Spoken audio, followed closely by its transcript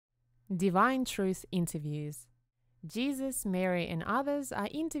Divine Truth Interviews. Jesus, Mary, and others are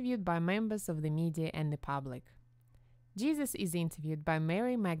interviewed by members of the media and the public. Jesus is interviewed by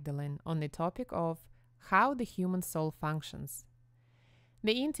Mary Magdalene on the topic of how the human soul functions.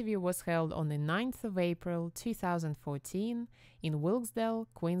 The interview was held on the 9th of April 2014 in Wilkesdale,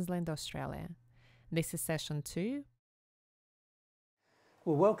 Queensland, Australia. This is session 2.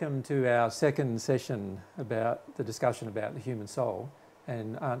 Well, welcome to our second session about the discussion about the human soul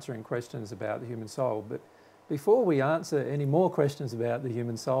and answering questions about the human soul. But before we answer any more questions about the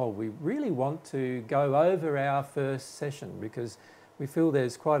human soul, we really want to go over our first session because we feel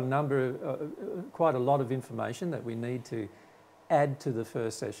there's quite a lot of information that we need to add to the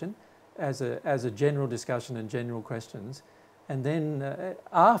first session as a general discussion and general questions. And then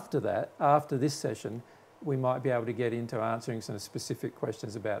after this session, we might be able to get into answering some specific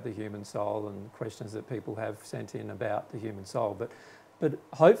questions about the human soul and questions that people have sent in about the human soul. But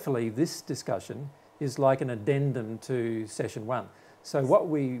hopefully this discussion is like an addendum to session 1. So what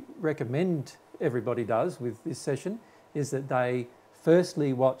we recommend everybody does with this session is that they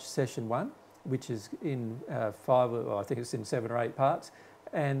firstly watch session 1, which is in 7 or 8 parts,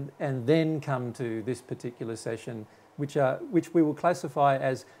 and then come to this particular session, which we will classify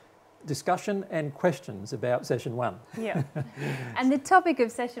as discussion and questions about session 1. Yeah. And the topic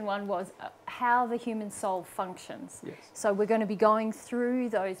of session 1 was how the human soul functions. Yes. So we're going to be going through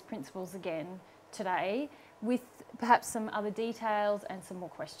those principles again today with perhaps some other details and some more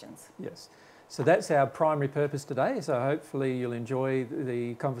questions. Yes. So that's our primary purpose today. So hopefully you'll enjoy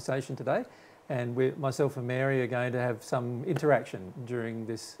the conversation today. And myself and Mary are going to have some interaction during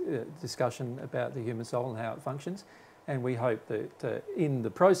this discussion about the human soul and how it functions. And we hope that in the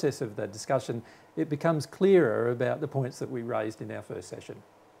process of the discussion, it becomes clearer about the points that we raised in our first session.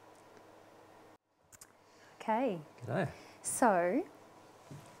 Okay. G'day. So,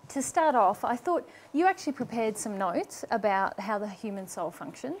 to start off, I thought you actually prepared some notes about how the human soul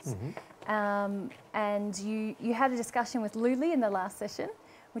functions. Mm-hmm. And you had a discussion with Luli in the last session,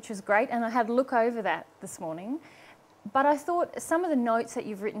 which was great. And I had a look over that this morning. But I thought some of the notes that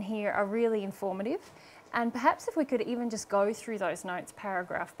you've written here are really informative. And perhaps if we could even just go through those notes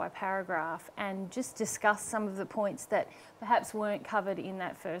paragraph by paragraph and just discuss some of the points that perhaps weren't covered in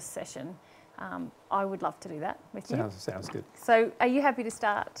that first session. I would love to do that with you. Sounds good. So are you happy to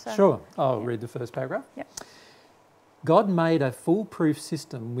start? Sure. I'll read the first paragraph. Yep. God made a foolproof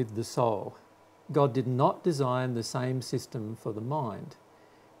system with the soul. God did not design the same system for the mind.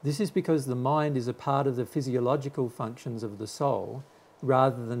 This is because the mind is a part of the physiological functions of the soul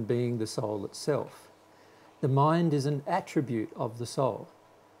rather than being the soul itself. The mind is an attribute of the soul.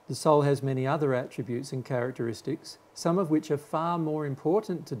 The soul has many other attributes and characteristics, some of which are far more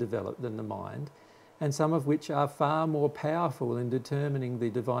important to develop than the mind, and some of which are far more powerful in determining the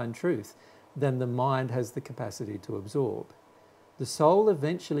divine truth than the mind has the capacity to absorb. The soul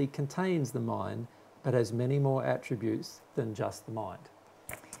eventually contains the mind, but has many more attributes than just the mind.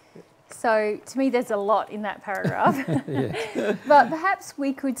 So to me there's a lot in that paragraph. Yeah. But perhaps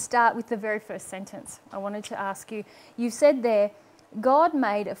we could start with the very first sentence. I wanted to ask you, you said there, God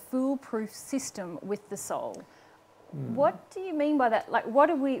made a foolproof system with the soul. What do you mean by that? Like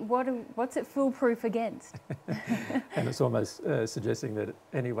what's it foolproof against? And it's almost suggesting that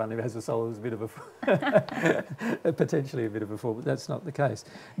anyone who has a soul is a bit of a potentially a bit of a fool, but that's not the case.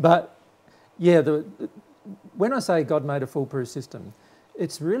 But yeah, when I say God made a foolproof system,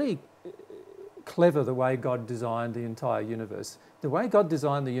 it's really clever the way God designed the entire universe. The way God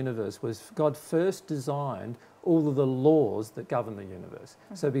designed the universe was God first designed all of the laws that govern the universe.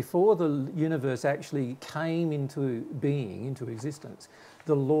 Mm-hmm. So before the universe actually came into being, into existence,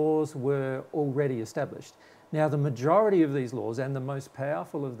 the laws were already established. Now the majority of these laws and the most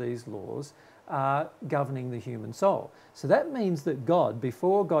powerful of these laws are governing the human soul. So that means that God,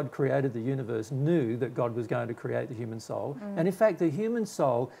 before God created the universe, knew that God was going to create the human soul. And in fact, the human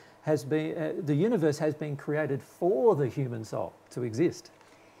soul has been, the universe has been created for the human soul to exist.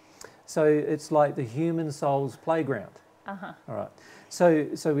 So it's like the human soul's playground. Uh-huh. All right.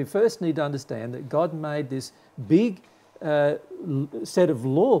 So we first need to understand that God made this big set of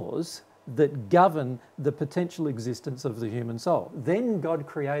laws that govern the potential existence of the human soul. Then God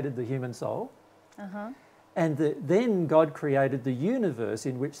created the human soul. Uh-huh. And then God created the universe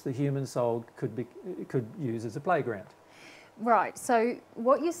in which the human soul could use as a playground. Right. So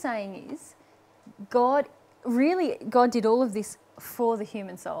what you're saying is God did all of this for the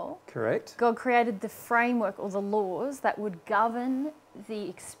human soul. Correct. God created the framework or the laws that would govern the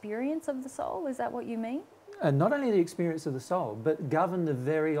experience of the soul. Is that what you mean? not only the experience of the soul, but govern the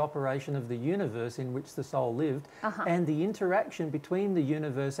very operation of the universe in which the soul lived, and the interaction between the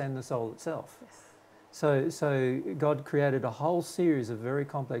universe and the soul itself. Yes. So God created a whole series of very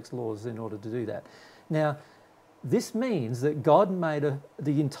complex laws in order to do that. Now, this means that God made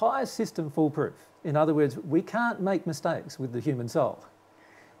the entire system foolproof. In other words, we can't make mistakes with the human soul.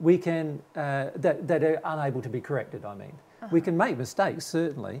 We can, that are unable to be corrected, I mean. We can make mistakes,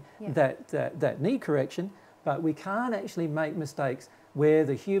 certainly, that need correction, but we can't actually make mistakes where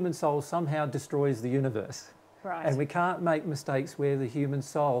the human soul somehow destroys the universe. Right. And we can't make mistakes where the human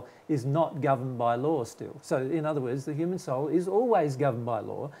soul is not governed by law still. So in other words, the human soul is always governed by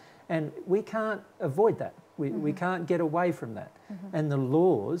law, and we can't avoid that. We can't get away from that. And the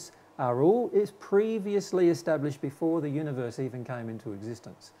laws are all previously established before the universe even came into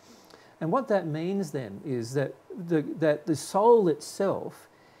existence. And what that means then is that the soul itself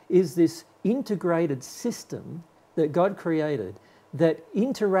is this integrated system that God created that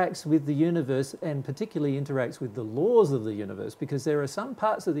interacts with the universe, and particularly interacts with the laws of the universe, because there are some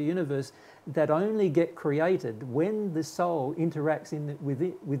parts of the universe that only get created when the soul interacts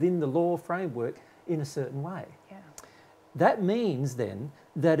within the law framework in a certain way. Yeah. That means then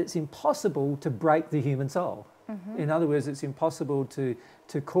that it's impossible to break the human soul. In other words, it's impossible to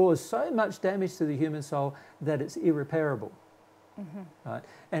cause so much damage to the human soul that it's irreparable. Right?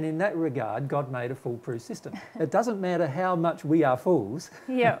 And in that regard, God made a foolproof system. It doesn't matter how much we are fools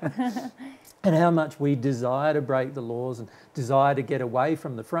and how much we desire to break the laws and desire to get away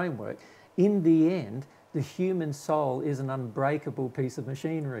from the framework. In the end, the human soul is an unbreakable piece of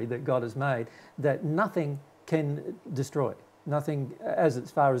machinery that God has made that nothing can destroy. Nothing,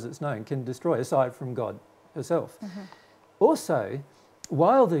 as far as it's known, can destroy aside from God herself. Also,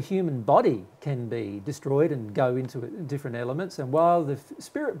 while the human body can be destroyed and go into different elements, and while the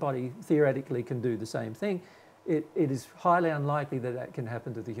spirit body theoretically can do the same thing, it is highly unlikely that that can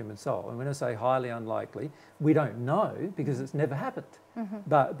happen to the human soul. And when I say highly unlikely, we don't know because it's never happened.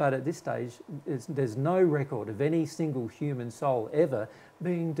 But at this stage, there's no record of any single human soul ever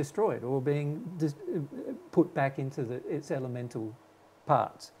being destroyed or being put back into its elemental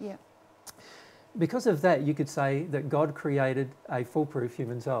parts. Yeah. Because of that, you could say that God created a foolproof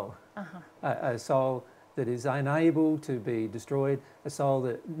human soul, a soul that is unable to be destroyed, a soul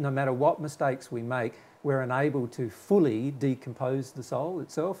that no matter what mistakes we make, we're unable to fully decompose the soul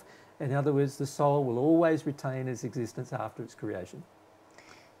itself. In other words, the soul will always retain its existence after its creation.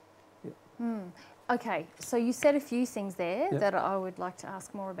 Okay, so you said a few things there that I would like to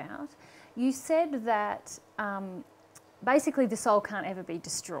ask more about. You said that basically the soul can't ever be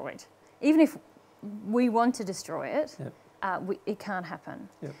destroyed. Even if we want to destroy it, it can't happen.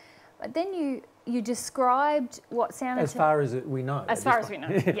 But then you described what sounded as far as we know. As far as we know,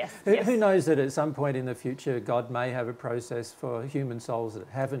 yes. Who knows that at some point in the future God may have a process for human souls that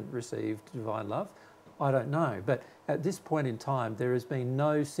haven't received divine love? I don't know. But at this point in time, there has been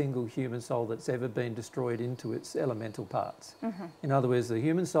no single human soul that's ever been destroyed into its elemental parts. In other words, the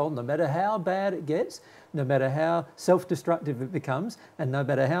human soul, no matter how bad it gets, no matter how self-destructive it becomes, and no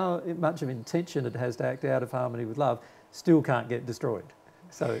matter how much of intention it has to act out of harmony with love, still can't get destroyed.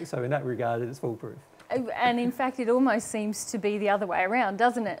 So in that regard, it's foolproof. And in fact, it almost seems to be the other way around,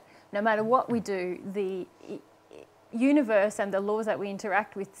 doesn't it? No matter what we do, the universe and the laws that we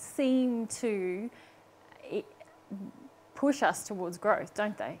interact with seem to push us towards growth,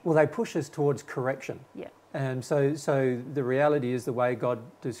 don't they? Well, they push us towards correction. Yeah. And so the reality is the way God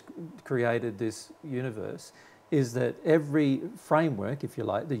created this universe is that every framework, if you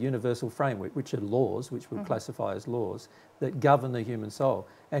like, the universal framework, which are laws, which we classify as laws, that govern the human soul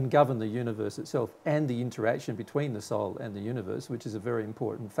and govern the universe itself and the interaction between the soul and the universe, which is a very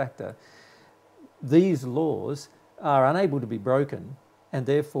important factor, these laws are unable to be broken, and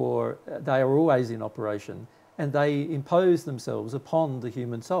therefore they are always in operation, and they impose themselves upon the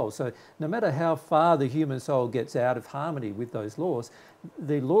human soul. So no matter how far the human soul gets out of harmony with those laws,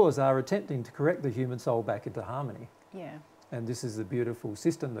 the laws are attempting to correct the human soul back into harmony. Yeah. And this is the beautiful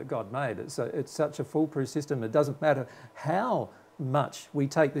system that God made. It's such a foolproof system. It doesn't matter how much we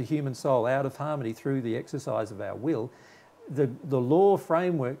take the human soul out of harmony through the exercise of our will. The law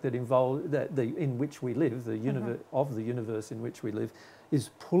framework that in which we live, the universe in which we live, is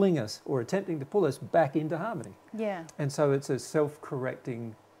pulling us or attempting to pull us back into harmony. Yeah. And so it's a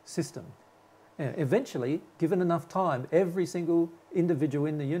self-correcting system. And eventually, given enough time, every single individual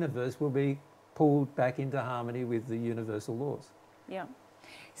in the universe will be pulled back into harmony with the universal laws. Yeah.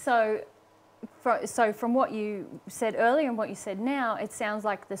 So So from what you said earlier and what you said now, it sounds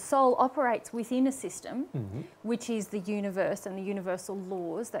like the soul operates within a system, which is the universe and the universal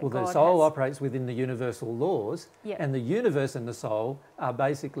laws that God has. Well, the soul operates within the universal laws, Yep. and the universe and the soul are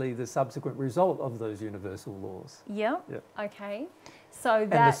basically the subsequent result of those universal laws. Yeah. Yep. Okay. So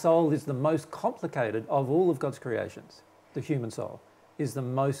And the soul is the most complicated of all of God's creations. The human soul is the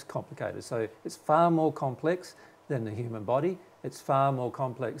most complicated. So it's far more complex than the human body. It's far more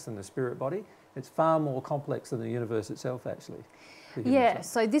complex than the spirit body. It's far more complex than the universe itself, actually. Yeah,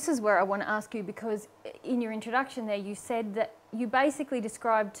 so this is where I want to ask you, because in your introduction there you said that you basically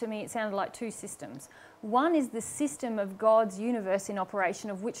described to me, it sounded like two systems. One is the system of God's universe in operation,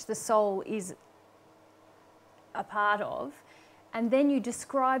 of which the soul is a part of, and then you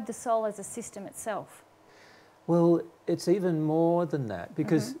described the soul as a system itself. Well, it's even more than that,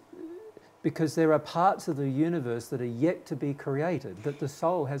 because there are parts of the universe that are yet to be created, that the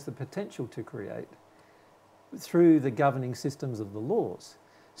soul has the potential to create through the governing systems of the laws.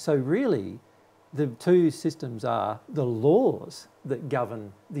 So really, the two systems are the laws that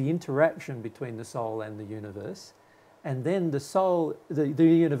govern the interaction between the soul and the universe, and then the soul, the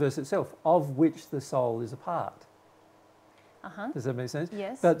universe itself, of which the soul is a part. Does that make sense?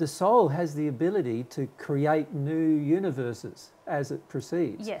 Yes. But the soul has the ability to create new universes as it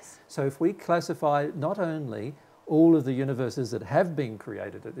proceeds. Yes. So if we classify not only all of the universes that have been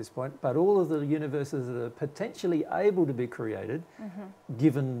created at this point, but all of the universes that are potentially able to be created,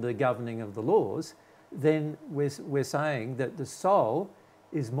 given the governing of the laws, then we're saying that the soul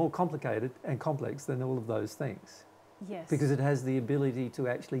is more complicated and complex than all of those things. Yes. Because it has the ability to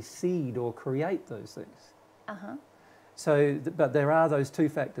actually seed or create those things. So, but there are those two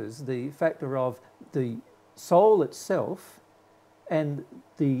factors, the factor of the soul itself and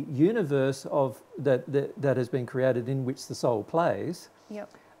the universe of that has been created in which the soul plays,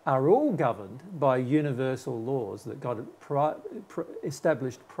 are all governed by universal laws that God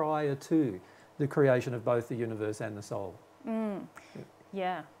established prior to the creation of both the universe and the soul.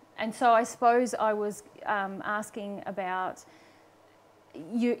 Yeah. And so I suppose I was asking about,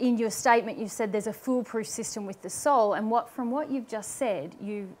 in your statement you said there's a foolproof system with the soul, and from what you've just said,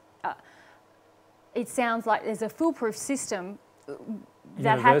 it sounds like there's a foolproof system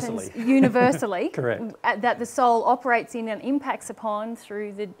that happens universally. Correct. That the soul operates in and impacts upon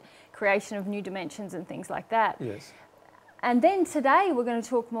through the creation of new dimensions and things like that. Yes. And then today we're going to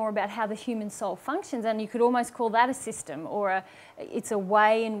talk more about how the human soul functions, and you could almost call that a system, or it's a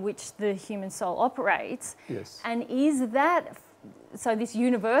way in which the human soul operates. Yes. And is that, so this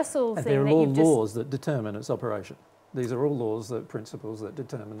universal thing They're that all you've just... laws that determine its operation. These are all laws, principles that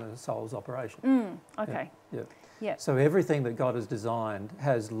determine the soul's operation. Okay. Yeah. So everything that God has designed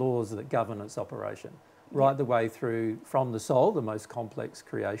has laws that govern its operation, right the way through from the soul, the most complex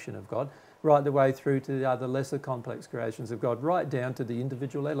creation of God, right the way through to the other lesser complex creations of God, right down to the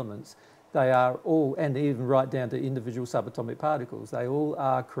individual elements. They are all, and even right down to individual subatomic particles, they all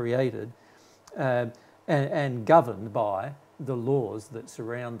are created and governed by the laws that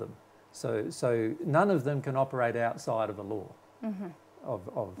surround them. So none of them can operate outside of a law.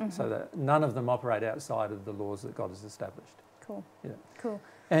 So that none of them operate outside of the laws that God has established. Cool. Yeah. Cool.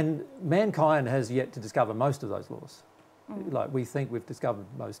 And mankind has yet to discover most of those laws. Like we think we've discovered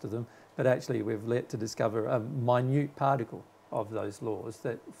most of them, but actually we've yet to discover a minute particle of those laws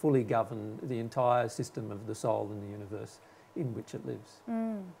that fully govern the entire system of the soul and the universe in which it lives.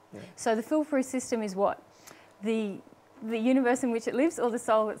 So the foolproof system is what? The universe in which it lives, or the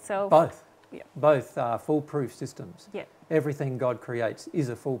soul itself? Both. Yeah. Both are foolproof systems. Yeah. Everything God creates is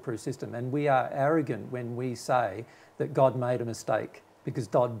a foolproof system, and we are arrogant when we say that God made a mistake, because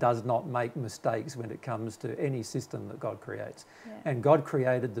God does not make mistakes when it comes to any system that God creates. And God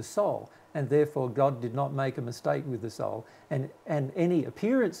created the soul, and therefore God did not make a mistake with the soul, and any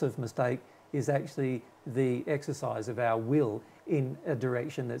appearance of mistake is actually the exercise of our will in a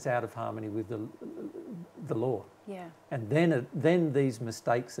direction that's out of harmony with the law. Yeah. And then these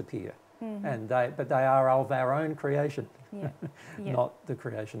mistakes appear. But they are of our own creation, not the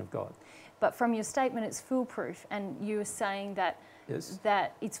creation of God. But from your statement, it's foolproof, and you were saying that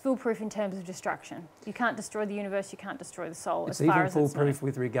that it's foolproof in terms of destruction. You can't destroy the universe, you can't destroy the soul. It's even foolproof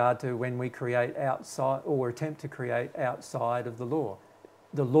with regard to when we create outside or attempt to create outside of the law.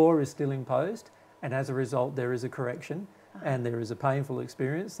 The law is still imposed, and as a result there is a correction, and there is a painful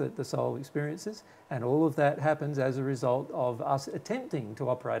experience that the soul experiences, and all of that happens as a result of us attempting to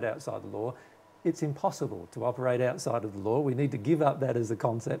operate outside the law. It's impossible to operate outside of the law. We need to give up that as a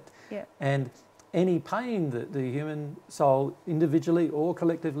concept. And any pain that the human soul individually or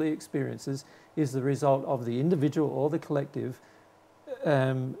collectively experiences is the result of the individual or the collective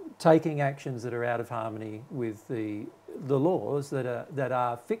taking actions that are out of harmony with the laws that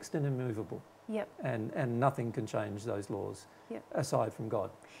are fixed and immovable. Yep. And nothing can change those laws aside from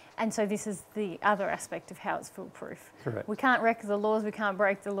God. And so this is the other aspect of how it's foolproof. Correct. We can't wreck the laws, we can't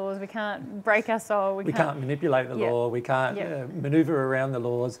break the laws, we can't break our soul. We can't manipulate the law, we can't manoeuvre around the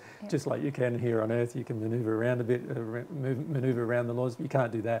laws, just like you can here on earth. You can manoeuvre around a bit, manoeuvre around the laws, but you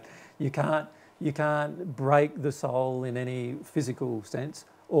can't do that. You can't break the soul in any physical sense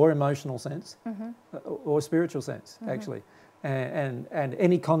or emotional sense or spiritual sense, actually. And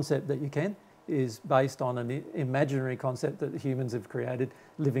any concept that you can is based on an imaginary concept that humans have created,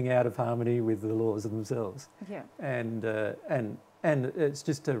 living out of harmony with the laws of themselves. Yeah. And it's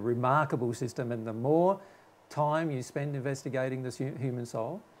just a remarkable system. And the more time you spend investigating this human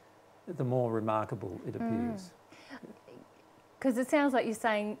soul, the more remarkable it appears. Because it sounds like you're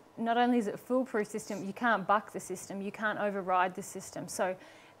saying not only is it a foolproof system, you can't buck the system, you can't override the system. So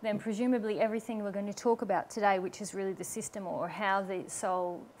then presumably everything we're going to talk about today, which is really the system or how the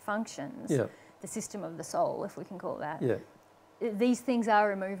soul functions, the system of the soul, if we can call it that, these things are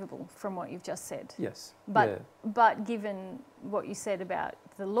removable from what you've just said. Yes. But given what you said about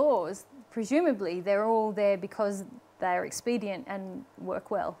the laws, presumably they're all there because they're expedient and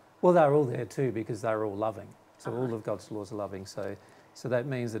work well. Well, they're all there too because they're all loving. So all of God's laws are loving. So that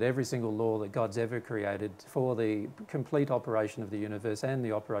means that every single law that God's ever created for the complete operation of the universe and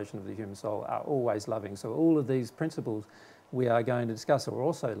the operation of the human soul are always loving. So all of these principles we are going to discuss are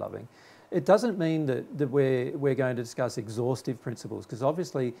also loving. It doesn't mean that we're going to discuss exhaustive principles, because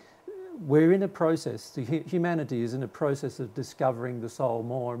obviously we're in a process, humanity is in a process of discovering the soul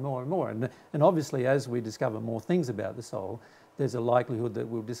more and more and more. And obviously as we discover more things about the soul, there's a likelihood that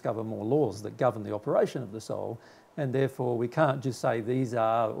we'll discover more laws that govern the operation of the soul, and therefore we can't just say these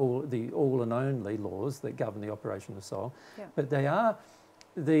are all and only laws that govern the operation of the soul, but they are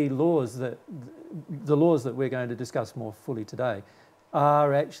the laws that we're going to discuss more fully today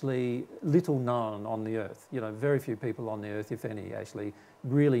are actually little known on the earth. You know, very few people on the earth, if any, actually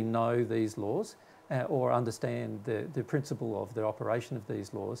really know these laws or understand the principle of the operation of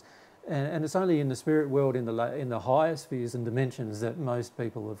these laws. And it's only in the spirit world, in the higher spheres and dimensions, that most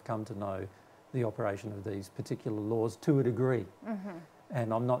people have come to know the operation of these particular laws to a degree.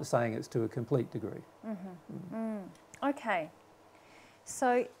 And I'm not saying it's to a complete degree. Okay.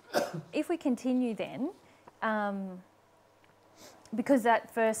 So if we continue then, because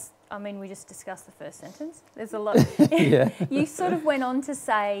that first, I mean, we just discussed the first sentence. There's a lot. You sort of went on to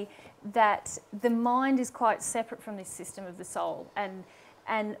say that the mind is quite separate from this system of the soul, and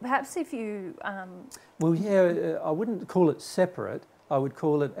perhaps if you... Well, yeah, I wouldn't call it separate. I would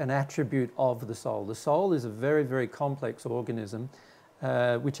call it an attribute of the soul. The soul is a very, very complex organism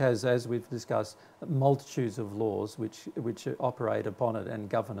which has, as we've discussed, multitudes of laws which operate upon it and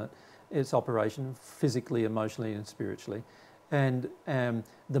govern it, its operation physically, emotionally and spiritually. And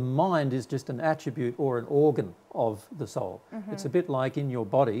the mind is just an attribute or an organ of the soul. It's a bit like in your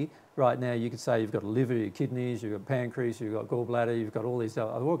body. Right now you could say you've got a liver, your kidneys, you've got pancreas, you've got gallbladder, you've got all these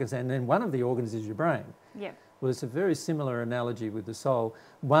other organs, and then one of the organs is your brain. Well, it's a very similar analogy with the soul.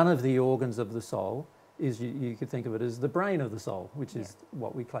 One of the organs of the soul is, you could think of it as the brain of the soul, which is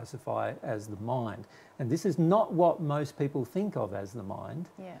what we classify as the mind. And this is not what most people think of as the mind,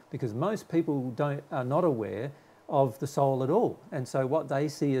 because most people are not aware of the soul at all. And so what they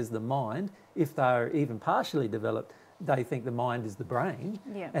see as the mind, if they're even partially developed, they think the mind is the brain.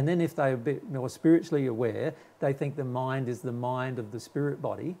 And then if they're a bit more spiritually aware, they think the mind is the mind of the spirit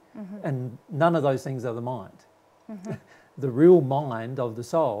body. And none of those things are the mind. The real mind of the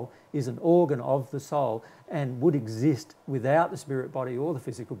soul is an organ of the soul and would exist without the spirit body or the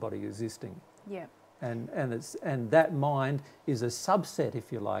physical body existing. And that mind is a subset,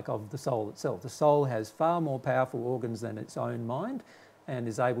 if you like, of the soul itself. The soul has far more powerful organs than its own mind and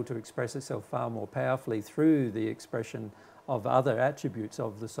is able to express itself far more powerfully through the expression of other attributes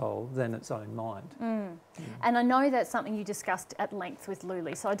of the soul than its own mind. And I know that's something you discussed at length with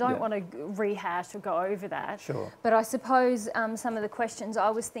Luli, so I don't want to rehash or go over that. But I suppose some of the questions I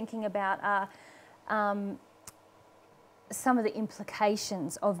was thinking about are some of the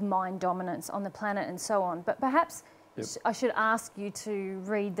implications of mind dominance on the planet and so on. But perhaps I should ask you to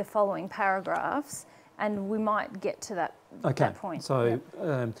read the following paragraphs and we might get to that point. So,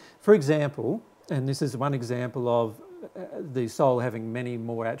 for example, and this is one example of the soul having many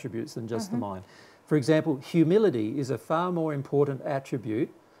more attributes than just the mind. For example, humility is a far more important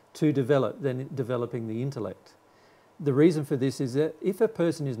attribute to develop than developing the intellect. The reason for this is that if a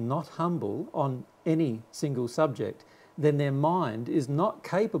person is not humble on any single subject, then their mind is not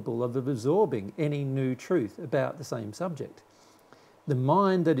capable of absorbing any new truth about the same subject. The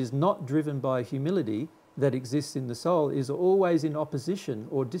mind that is not driven by humility that exists in the soul is always in opposition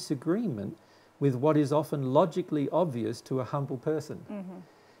or disagreement with what is often logically obvious to a humble person.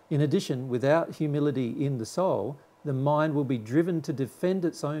 In addition, without humility in the soul, the mind will be driven to defend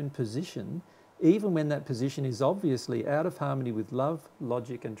its own position, even when that position is obviously out of harmony with love,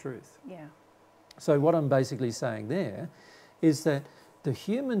 logic, and truth. Yeah. So what I'm basically saying there is that the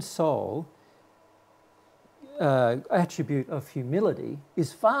human soul attribute of humility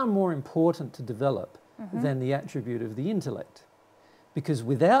is far more important to develop than the attribute of the intellect. Because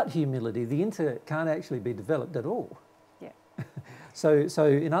without humility, the intellect can't actually be developed at all. Yeah. So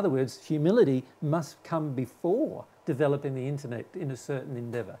in other words, humility must come before developing the intellect in a certain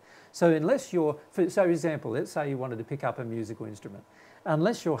endeavour. So unless you're, for example, let's say you wanted to pick up a musical instrument.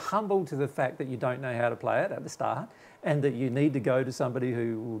 Unless you're humble to the fact that you don't know how to play it at the start and that you need to go to somebody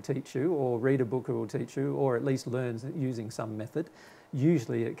who will teach you or read a book who will teach you or at least learn using some method,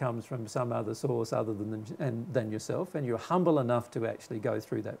 usually it comes from some other source other than yourself, and you're humble enough to actually go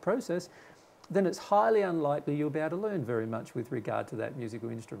through that process, then it's highly unlikely you'll be able to learn very much with regard to that musical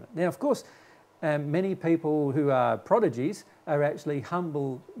instrument. Now, of course, many people who are prodigies are actually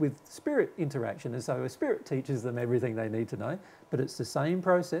humble with spirit interaction, and so a spirit teaches them everything they need to know, but it's the same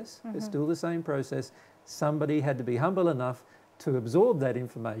process, it's still the same process. Somebody had to be humble enough to absorb that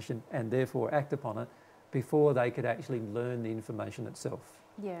information and therefore act upon it before they could actually learn the information itself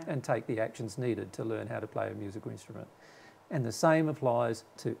and take the actions needed to learn how to play a musical instrument. And the same applies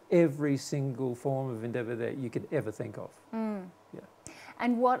to every single form of endeavour that you could ever think of.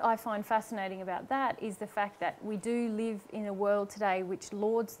 And what I find fascinating about that is the fact that we do live in a world today which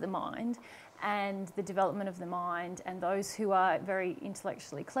lauds the mind and the development of the mind and those who are very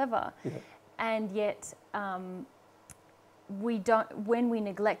intellectually clever. And yet we don't, when we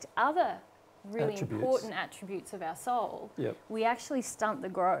neglect other really important attributes of our soul, we actually stunt the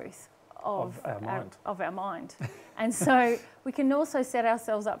growth of our mind. And so we can also set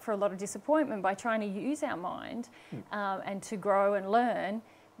ourselves up for a lot of disappointment by trying to use our mind and to grow and learn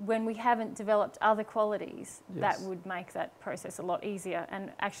when we haven't developed other qualities that would make that process a lot easier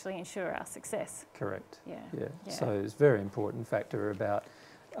and actually ensure our success. Correct. So it's a very important factor about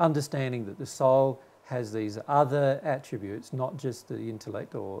understanding that the soul has these other attributes, not just the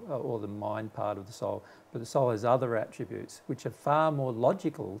intellect or the mind part of the soul, but the soul has other attributes which are far more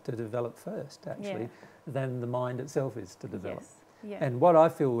logical to develop first, actually, than the mind itself is to develop. And what I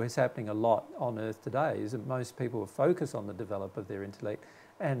feel is happening a lot on Earth today is that most people focus on the development of their intellect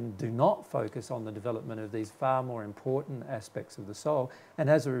and do not focus on the development of these far more important aspects of the soul, and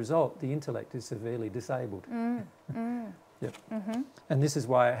as a result, the intellect is severely disabled. And this is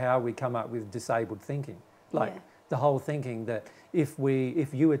how we come up with disabled thinking. Like the whole thinking that if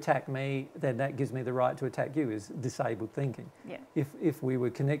you attack me, then that gives me the right to attack you is disabled thinking. If we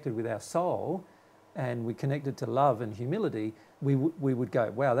were connected with our soul and we connected to love and humility, we would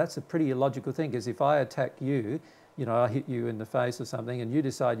go, wow, that's a pretty illogical thing, because if I attack you, you know, I hit you in the face or something and you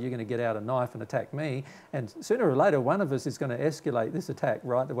decide you're going to get out a knife and attack me, and sooner or later one of us is going to escalate this attack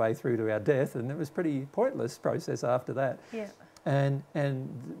right the way through to our death, and it was a pretty pointless process after that. And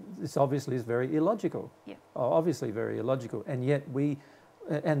this obviously is very illogical. Obviously very illogical, and yet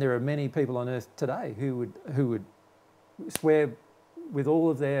and there are many people on Earth today who would swear with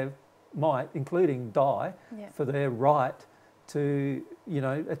all of their might, including die, for their right to, you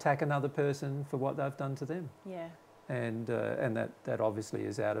know, attack another person for what they've done to them. And that obviously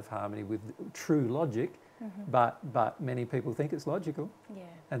is out of harmony with true logic, but many people think it's logical,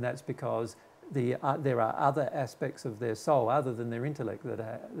 and that's because there are other aspects of their soul other than their intellect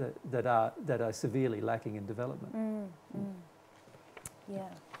that are severely lacking in development.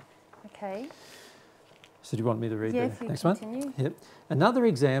 Okay. So do you want me to read the next one? Another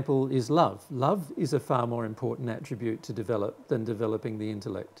example is love. Love is a far more important attribute to develop than developing the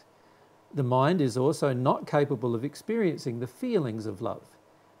intellect. The mind is also not capable of experiencing the feelings of love.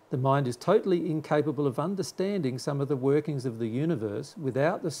 The mind is totally incapable of understanding some of the workings of the universe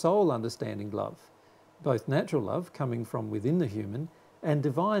without the soul understanding love, both natural love coming from within the human and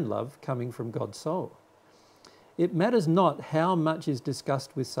divine love coming from God's soul. It matters not how much is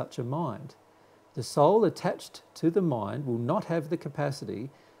discussed with such a mind. The soul attached to the mind will not have the capacity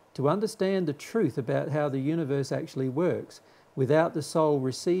to understand the truth about how the universe actually works without the soul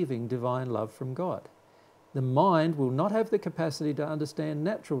receiving divine love from God. The mind will not have the capacity to understand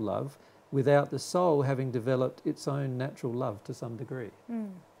natural love without the soul having developed its own natural love to some degree.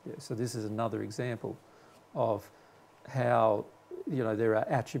 So this is another example of how, you know, there are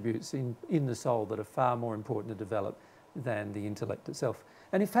attributes in the soul that are far more important to develop than the intellect itself.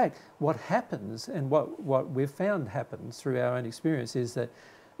 And in fact, what happens, and what we've found happens through our own experience, is that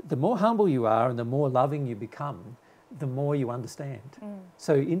the more humble you are and the more loving you become, the more you understand.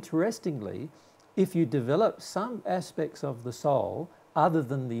 So interestingly, if you develop some aspects of the soul other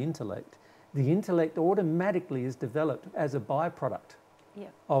than the intellect automatically is developed as a byproduct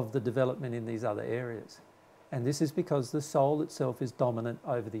of the development in these other areas. And this is because the soul itself is dominant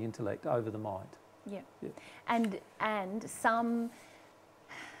over the intellect, over the mind. And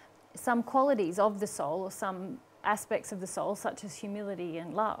some qualities of the soul, or some aspects of the soul, such as humility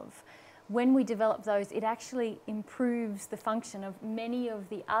and love, when we develop those, it actually improves the function of many of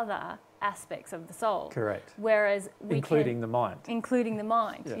the other aspects of the soul. Correct. Whereas including the mind. Including the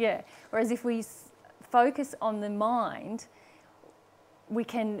mind, yeah. Whereas if we focus on the mind, we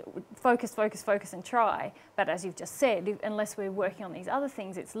can focus and try, but as you've just said, unless we're working on these other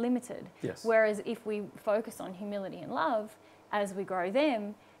things, it's limited. Yes. Whereas if we focus on humility and love, as we grow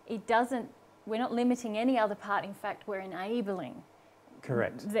them, we're not limiting any other part. In fact, we're enabling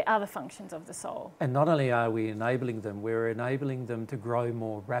the other functions of the soul. And not only are we enabling them, we're enabling them to grow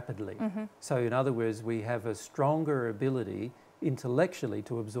more rapidly. So in other words, we have a stronger ability intellectually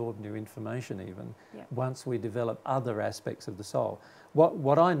to absorb new information even once we develop other aspects of the soul.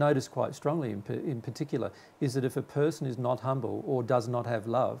 What I notice quite strongly in particular is that if a person is not humble or does not have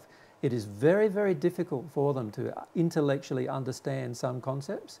love, it is very, very difficult for them to intellectually understand some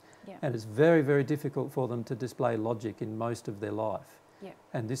concepts, and it's very, very difficult for them to display logic in most of their life.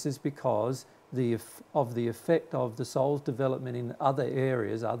 And this is because of the effect of the soul's development in other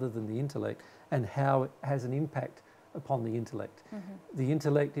areas other than the intellect, and how it has an impact upon the intellect. The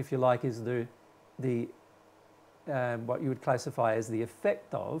intellect, if you like, is what you would classify as the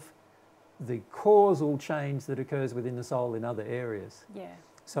effect of the causal change that occurs within the soul in other areas.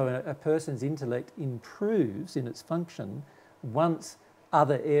 So a person's intellect improves in its function once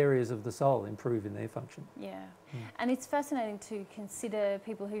other areas of the soul improve in their function. And it's fascinating to consider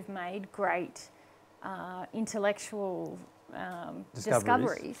people who've made great intellectual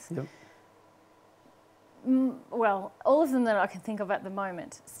discoveries. Well, all of them that I can think of at the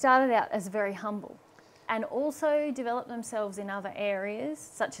moment started out as very humble, and also developed themselves in other areas,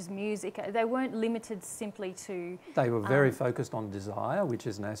 such as music. They weren't limited simply to... They were very focused on desire, which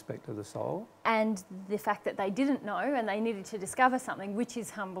is an aspect of the soul. And the fact that they didn't know and they needed to discover something, which is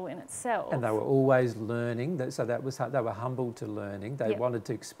humble in itself. And they were always learning, so they were humble to learning. They wanted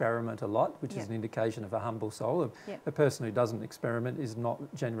to experiment a lot, which is an indication of a humble soul. A person who doesn't experiment is not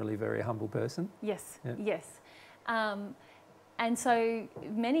generally a very humble person. And so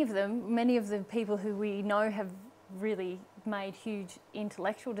many of the people who we know have really made huge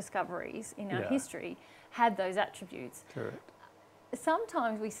intellectual discoveries in our history had those attributes.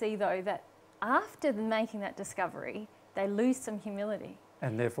 Sometimes we see, though, that after making that discovery, they lose some humility.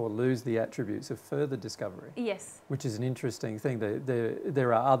 And therefore lose the attributes of further discovery. Which is an interesting thing.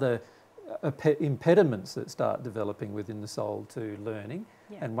 There are other impediments that start developing within the soul to learning.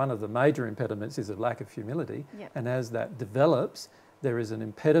 And one of the major impediments is a lack of humility. And as that develops, there is an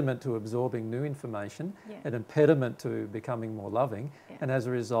impediment to absorbing new information, an impediment to becoming more loving, and as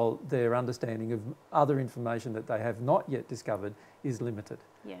a result, their understanding of other information that they have not yet discovered is limited.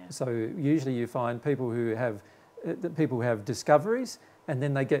 So usually you find people who have discoveries, and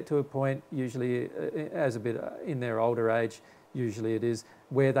then they get to a point, usually as a bit in their older age, usually it is,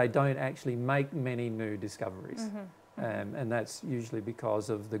 where they don't actually make many new discoveries. And that's usually because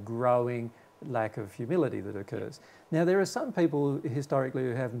of the growing lack of humility that occurs. Now, there are some people historically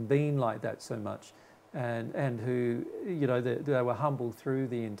who haven't been like that so much, and who, they were humble through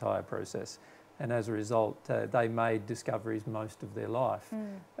the entire process, and as a result, they made discoveries most of their life.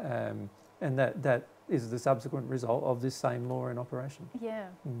 And that is the subsequent result of this same law in operation.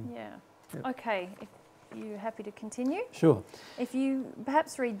 Okay, if you're happy to continue? Sure. If you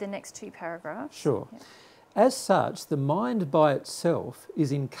perhaps read the next two paragraphs. Sure. As such, the mind by itself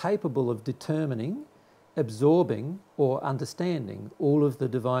is incapable of determining, absorbing, or understanding all of the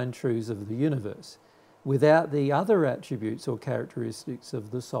divine truths of the universe, without the other attributes or characteristics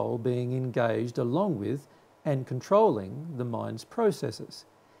of the soul being engaged along with and controlling the mind's processes.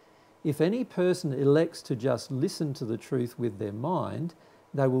 If any person elects to just listen to the truth with their mind,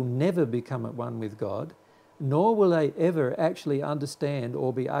 they will never become at one with God, nor will they ever actually understand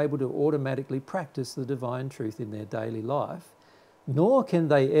or be able to automatically practice the divine truth in their daily life, nor can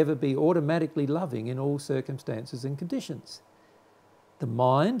they ever be automatically loving in all circumstances and conditions. The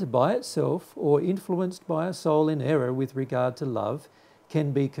mind by itself, or influenced by a soul in error with regard to love,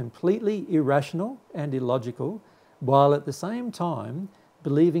 can be completely irrational and illogical, while at the same time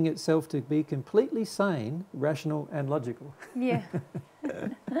believing itself to be completely sane, rational and logical. Yeah.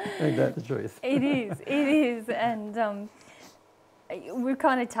 Ain't that the truth? It is. And we've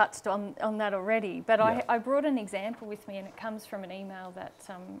kind of touched on that already, but Yeah. I brought an example with me, and it comes from an email that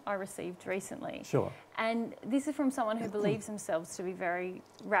I received recently. Sure. And this is from someone who believes themselves to be very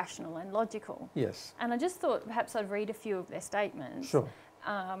rational and logical. Yes. And I just thought perhaps I'd read a few of their statements. Sure.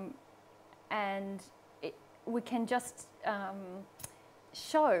 And we can just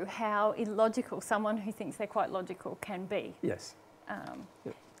show how illogical someone who thinks they're quite logical can be. Yes.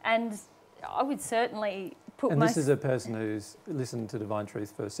 Yep. And I would certainly put And this is a person who's listened to Divine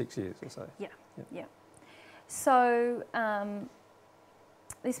Truth for 6 years or so. Yeah, Yep. yeah. So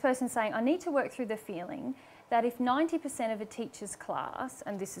this person's saying, I need to work through the feeling that if 90% of a teacher's class,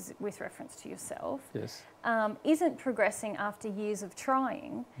 and this is with reference to yourself, Yes. isn't progressing after years of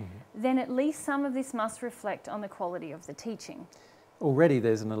trying, then at least some of this must reflect on the quality of the teaching. Already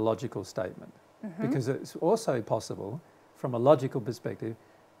there's an illogical statement, because it's also possible, from a logical perspective,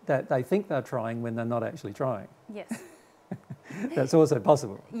 that they think they're trying when they're not actually trying. Yes. That's also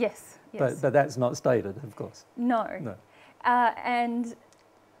possible. Yes. Yes. But that's not stated, of course. No. No. And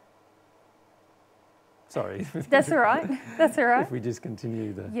Sorry. that's all right. That's all right. If we just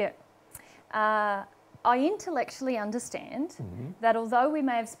continue the... Yeah. I intellectually understand that although we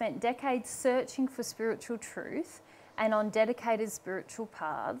may have spent decades searching for spiritual truth and on dedicated spiritual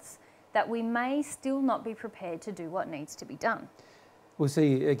paths, that we may still not be prepared to do what needs to be done. Well,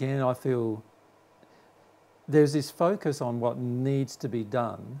 see, again, I feel there's this focus on what needs to be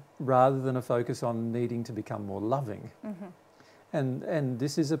done rather than a focus on needing to become more loving. And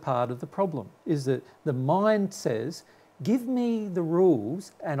this is a part of the problem, is that the mind says, give me the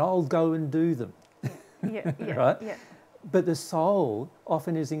rules and I'll go and do them. Yeah, yeah, Right? yeah. But the soul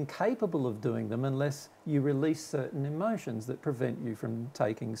often is incapable of doing them unless you release certain emotions that prevent you from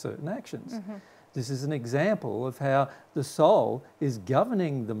taking certain actions. This is an example of how the soul is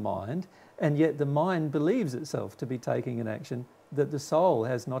governing the mind, and yet the mind believes itself to be taking an action that the soul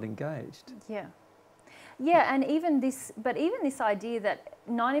has not engaged. Yeah. Yeah, and even this idea that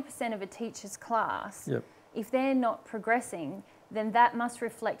 90% of a teacher's class, Yep. if they're not progressing, then that must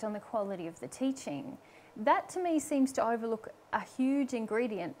reflect on the quality of the teaching. That to me seems to overlook a huge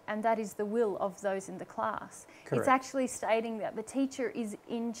ingredient, and that is the will of those in the class. Correct. It's actually stating that the teacher is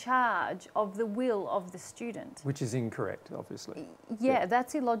in charge of the will of the student. Which is incorrect, obviously. Yeah,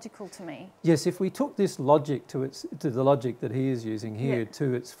 that's illogical to me. Yes, if we took this logic to the logic that he is using here Yeah.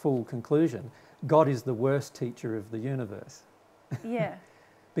 to its full conclusion, God is the worst teacher of the universe. Yeah.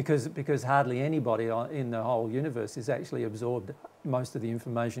 Because hardly anybody in the whole universe has actually absorbed most of the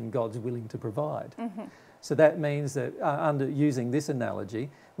information God's willing to provide. So that means that under using this analogy,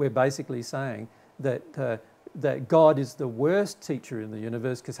 we're basically saying that that God is the worst teacher in the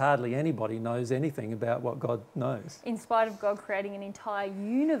universe because hardly anybody knows anything about what God knows. In spite of God creating an entire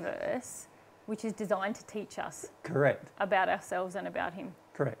universe which is designed to teach us Correct. about ourselves and about Him.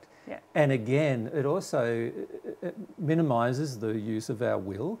 Correct. Yeah. And again, it also minimises the use of our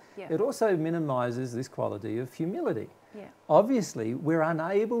will. Yeah. It also minimises this quality of humility. Yeah. Obviously, we're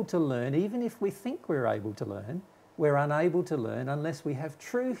unable to learn, even if we think we're able to learn, we're unable to learn unless we have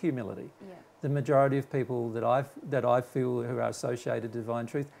true humility. Yeah. The majority of people that I feel who are associated with Divine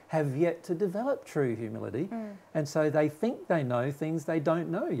Truth have yet to develop true humility, and so they think they know things they don't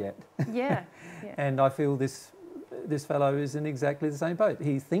know yet. Yeah. Yeah. And I feel this fellow is in exactly the same boat.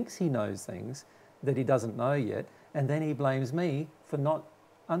 He thinks he knows things that he doesn't know yet, and then he blames me for not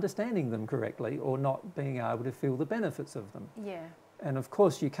understanding them correctly or not being able to feel the benefits of them. Yeah. And of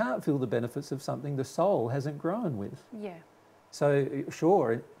course, you can't feel the benefits of something the soul hasn't grown with. Yeah. So,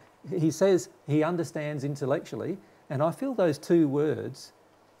 sure, he says he understands intellectually, and I feel those two words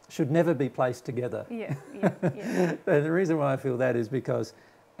should never be placed together. Yeah. Yeah. Yeah. And the reason why I feel that is because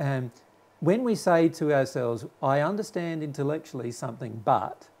when we say to ourselves, I understand intellectually something,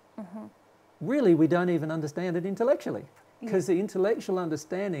 but really we don't even understand it intellectually. Because the intellectual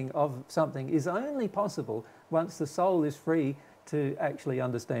understanding of something is only possible once the soul is free to actually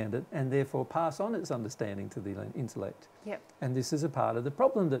understand it and therefore pass on its understanding to the intellect. Yep. And this is a part of the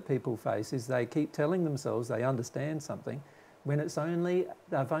problem that people face, is they keep telling themselves they understand something when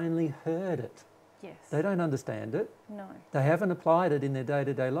they've only heard it. Yes. They don't understand it. No. They haven't applied it in their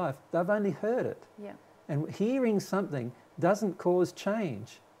day-to-day life. They've only heard it. Yeah. And hearing something doesn't cause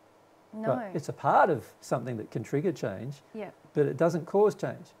change. No. But it's a part of something that can trigger change, Yeah. but it doesn't cause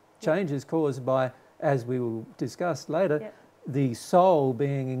change. Change is caused by, as we will discuss later, Yeah. the soul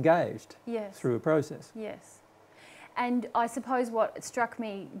being engaged Yes. through a process. Yes. And I suppose what struck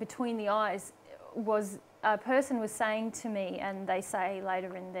me between the eyes was a person was saying to me, and they say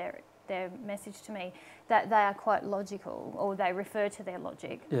later in their message to me, that they are quite logical, or they refer to their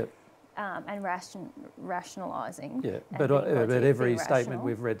logic. Yep. And rationalising. Yeah, but every statement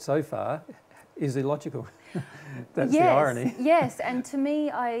we've read so far is illogical. That's the irony. Yes, and to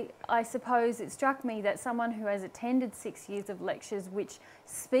me, I suppose it struck me that someone who has attended 6 years of lectures which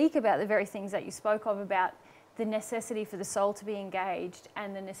speak about the very things that you spoke of, about the necessity for the soul to be engaged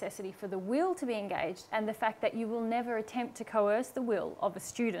and the necessity for the will to be engaged, and the fact that you will never attempt to coerce the will of a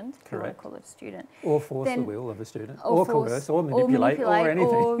student, if you want to call it a student. Or force the will of a student, or coerce, or manipulate, or anything.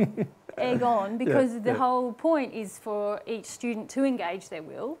 Or egg on, because the whole point is for each student to engage their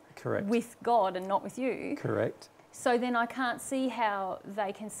will with God and not with you. Correct. So then I can't see how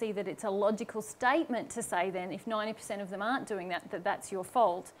they can see that it's a logical statement to say then, if 90% of them aren't doing that, that's your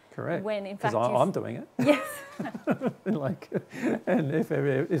fault. Correct. When in fact I'm doing it. Yes. And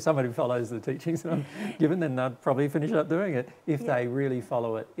if somebody follows the teachings that I'm given, then they'll probably finish up doing it if they really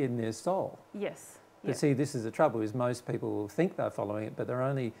follow it in their soul. Yes. But see, this is the trouble: is most people will think they're following it, but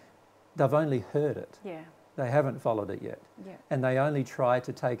they've only heard it. Yeah. They haven't followed it yet. Yeah. And they only try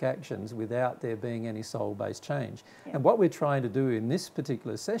to take actions without there being any soul-based change. Yeah. And what we're trying to do in this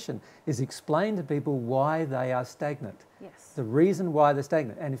particular session is explain to people why they are stagnant. Yes. The reason why they're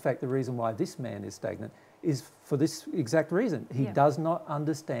stagnant, and in fact the reason why this man is stagnant, is for this exact reason. He does not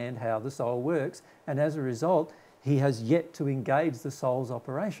understand how the soul works, and as a result he has yet to engage the soul's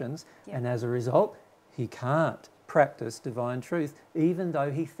operations, and as a result he can't practice divine truth even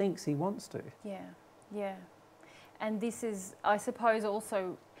though he thinks he wants to. Yeah. Yeah, and this is, I suppose,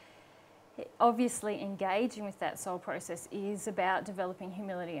 also obviously engaging with that soul process is about developing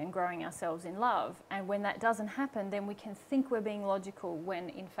humility and growing ourselves in love. And when that doesn't happen, then we can think we're being logical when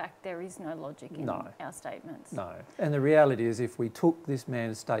in fact there is no logic in our statements. No, and the reality is if we took this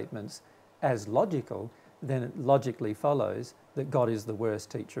man's statements as logical, then it logically follows that God is the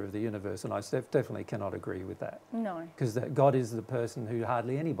worst teacher of the universe, and I definitely cannot agree with that. No. Because God is the person who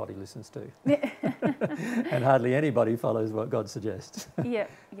hardly anybody listens to. And hardly anybody follows what God suggests. Yeah.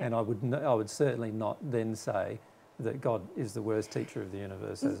 And I would certainly not then say that God is the worst teacher of the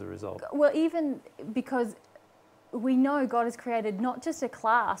universe as a result. Well, even because we know God has created not just a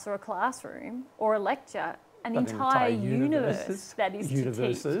class or a classroom or a lecture, an entire universe that is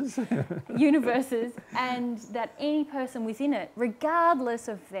universes. To teach. Universes, and that any person within it, regardless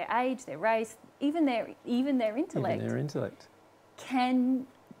of their age, their race, even their intellect, can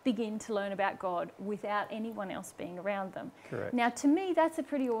begin to learn about God without anyone else being around them. Correct. Now, to me, that's a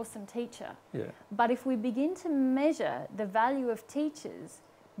pretty awesome teacher. Yeah. But if we begin to measure the value of teachers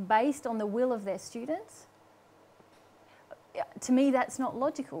based on the will of their students, to me, that's not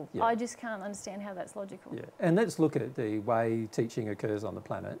logical. Yeah. I just can't understand how that's logical. Yeah. And let's look at the way teaching occurs on the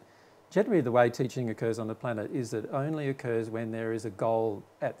planet. Generally, the way teaching occurs on the planet is that it only occurs when there is a goal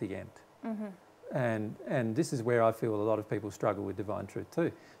at the end. Mm-hmm. And this is where I feel a lot of people struggle with divine truth too,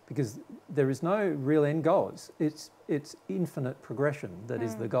 because there is no real end goal. It's infinite progression that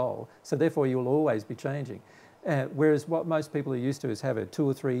is the goal. So therefore, you'll always be changing. Whereas what most people are used to is have a 2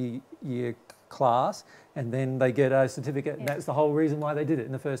 or 3 year class and then they get a certificate, and that's the whole reason why they did it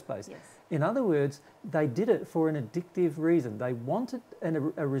in the first place. Yes. In other words, they did it for an addictive reason. They wanted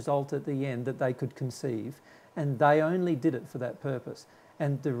a result at the end that they could conceive, and they only did it for that purpose.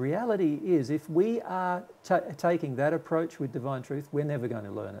 And the reality is, if we are taking that approach with divine truth, we're never going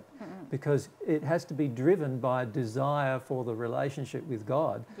to learn it, because it has to be driven by a desire for the relationship with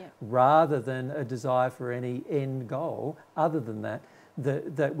God, rather than a desire for any end goal other than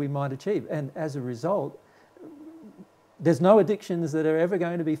that we might achieve. And as a result, there's no addictions that are ever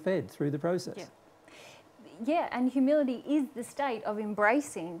going to be fed through the process. Yeah, and humility is the state of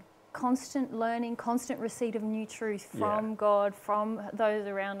embracing constant learning, constant receipt of new truth from God, from those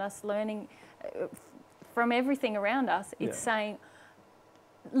around us, learning from everything around us. It's saying,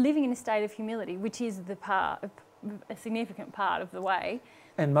 living in a state of humility, which is a significant part of the way.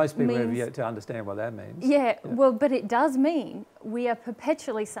 And most people have yet to understand what that means. Yeah, well, but it does mean we are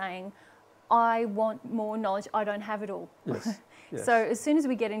perpetually saying, I want more knowledge, I don't have it all. Yes. Yes. So as soon as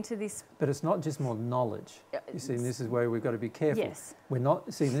we get into this... But it's not just more knowledge. You see, and this is where we've got to be careful. Yes. We're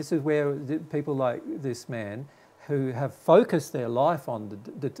not... See, this is where people like this man who have focused their life on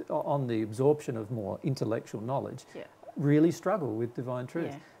the absorption of more intellectual knowledge really struggle with divine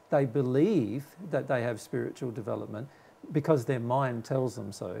truth. Yeah. They believe that they have spiritual development because their mind tells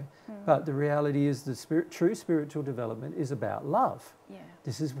them so. But the reality is true spiritual development is about love. Yeah.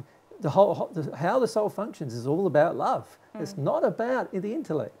 This is... how the soul functions is all about love. It's not about the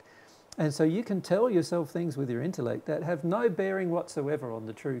intellect. And so you can tell yourself things with your intellect that have no bearing whatsoever on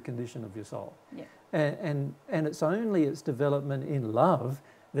the true condition of your soul. Yeah. And it's only its development in love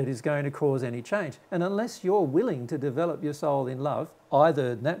that is going to cause any change. And unless you're willing to develop your soul in love,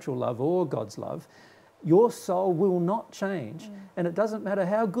 either natural love or God's love, your soul will not change. And it doesn't matter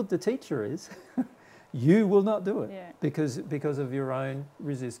how good the teacher is, you will not do it because of your own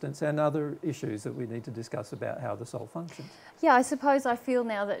resistance and other issues that we need to discuss about how the soul functions. Yeah, I suppose I feel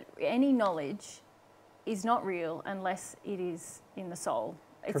now that any knowledge is not real unless it is in the soul.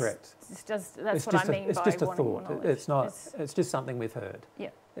 Correct. It's just, that's what I mean it's by just a wanting thought. more knowledge. It's not. It's just something we've heard. Yeah.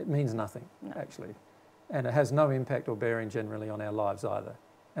 It means nothing, actually. And it has no impact or bearing generally on our lives either,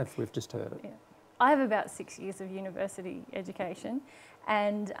 if we've just heard it. Yeah. I have about 6 years of university education,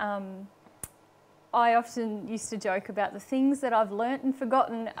 and I often used to joke about the things that I've learnt and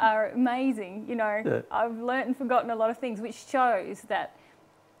forgotten are amazing. You know, I've learnt and forgotten a lot of things, which shows that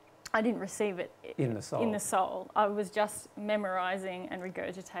I didn't receive it in the soul. In the soul. I was just memorising and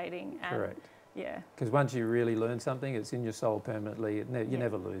regurgitating. And correct. Yeah. Because once you really learn something, it's in your soul permanently. You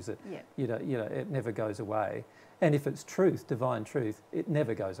never lose it. Yeah. You know, it never goes away. And if it's truth, divine truth, it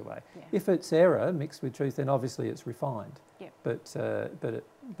never goes away. Yeah. If it's error mixed with truth, then obviously it's refined. Yeah. But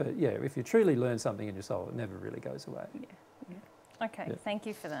yeah, if you truly learn something in your soul, it never really goes away. Yeah. Yeah. Okay, thank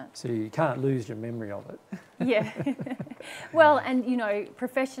you for that. So you can't lose your memory of it. Yeah. Well, and you know,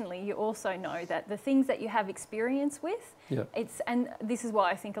 professionally, you also know that the things that you have experience with, and this is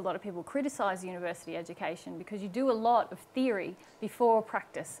why I think a lot of people criticise university education, because you do a lot of theory before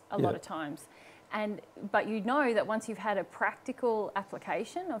practice a lot of times. But you know that once you've had a practical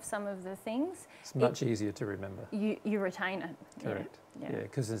application of some of the things, it's much easier to remember. You retain it. Correct. Yeah,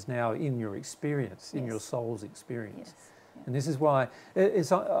 because it's now in your experience, in your soul's experience. Yes. Yeah. And this is why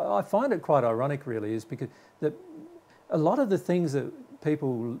I find it quite ironic, really, is because a lot of the things that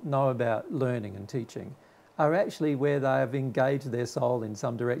people know about learning and teaching are actually where they have engaged their soul in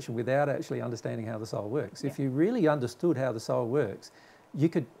some direction without actually understanding how the soul works. If you really understood how the soul works, you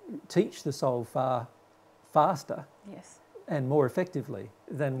could teach the soul far faster and more effectively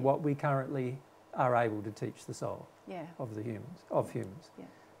than what we currently are able to teach the soul of humans. Yeah.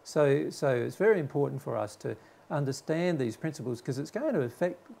 So it's very important for us to understand these principles, because it's going to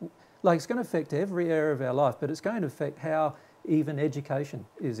affect every area of our life, but it's going to affect how even education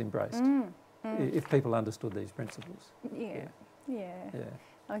is embraced if people understood these principles. Yeah.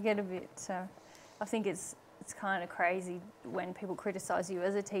 I get a bit. I think it's kind of crazy when people criticise you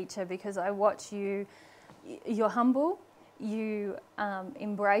as a teacher, because I watch you. You're humble. You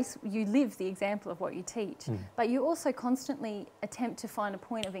embrace, you live the example of what you teach, but you also constantly attempt to find a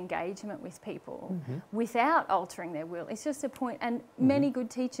point of engagement with people without altering their will. It's just a point, and many good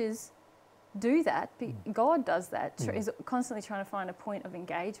teachers do that. God does that, is constantly trying to find a point of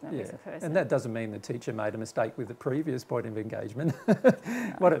engagement with a person. And that doesn't mean the teacher made a mistake with the previous point of engagement.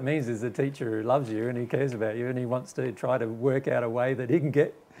 What it means is the teacher loves you and he cares about you and he wants to try to work out a way that he can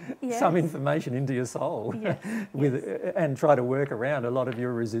get some information into your soul and try to work around a lot of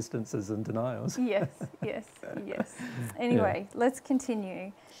your resistances and denials. Yes. Anyway, let's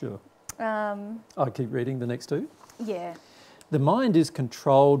continue. Sure. I'll keep reading the next two. Yeah. The mind is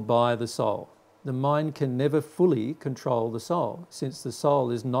controlled by the soul. The mind can never fully control the soul, since the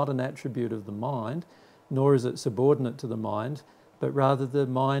soul is not an attribute of the mind, nor is it subordinate to the mind, but rather the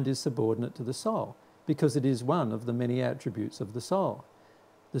mind is subordinate to the soul, because it is one of the many attributes of the soul.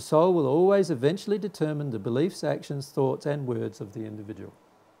 The soul will always eventually determine the beliefs, actions, thoughts and words of the individual.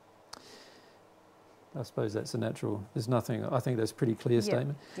 I suppose that's a natural, there's nothing, I think that's a pretty clear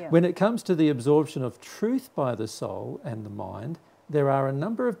statement. Yeah. When it comes to the absorption of truth by the soul and the mind, there are a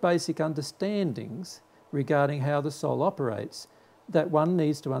number of basic understandings regarding how the soul operates that one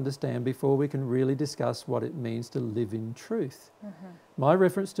needs to understand before we can really discuss what it means to live in truth. My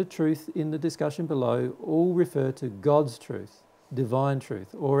reference to truth in the discussion below all refer to God's truth, divine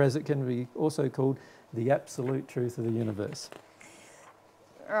truth, or as it can be also called, the absolute truth of the universe.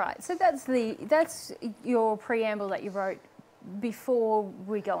 All right, so that's your preamble that you wrote before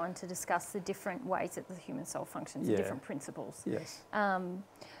we go on to discuss the different ways that the human soul functions, the different principles. Yes.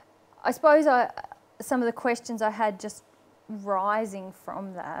 I suppose some of the questions I had just rising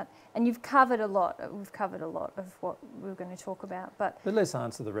from that, and we've covered a lot of what we were going to talk about. But let's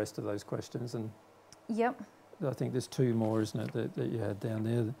answer the rest of those questions. And yep. I think there's two more, isn't it, that you had down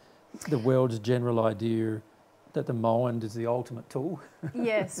there. The world's general idea that the mind is the ultimate tool.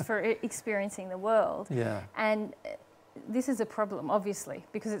 Yes, for experiencing the world. Yeah. And this is a problem, obviously,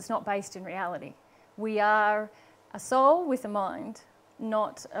 because it's not based in reality. We are a soul with a mind,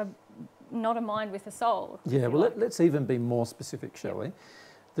 not a mind with a soul. Yeah, well, let's even be more specific, shall we?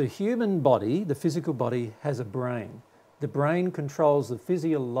 The human body, the physical body, has a brain. The brain controls the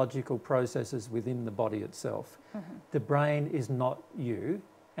physiological processes within the body itself. The brain is not you,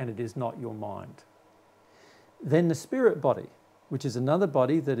 and it is not your mind. Then the spirit body, which is another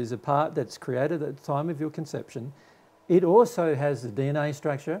body that is a part that's created at the time of your conception, it also has the DNA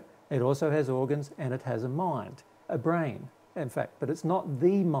structure, it also has organs, and it has a mind, a brain, in fact, but it's not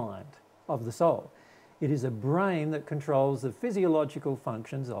the mind of the soul. It is a brain that controls the physiological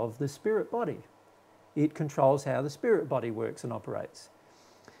functions of the spirit body. It controls how the spirit body works and operates.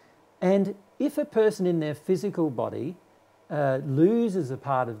 And if a person in their physical body loses a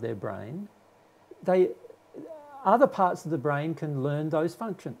part of their brain, other parts of the brain can learn those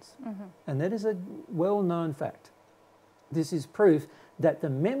functions. And that is a well-known fact. This is proof that the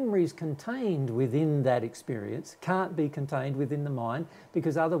memories contained within that experience can't be contained within the mind,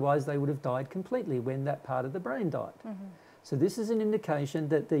 because otherwise they would have died completely when that part of the brain died. So this is an indication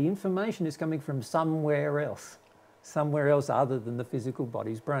that the information is coming from somewhere else other than the physical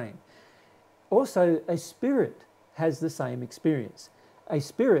body's brain. Also, a spirit has the same experience. A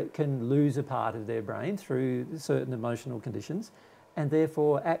spirit can lose a part of their brain through certain emotional conditions and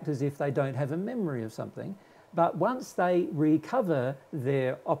therefore act as if they don't have a memory of something. But once they recover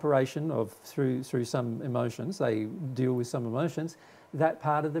their operation through some emotions, they deal with some emotions, that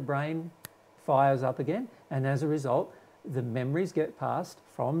part of the brain fires up again, and as a result, the memories get passed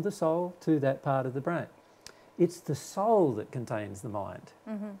from the soul to that part of the brain. It's the soul that contains the mind.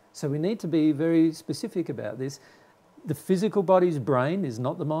 So we need to be very specific about this. The physical body's brain is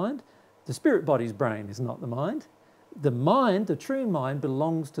not the mind. The spirit body's brain is not the mind. The mind, the true mind,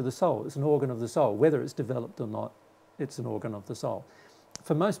 belongs to the soul. It's an organ of the soul. Whether it's developed or not, it's an organ of the soul.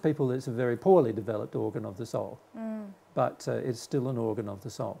 For most people, it's a very poorly developed organ of the soul, but it's still an organ of the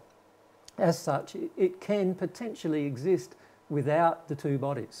soul. As such, it can potentially exist without the two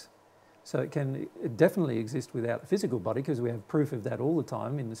bodies. So it can definitely exist without the physical body, because we have proof of that all the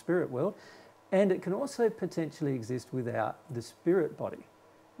time in the spirit world. And it can also potentially exist without the spirit body.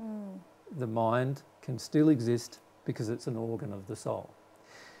 The mind can still exist because it's an organ of the soul.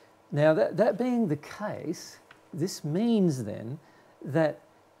 Now, that being the case, this means then that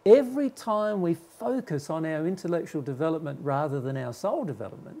every time we focus on our intellectual development rather than our soul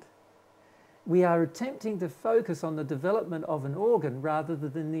development, we are attempting to focus on the development of an organ rather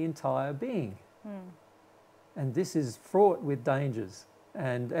than the entire being. And this is fraught with dangers.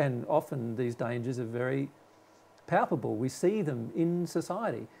 And often these dangers are very palpable. We see them in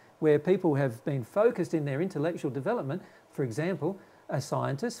society where people have been focused in their intellectual development. For example, a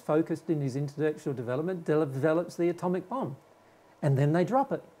scientist focused in his intellectual development develops the atomic bomb, and then they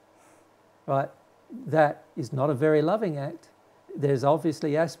drop it. Right? That is not a very loving act. There's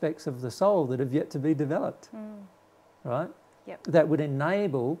obviously aspects of the soul that have yet to be developed. Right? Yep. That would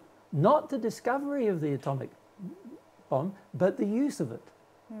enable not the discovery of the atomic bomb, but the use of it.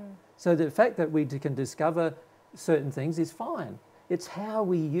 So the fact that we can discover certain things is fine. It's how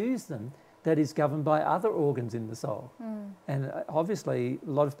we use them that is governed by other organs in the soul. And obviously, a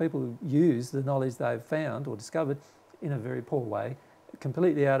lot of people use the knowledge they've found or discovered in a very poor way,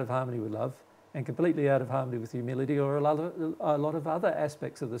 completely out of harmony with love and completely out of harmony with humility, or a lot of other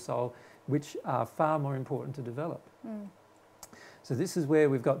aspects of the soul which are far more important to develop. So this is where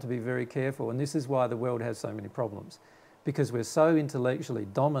we've got to be very careful, and this is why the world has so many problems. Because we're so intellectually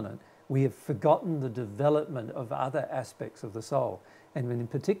dominant, we have forgotten the development of other aspects of the soul. And in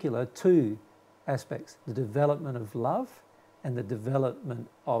particular, two aspects: the development of love and the development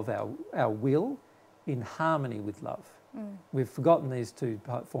of our will in harmony with love. We've forgotten these two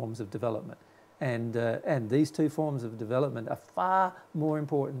forms of development. And these two forms of development are far more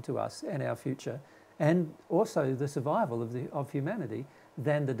important to us and our future, and also the survival of humanity,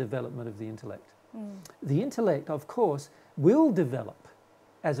 than the development of the intellect. The intellect, of course, will develop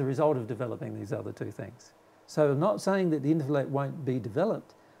as a result of developing these other two things. So I'm not saying that the intellect won't be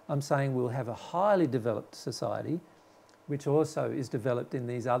developed. I'm saying we'll have a highly developed society which also is developed in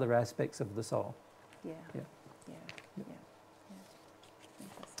these other aspects of the soul. Yeah. Yeah.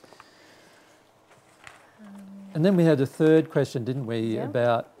 And then we had a third question, didn't we,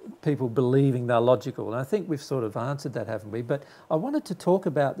 about people believing they're logical. And I think we've sort of answered that, haven't we? But I wanted to talk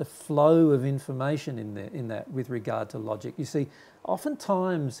about the flow of information in that with regard to logic. You see,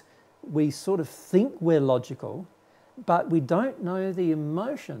 oftentimes we sort of think we're logical, but we don't know the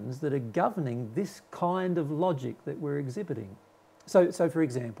emotions that are governing this kind of logic that we're exhibiting. So for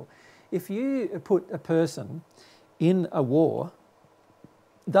example, if you put a person in a war,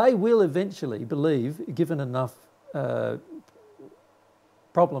 they will eventually believe, given enough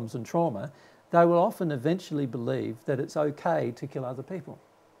problems and trauma, they will often eventually believe that it's okay to kill other people.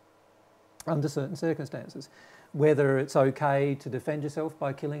 under certain circumstances. Whether it's okay to defend yourself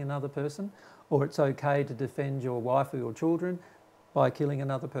by killing another person, or it's okay to defend your wife or your children by killing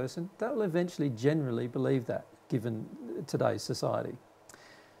another person, they'll eventually generally believe that, given today's society.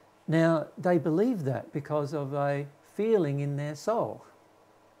 Now, they believe that because of a feeling in their soul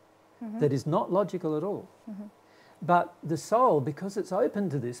that is not logical at all. But the soul, because it's open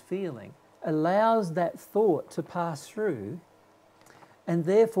to this feeling, allows that thought to pass through and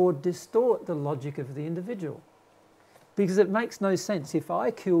therefore distort the logic of the individual. Because it makes no sense. If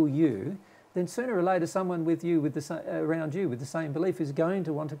I kill you, then sooner or later someone with you, around you with the same belief is going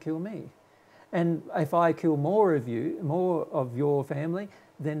to want to kill me. And if I kill more of you, more of your family,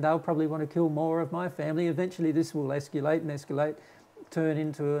 then they'll probably want to kill more of my family. Eventually this will escalate and escalate, turn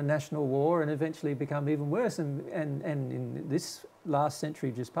into a national war, and eventually become even worse. And in this last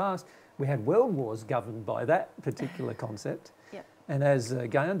century just past, we had world wars governed by that particular concept. Yep. And as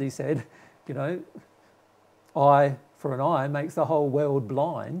Gandhi said, you know, eye for an eye makes the whole world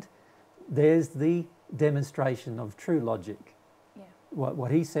blind. There's the demonstration of true logic. Yeah.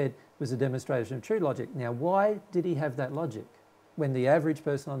 What he said was a demonstration of true logic. Now, why did he have that logic when the average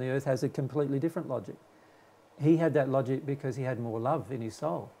person on the earth has a completely different logic? He had that logic because he had more love in his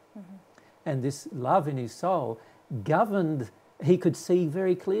soul. And this love in his soul governed, he could see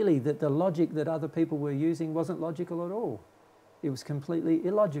very clearly that the logic that other people were using wasn't logical at all. It was completely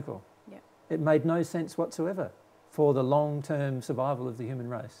illogical. Yeah. It made no sense whatsoever for the long-term survival of the human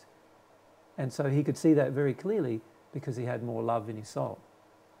race. And so he could see that very clearly because he had more love in his soul.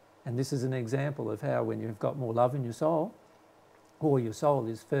 And this is an example of how when you've got more love in your soul, or your soul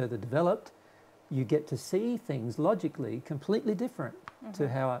is further developed, you get to see things logically completely different to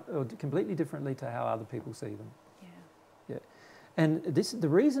how, or completely differently to how other people see them. Yeah. And the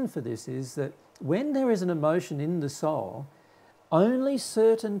reason for this is that when there is an emotion in the soul, only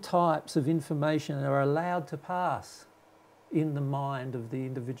certain types of information are allowed to pass in the mind of the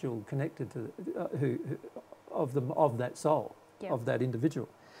individual connected to of that soul, of that individual.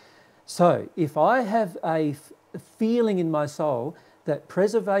 So if I have a feeling in my soul that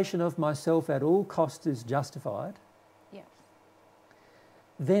preservation of myself at all costs is justified,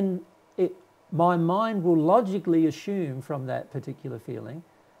 then my mind will logically assume from that particular feeling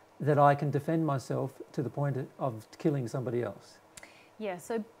that I can defend myself to the point of killing somebody else. Yeah,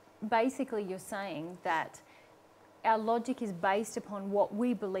 so basically you're saying that our logic is based upon what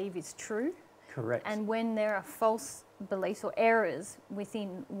we believe is true. Correct. And when there are false beliefs or errors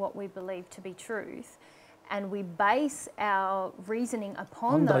within what we believe to be truth, and we base our reasoning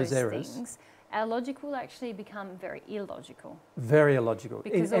upon those errors, things, our logic will actually become very illogical. Very illogical.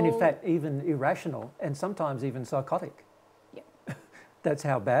 Because and in fact, even irrational and sometimes even psychotic. Yeah. That's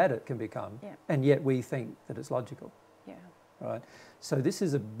how bad it can become. Yeah. And yet we think that it's logical. Yeah. Right? So this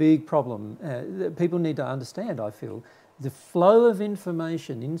is a big problem that people need to understand, I feel. The flow of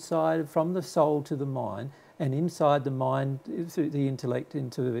information inside, from the soul to the mind, and inside the mind through the intellect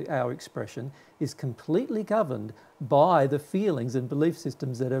into our expression, is completely governed by the feelings and belief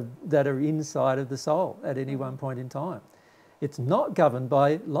systems that are inside of the soul at any one point in time. It's not governed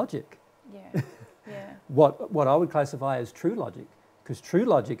by logic. Yeah. Yeah. What I would classify as true logic, because true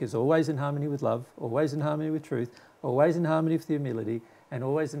logic is always in harmony with love, always in harmony with truth, always in harmony with humility, and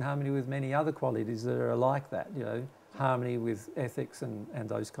always in harmony with many other qualities that are like that, you know, harmony with ethics and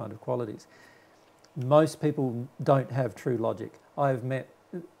those kind of qualities. Most people don't have true logic. I've met,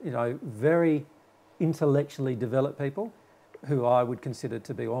 you know, very intellectually developed people who I would consider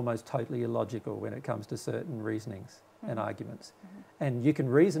to be almost totally illogical when it comes to certain reasonings and arguments. And you can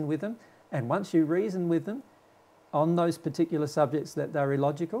reason with them, and once you reason with them on those particular subjects that they're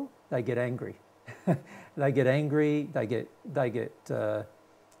illogical, they get angry. They get angry, they get you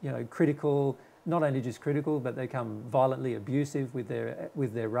know, critical, not only just critical, but they become violently abusive with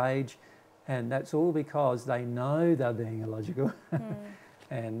their rage. And that's all because they know they're being illogical.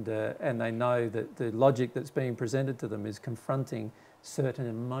 And they know that the logic that's being presented to them is confronting certain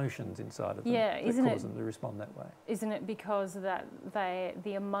emotions inside of them that cause them to respond that way. Isn't it because that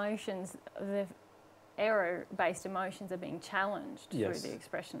the emotions, the error-based emotions are being challenged through the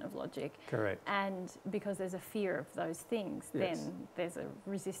expression of logic? Correct. And because there's a fear of those things, then there's a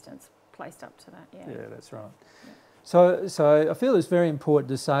resistance placed up to that. Yeah, that's right. Yeah. So I feel it's very important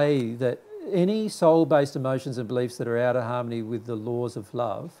to say that any soul-based emotions and beliefs that are out of harmony with the laws of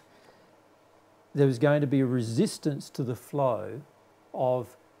love, there's going to be a resistance to the flow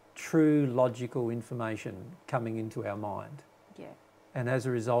of true logical information coming into our mind. Yeah. And as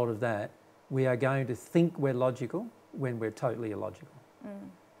a result of that, we are going to think we're logical when we're totally illogical.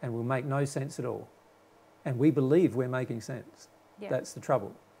 And we'll make no sense at all. And we believe we're making sense. Yeah. That's the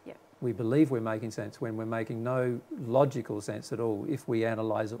trouble. Yeah. We believe we're making sense when we're making no logical sense at all if we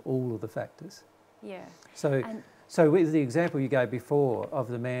analyse all of the factors. Yeah. So with the example you gave before of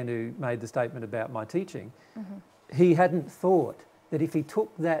the man who made the statement about my teaching, he hadn't thought that if he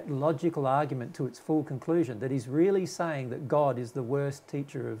took that logical argument to its full conclusion, that he's really saying that God is the worst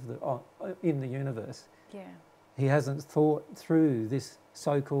teacher in the universe. Yeah. He hasn't thought through this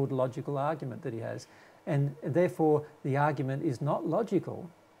so-called logical argument that he has. And therefore, the argument is not logical.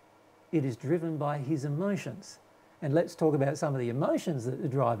 It is driven by his emotions. And let's talk about some of the emotions that are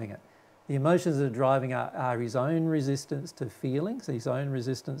driving it. The emotions that are driving are his own resistance to feelings, his own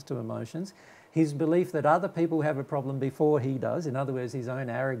resistance to emotions, his belief that other people have a problem before he does, in other words, his own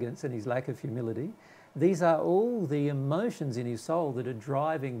arrogance and his lack of humility. These are all the emotions in his soul that are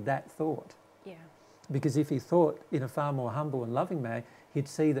driving that thought. Yeah. Because if he thought in a far more humble and loving way, he'd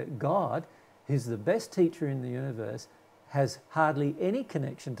see that God, who's the best teacher in the universe, has hardly any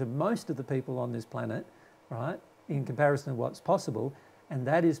connection to most of the people on this planet, right, in comparison to what's possible, and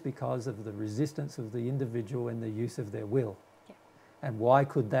that is because of the resistance of the individual and the use of their will. Yeah. And why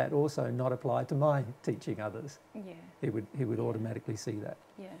could that also not apply to my teaching others? Yeah. He would automatically see that.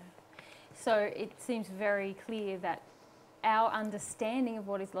 Yeah. So it seems very clear that our understanding of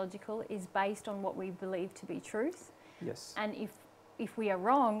what is logical is based on what we believe to be truth. Yes. And if we are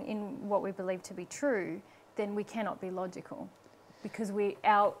wrong in what we believe to be true, then we cannot be logical, because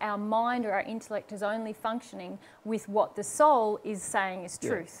our mind or our intellect is only functioning with what the soul is saying is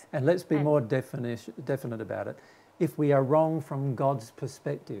truth. And let's be more definite about it. If we are wrong from God's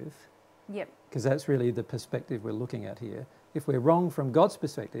perspective, yep, because that's really the perspective we're looking at here. If we're wrong from God's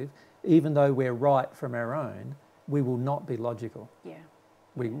perspective, even though we're right from our own, we will not be logical. Yeah.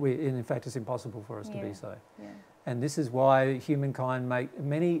 In fact, it's impossible for us to be so. Yeah. And this is why humankind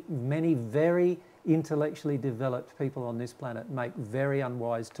many very intellectually developed people on this planet make very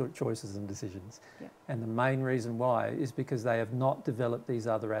unwise choices and decisions. Yeah. And the main reason why is because they have not developed these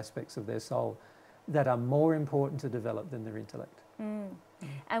other aspects of their soul that are more important to develop than their intellect.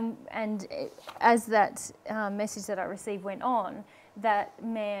 And as that message that I received went on, that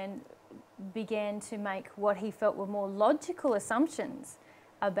man began to make what he felt were more logical assumptions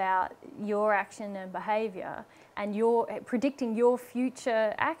about your action and behaviour, and predicting your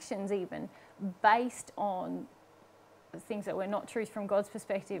future actions even based on things that were not truth from God's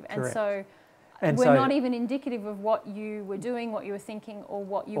perspective. Correct. And so we're not even indicative of what you were doing, what you were thinking, or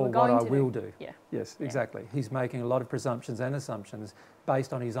what you were going to do. Or what I will do. Yeah. Yes, exactly. He's making a lot of presumptions and assumptions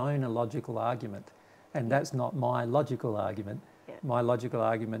based on his own illogical argument. And that's not my logical argument. Yeah. My logical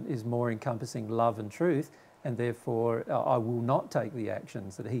argument is more encompassing love and truth, and therefore I will not take the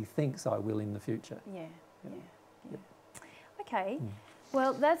actions that he thinks I will in the future. Yeah. Okay.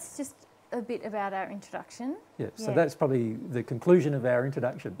 Well, that's just a bit about our introduction. Yeah, so that's probably the conclusion of our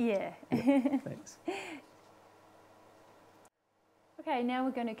introduction. Yeah. Thanks. Okay, now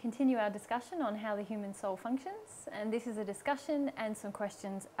we're going to continue our discussion on how the human soul functions, and this is a discussion and some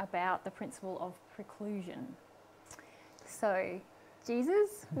questions about the principle of preclusion. So,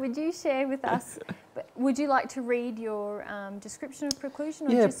 Jesus, would you share with us, would you like to read your description of preclusion,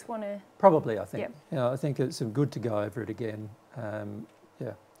 or just want to... Probably, I think. Yep. I think it's good to go over it again.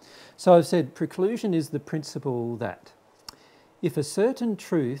 So I've said preclusion is the principle that if a certain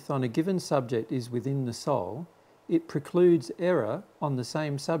truth on a given subject is within the soul, it precludes error on the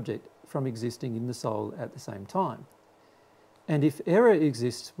same subject from existing in the soul at the same time. And if error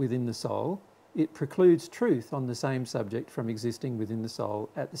exists within the soul, it precludes truth on the same subject from existing within the soul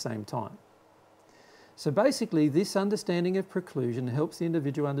at the same time. So basically, this understanding of preclusion helps the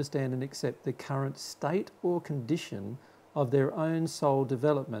individual understand and accept the current state or condition of their own soul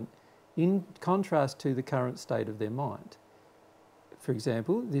development in contrast to the current state of their mind. For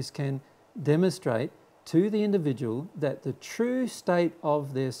example, this can demonstrate to the individual that the true state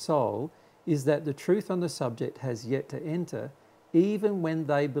of their soul is that the truth on the subject has yet to enter, even when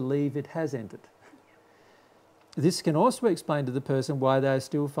they believe it has entered. This can also explain to the person why they are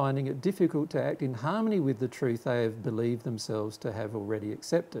still finding it difficult to act in harmony with the truth they have believed themselves to have already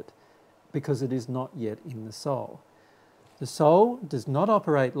accepted, because it is not yet in the soul. The soul does not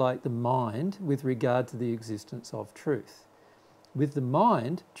operate like the mind with regard to the existence of truth. With the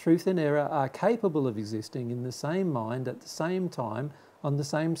mind, truth and error are capable of existing in the same mind at the same time on the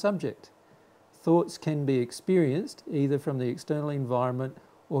same subject. Thoughts can be experienced either from the external environment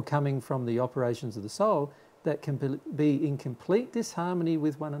or coming from the operations of the soul that can be in complete disharmony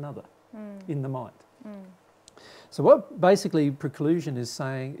with one another in the mind. So what basically preclusion is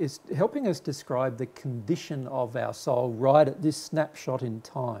saying is helping us describe the condition of our soul right at this snapshot in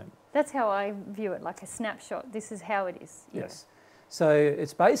time. That's how I view it, like a snapshot. This is how it is. Yes. So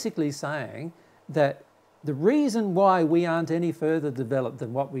it's basically saying that the reason why we aren't any further developed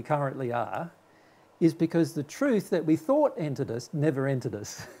than what we currently are is because the truth that we thought entered us never entered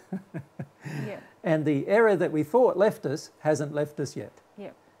us. Yeah. And the error that we thought left us hasn't left us yet. Yeah.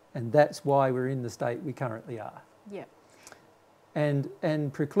 And that's why we're in the state we currently are. Yeah. And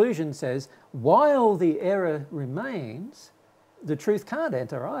preclusion says, while the error remains, the truth can't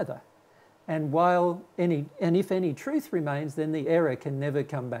enter either. And if any truth remains, then the error can never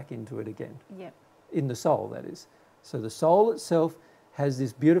come back into it again. Yeah. In the soul, that is. So the soul itself has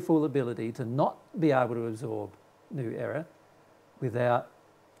this beautiful ability to not be able to absorb new error without,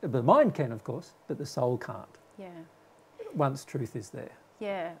 the mind can, of course, but the soul can't. Yeah. Once truth is there.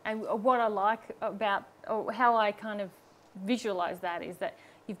 Yeah, and what I like about, or how I kind of visualize that is that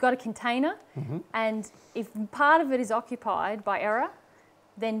you've got a container, and if part of it is occupied by error,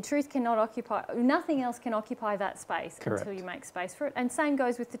 then truth cannot occupy, nothing else can occupy that space. Correct. Until you make space for it. And same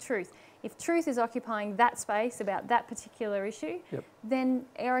goes with the truth. If truth is occupying that space about that particular issue, then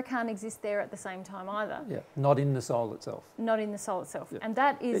error can't exist there at the same time either. Yeah, not in the soul itself. Not in the soul itself. And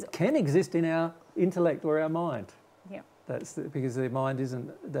that is... It can exist in our intellect or our mind. Yeah. Because the mind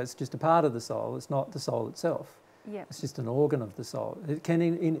isn't, that's just a part of the soul, it's not the soul itself. Yeah. It's just an organ of the soul. It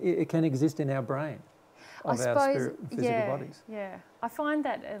can exist in our brain, of our spirit and physical bodies. Yeah, I find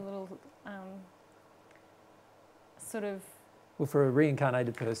that a little sort of... Well, for a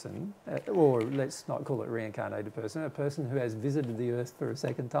reincarnated person, or let's not call it a reincarnated person, a person who has visited the earth for a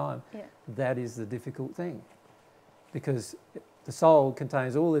second time, that is the difficult thing. Because the soul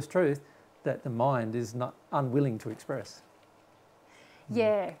contains all this truth that the mind is not unwilling to express.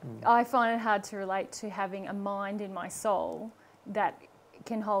 Yeah, I find it hard to relate to having a mind in my soul that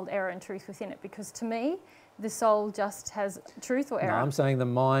can hold error and truth within it, because to me, the soul just has truth or error. No, I'm saying the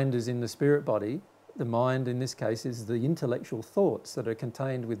mind is in the spirit body. The mind, in this case, is the intellectual thoughts that are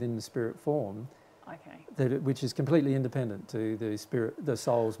contained within the spirit form, which is completely independent to the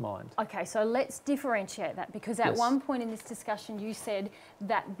soul's mind. Okay, so let's differentiate that, because at one point in this discussion you said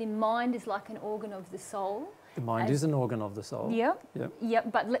that the mind is like an organ of the soul. The mind is an organ of the soul.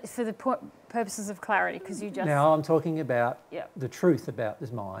 Yep, but for the purposes of clarity, because you just... Now I'm talking about the truth about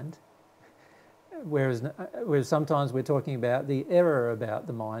this mind, whereas sometimes we're talking about the error about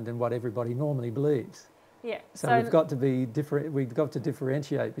the mind and what everybody normally believes. Yeah. So we've got to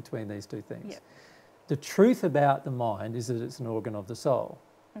differentiate between these two things. Yeah. The truth about the mind is that it's an organ of the soul.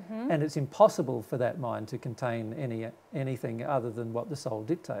 And it's impossible for that mind to contain anything other than what the soul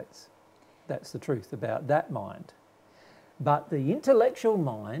dictates. That's the truth about that mind. But the intellectual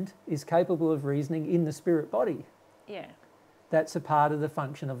mind is capable of reasoning in the spirit body. Yeah. That's a part of the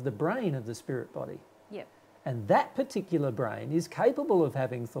function of the brain of the spirit body. Yep. And that particular brain is capable of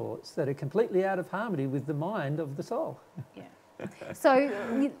having thoughts that are completely out of harmony with the mind of the soul. Yeah. So,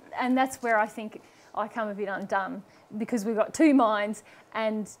 and that's where I think I come a bit undone, because we've got two minds,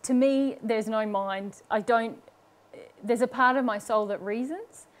 and to me, there's no mind. There's a part of my soul that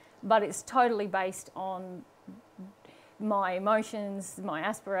reasons, but it's totally based on my emotions, my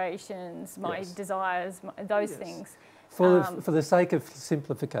aspirations, my desires, those things. For the sake of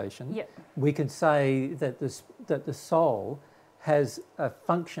simplification, we could say that the soul has a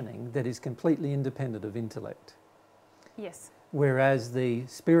functioning that is completely independent of intellect. Yes. Whereas the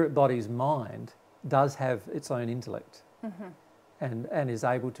spirit body's mind does have its own intellect and is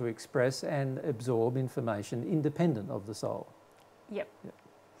able to express and absorb information independent of the soul. Yep.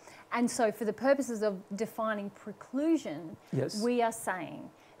 And so for the purposes of defining preclusion, we are saying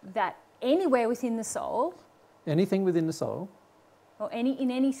that anywhere within the soul... Anything within the soul. Or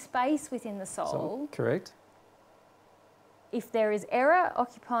in any space within the soul. Correct. If there is error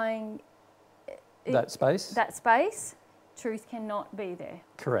occupying... that space, truth cannot be there.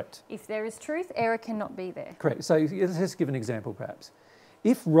 Correct. If there is truth, error cannot be there. Correct. So let's just give an example perhaps.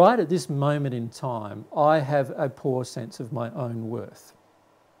 If right at this moment in time I have a poor sense of my own worth,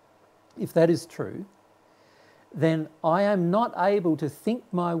 if that is true, then I am not able to think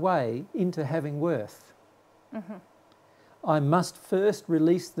my way into having worth. I must first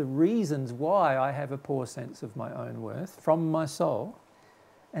release the reasons why I have a poor sense of my own worth from my soul,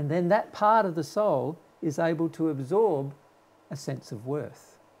 and then that part of the soul is able to absorb a sense of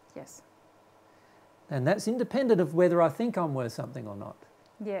worth. Yes. And that's independent of whether I think I'm worth something or not.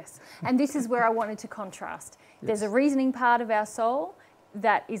 Yes. And this is where I wanted to contrast. There's a reasoning part of our soul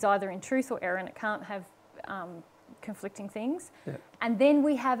that is either in truth or error, and it can't have conflicting things. Yeah. And then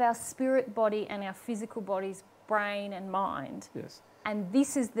we have our spirit body and our physical body's brain and mind. Yes. And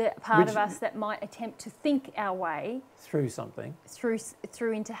this is the part of us that might attempt to think our way through something.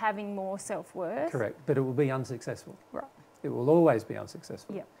 Through into having more self-worth. Correct. But it will be unsuccessful. Right. It will always be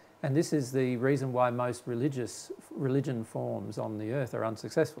unsuccessful. Yep. And this is the reason why most religion forms on the earth are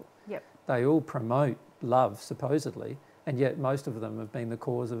unsuccessful. Yep. They all promote love, supposedly, and yet most of them have been the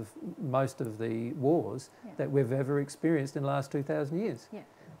cause of most of the wars that we've ever experienced in the last 2,000 years. Yeah.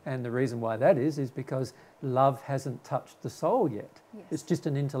 And the reason why that is because love hasn't touched the soul yet. Yes. It's just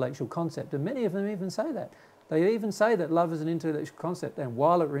an intellectual concept. And many of them even say that. They even say that love is an intellectual concept, and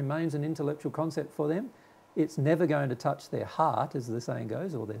while it remains an intellectual concept for them, it's never going to touch their heart, as the saying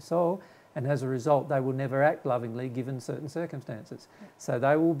goes, or their soul, and as a result they will never act lovingly given certain circumstances. So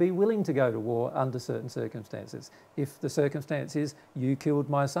they will be willing to go to war under certain circumstances. If the circumstance is, you killed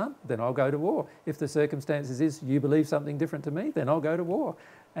my son, then I'll go to war. If the circumstances is, you believe something different to me, then I'll go to war.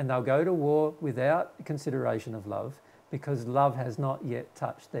 And they'll go to war without consideration of love, because love has not yet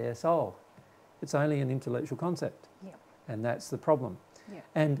touched their soul. It's only an intellectual concept. Yeah. And that's the problem. Yeah.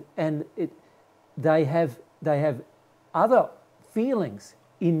 And they have other feelings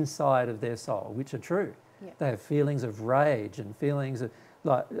inside of their soul which are true. Yeah. They have feelings of rage and feelings of,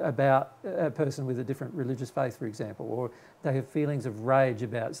 like, about a person with a different religious faith, for example, or they have feelings of rage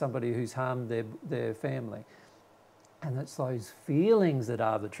about somebody who's harmed their family. And it's those feelings that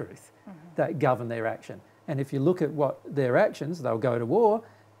are the truth that govern their action. And if you look at what their actions, they'll go to war,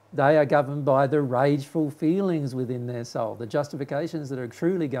 they are governed by the rageful feelings within their soul, the justifications that are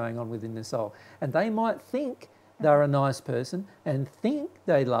truly going on within their soul. And they might think they're a nice person and think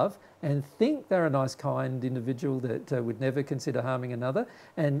they love and think they're a nice, kind individual that would never consider harming another.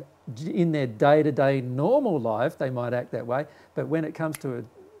 And in their day-to-day normal life, they might act that way. But when it comes to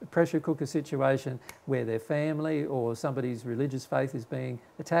a pressure cooker situation where their family or somebody's religious faith is being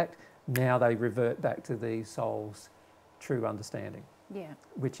attacked, now they revert back to the soul's true understanding. Yeah.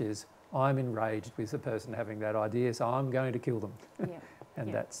 Which is, I'm enraged with the person having that idea, so I'm going to kill them. Yeah. And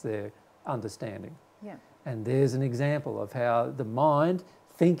Yeah. that's their understanding. Yeah. And there's an example of how the mind,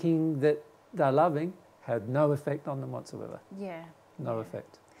 thinking that they're loving, had no effect on them whatsoever. Yeah. No Yeah.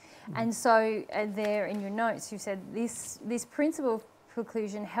 effect. And so there in your notes, you said this principle of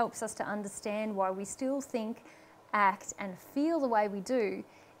preclusion helps us to understand why we still think, act and feel the way we do,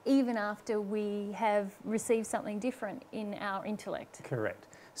 even after we have received something different in our intellect. Correct.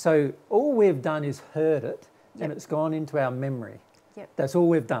 So all we've done is heard it, and Yep. it's gone into our memory. Yep. That's all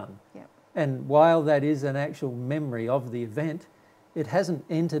we've done. Yep. And while that is an actual memory of the event, it hasn't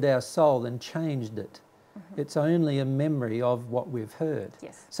entered our soul and changed it. It's only a memory of what we've heard.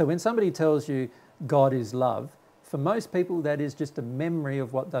 Yes. So when somebody tells you God is love, for most people that is just a memory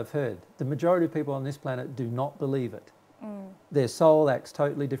of what they've heard. The majority of people on this planet do not believe it. Their soul acts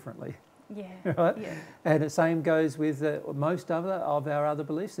totally differently. Yeah. Right? Yeah. And the same goes with most of our other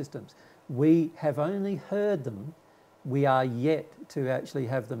belief systems. We have only heard them. We are yet to actually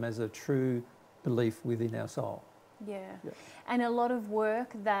have them as a true belief within our soul. Yeah. Yeah. And a lot of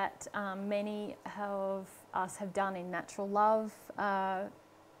work that many of us have done in natural love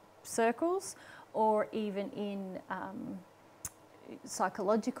circles, or even in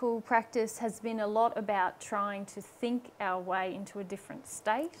psychological practice, has been a lot about trying to think our way into a different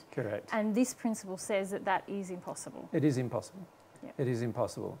state. Correct. And this principle says that that is impossible. It is impossible. Yep. It is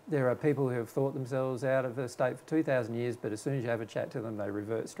impossible. There are people who have thought themselves out of a state for 2,000 years, but as soon as you have a chat to them, they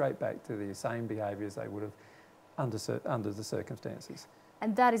revert straight back to the same behaviours they would have under the circumstances.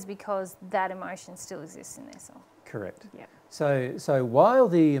 And that is because that emotion still exists in their soul. Correct. Yeah. So while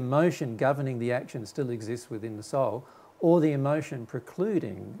the emotion governing the action still exists within the soul, or the emotion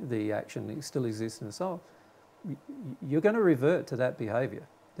precluding the action still exists in the soul, you're going to revert to that behaviour.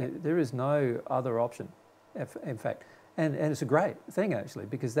 There is no other option, in fact. And it's a great thing, actually,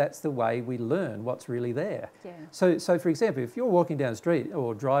 because that's the way we learn what's really there. Yeah. So for example, if you're walking down the street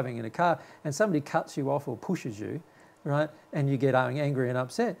or driving in a car and somebody cuts you off or pushes you, right, and you get angry and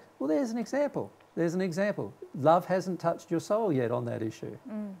upset, well, there's an example. There's an example. Love hasn't touched your soul yet on that issue,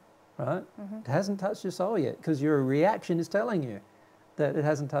 right? It hasn't touched your soul yet because your reaction is telling you that it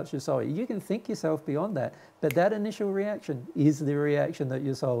hasn't touched your soul yet. You can think yourself beyond that, but that initial reaction is the reaction that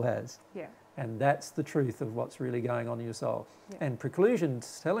your soul has. Yeah. And that's the truth of what's really going on in your soul. Yeah. And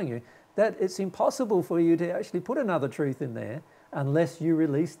preclusion's telling you that it's impossible for you to actually put another truth in there unless you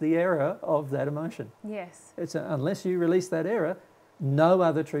release the error of that emotion. Yes. Unless you release that error, no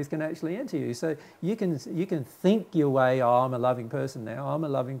other truth can actually enter you. So you can think your way, oh, I'm a loving person now, I'm a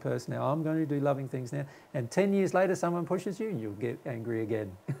loving person now, I'm going to do loving things now. And 10 years later, someone pushes you and you'll get angry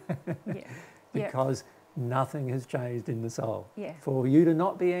again. Yeah. Because nothing has changed in the soul. Yeah. For you to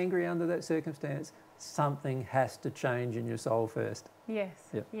not be angry under that circumstance, something has to change in your soul first. Yes.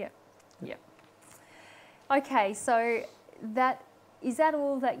 Yep. Yep. Yep. Okay, so that is that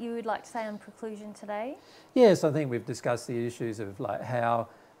all that you would like to say on preclusion today? Yes, I think we've discussed the issues of like how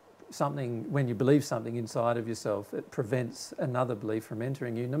something, when you believe something inside of yourself, it prevents another belief from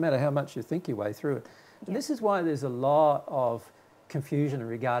entering you, no matter how much you think your way through it. And this is why there's a lot of confusion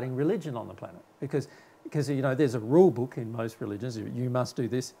regarding religion on the planet, because you know, there's a rule book in most religions. You must do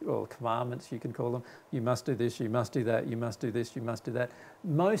this, or commandments you can call them. You must do this, you must do that, you must do this, you must do that.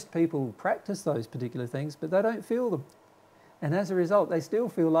 Most people practice those particular things, but they don't feel them. And as a result, they still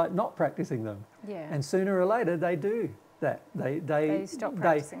feel like not practicing them. Yeah. And sooner or later, they do that. They stop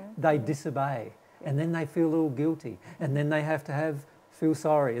practicing. They disobey. And then they feel all guilty. And then they have to feel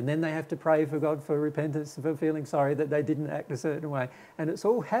sorry. And then they have to pray for God for repentance, for feeling sorry that they didn't act a certain way. And it's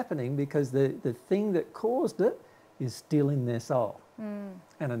all happening because the thing that caused it is still in their soul. And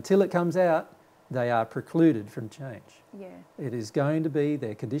until it comes out, they are precluded from change. Yeah. It is going to be,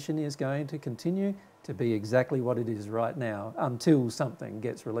 their condition is going to continue to be exactly what it is right now until something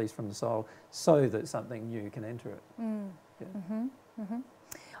gets released from the soul so that something new can enter it. Yeah.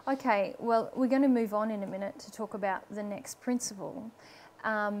 Okay, well, we're going to move on in a minute to talk about the next principle.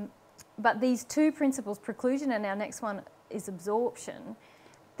 But these two principles, preclusion and our next one is absorption,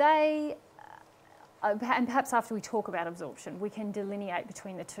 they, and perhaps after we talk about absorption, we can delineate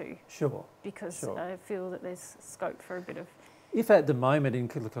between the two. Sure. Because I feel that there's scope for a bit of... If at the moment in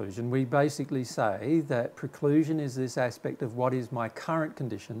conclusion we basically say that preclusion is this aspect of what is my current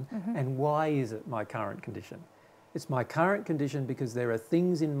condition and why is it my current condition? It's my current condition because there are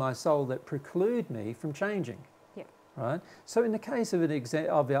things in my soul that preclude me from changing. Yeah. Right? So in the case of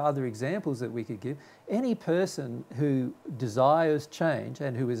of the other examples that we could give, any person who desires change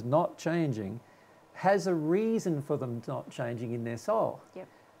and who is not changing has a reason for them not changing in their soul. Yep.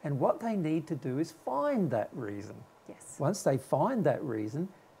 And what they need to do is find that reason. Yes. Once they find that reason,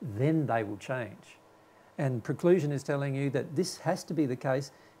 then they will change. And preclusion is telling you that this has to be the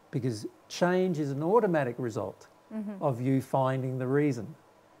case because change is an automatic result of you finding the reason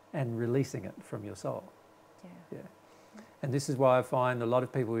and releasing it from your soul. Yeah. And this is why I find a lot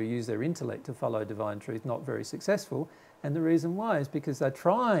of people who use their intellect to follow divine truth not very successful. And the reason why is because they're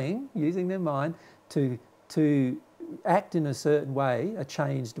trying, using their mind, to act in a certain way, a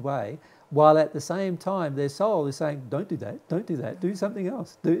changed way, while at the same time their soul is saying, don't do that, do something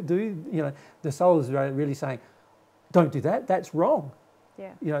else. You know, the soul is really saying, don't do that, that's wrong.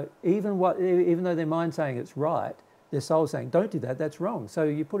 Yeah. You know, even though their mind's saying it's right, their soul's saying, don't do that, that's wrong. So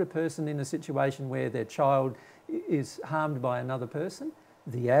you put a person in a situation where their child is harmed by another person,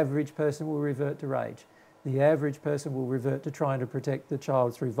 the average person will revert to rage. The average person will revert to trying to protect the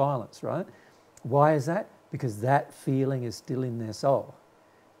child through violence, right? Why is that? Because that feeling is still in their soul.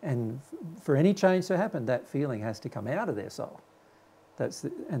 And for any change to happen, that feeling has to come out of their soul.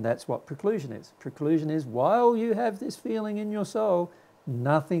 And that's what preclusion is. Preclusion is while you have this feeling in your soul,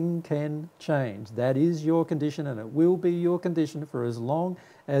 nothing can change. That is your condition and it will be your condition for as long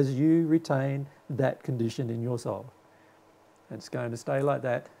as you retain that condition in your soul. It's going to stay like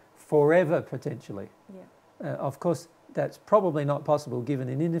that forever, potentially. Yeah. Of course, that's probably not possible given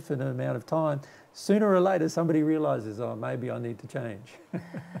an infinite amount of time. Sooner or later, somebody realises, oh, maybe I need to change.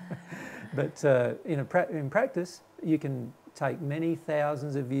 But in practice, you can take many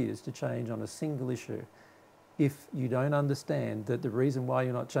thousands of years to change on a single issue if you don't understand that the reason why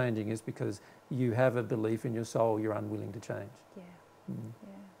you're not changing is because you have a belief in your soul you're unwilling to change. Yeah.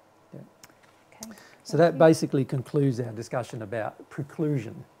 Yeah. Okay. So that basically concludes our discussion about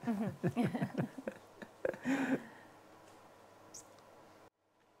preclusion.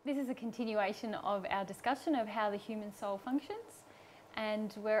 This is a continuation of our discussion of how the human soul functions,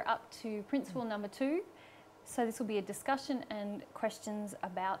 and we're up to principle number 2. So this will be a discussion and questions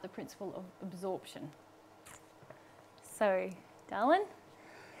about the principle of absorption. So, Darlin,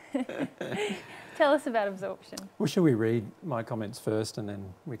 tell us about absorption. Well, shall we read my comments first and then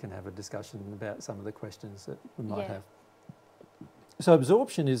we can have a discussion about some of the questions that we might have. So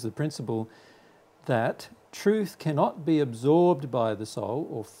absorption is the principle that truth cannot be absorbed by the soul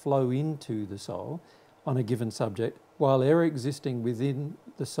or flow into the soul on a given subject, while error existing within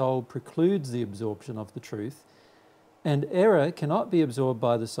the soul precludes the absorption of the truth, and error cannot be absorbed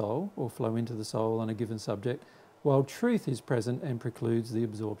by the soul or flow into the soul on a given subject, while truth is present and precludes the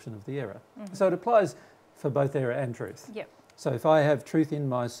absorption of the error. So it applies for both error and truth. Yep. So if I have truth in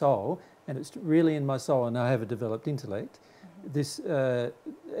my soul, and it's really in my soul and I have a developed intellect, this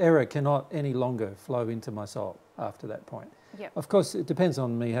error cannot any longer flow into my soul after that point. Yep. Of course, it depends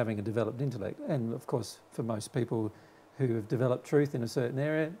on me having a developed intellect. And of course, for most people who have developed truth in a certain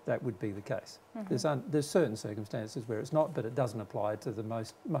area, that would be the case. There's certain circumstances where it's not, but it doesn't apply to the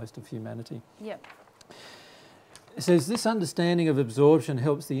most of humanity. Yep. It says, this understanding of absorption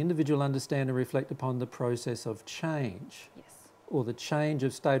helps the individual understand and reflect upon the process of change, Yes. or the change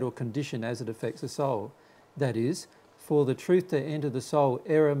of state or condition as it affects the soul. That is, for the truth to enter the soul,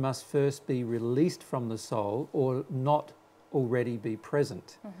 error must first be released from the soul or not already be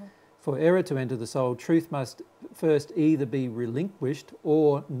present. Mm-hmm. For error to enter the soul, truth must first either be relinquished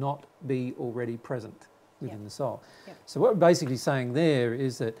or not be already present within the soul. Yep. So what we're basically saying there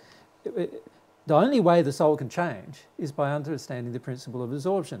is that the only way the soul can change is by understanding the principle of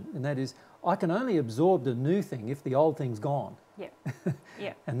absorption, and that is, I can only absorb the new thing if the old thing's gone. Yeah.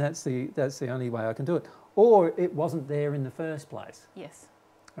 Yeah. And that's the only way I can do it. Or it wasn't there in the first place. Yes.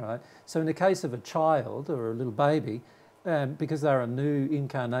 All right. So in the case of a child or a little baby, because they're a new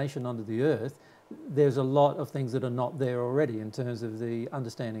incarnation onto the earth, there's a lot of things that are not there already in terms of the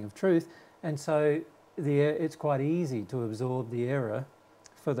understanding of truth, and so it's quite easy to absorb the error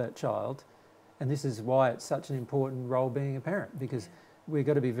for that child. And this is why it's such an important role being a parent, because we've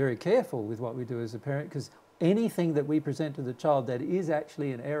got to be very careful with what we do as a parent, because anything that we present to the child that is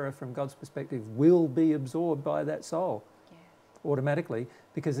actually an error from God's perspective will be absorbed by that soul automatically,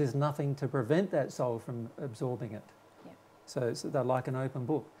 because there's nothing to prevent that soul from absorbing it. So they're like an open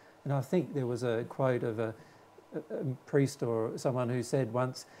book. And I think there was a quote of a priest or someone who said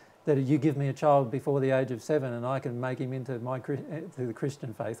once that you give me a child before the age of 7 and I can make him into to the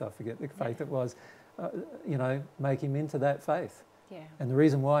Christian faith, I forget the faith it was, make him into that faith. Yeah. And the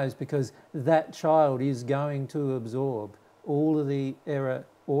reason why is because that child is going to absorb all of the error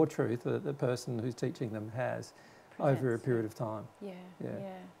or truth that the person who's teaching them has over a period of time. Yeah.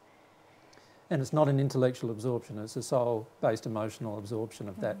 And it's not an intellectual absorption, it's a soul-based emotional absorption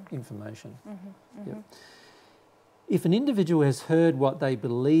of that information. Yep. If an individual has heard what they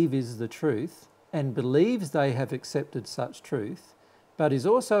believe is the truth and believes they have accepted such truth, but is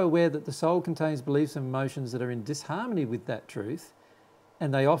also aware that the soul contains beliefs and emotions that are in disharmony with that truth,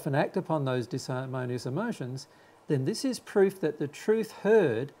 and they often act upon those disharmonious emotions, then this is proof that the truth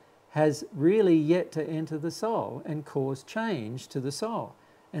heard has really yet to enter the soul and cause change to the soul,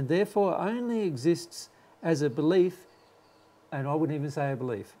 and therefore only exists as a belief, and I wouldn't even say a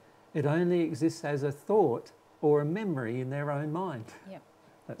belief, it only exists as a thought or a memory in their own mind.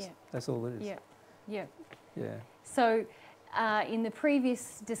 That's all it is. Yeah. So in the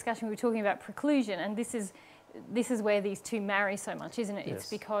previous discussion we were talking about preclusion, and this is where these two marry so much, isn't it? It's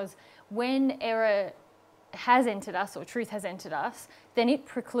because when error has entered us or truth has entered us, then it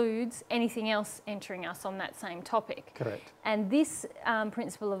precludes anything else entering us on that same topic. Correct. And this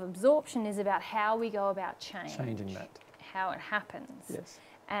principle of absorption is about how we go about changing that, how it happens. Yes.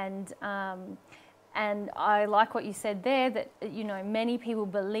 And I like what you said there, that many people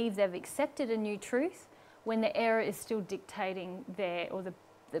believe they've accepted a new truth when the error is still dictating the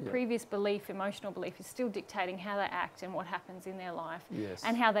previous belief, emotional belief, is still dictating how they act and what happens in their life,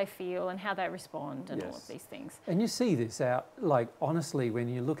 and how they feel and how they respond and all of these things. And you see this out, honestly, when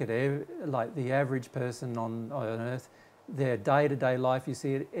you look at the average person on earth, their day-to-day life, you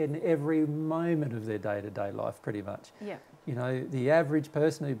see it in every moment of their day-to-day life pretty much. Yeah. The average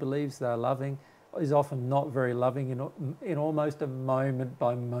person who believes they're loving is often not very loving in almost a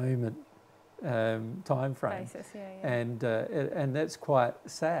moment-by-moment time frame. Basis, and that's quite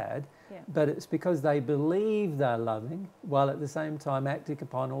sad, but it's because they believe they're loving while at the same time acting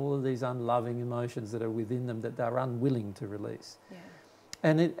upon all of these unloving emotions that are within them that they're unwilling to release.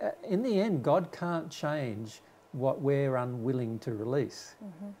 And in the end, God can't change what we're unwilling to release.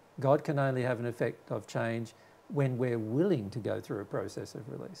 God can only have an effect of change when we're willing to go through a process of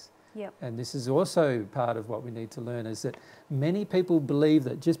release. And this is also part of what we need to learn, is that many people believe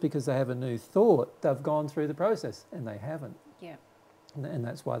that just because they have a new thought, they've gone through the process, and they haven't. And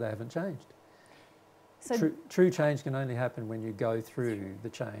that's why they haven't changed. So true change can only happen when you go through the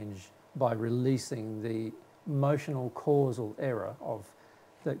change by releasing the emotional causal error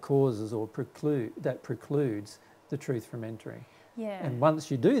that causes or precludes the truth from entering. And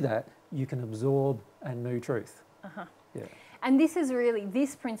once you do that, you can absorb a new truth. And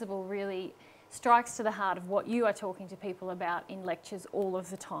this principle really strikes to the heart of what you are talking to people about in lectures all of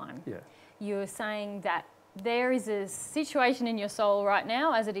the time. You're saying that there is a situation in your soul right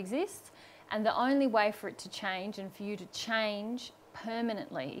now as it exists, and the only way for it to change and for you to change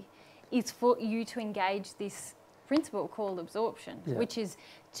permanently is for you to engage this principle called absorption, which is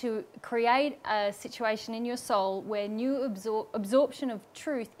to create a situation in your soul where new absorption of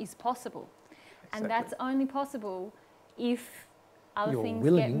truth is possible. And that's only possible if other things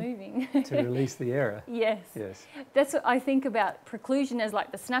get moving. To release the error. Yes. That's what I think about preclusion as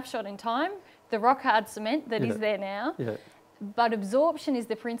like the snapshot in time, the rock hard cement that is there now. But absorption is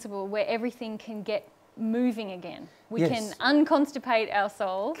the principle where everything can get moving again. We Yes. can unconstipate our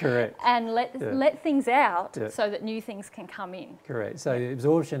soul. Correct. And let things out Yeah. so that new things can come in. Correct. So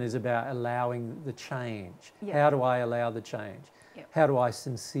absorption is about allowing the change. Yeah. How do I allow the change? Yeah. How do I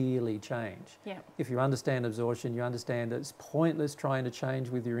sincerely change? Yeah. If you understand absorption, you understand it's pointless trying to change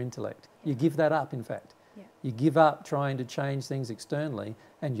with your intellect. You give that up, in fact. Yeah. You give up trying to change things externally,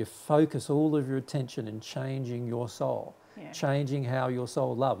 and you focus all of your attention in changing your soul, changing how your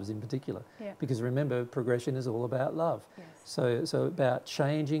soul loves in particular. Yeah. Because remember, progression is all about love. Yes. So about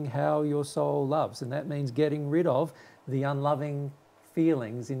changing how your soul loves, and that means getting rid of the unloving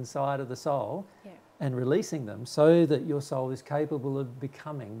feelings inside of the soul and releasing them so that your soul is capable of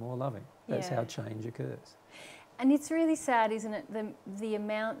becoming more loving. That's how change occurs. And it's really sad, isn't it, the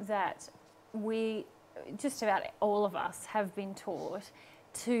amount that we, just about all of us, have been taught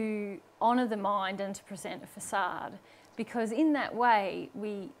to honour the mind and to present a facade. Because in that way,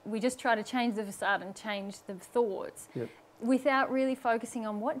 we just try to change the facade and change the thoughts without really focusing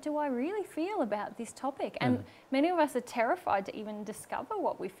on what do I really feel about this topic. And many of us are terrified to even discover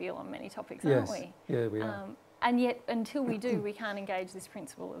what we feel on many topics, aren't we? Yeah, we are. And yet, until we do, we can't engage this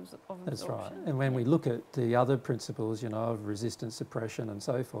principle of absorption. That's right. And when we look at the other principles, you know, of resistance, suppression and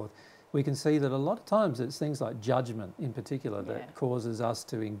so forth, we can see that a lot of times it's things like judgment in particular that causes us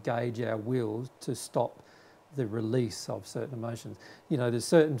to engage our will to stop the release of certain emotions. You know, there's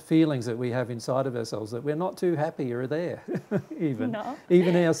certain feelings that we have inside of ourselves that we're not too happy are there.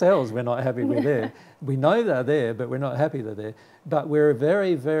 Even ourselves, we're not happy we're there. We know they're there, but we're not happy they're there. But we're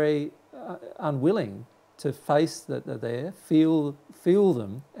very, very unwilling to face that they're there, feel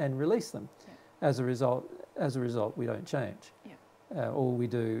them, and release them. As a result, we don't change. All we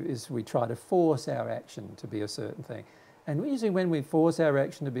do is we try to force our action to be a certain thing. And usually when we force our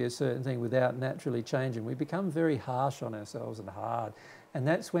action to be a certain thing without naturally changing, we become very harsh on ourselves and hard. And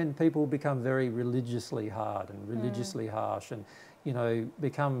that's when people become very religiously hard and religiously harsh and, you know,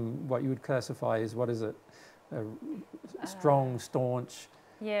 become what you would classify as, what is it, strong, staunch.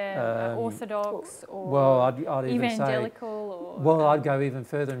 Orthodox or well, I'd even evangelical say, well, I'd go even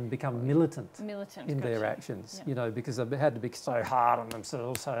further and become militant in their gotcha. actions, you know, because they've had to be so hard on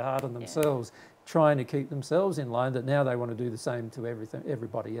themselves, trying to keep themselves in line that now they want to do the same to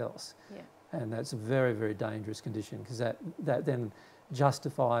everybody else. And that's a very, very dangerous condition because that then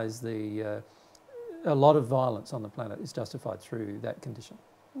justifies a lot of violence on the planet is justified through that condition.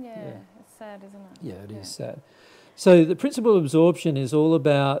 It's sad, isn't it? Yeah, it is sad. So the principle of absorption is all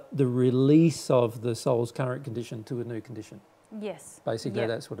about the release of the soul's current condition to a new condition. Yes. Basically,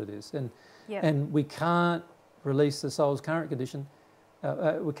 that's what it is. And we can't release the soul's current condition.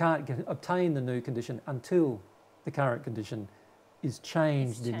 We can't obtain the new condition until the current condition is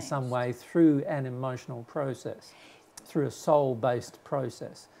changed in some way through an emotional process, through a soul-based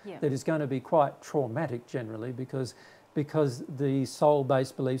process that is going to be quite traumatic generally because the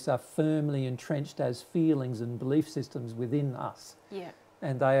soul-based beliefs are firmly entrenched as feelings and belief systems within us.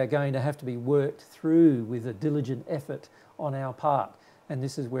 And they are going to have to be worked through with a diligent effort on our part. And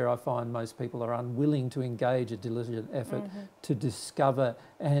this is where I find most people are unwilling to engage a diligent effort to discover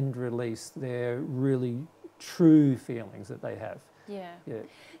and release their really true feelings that they have.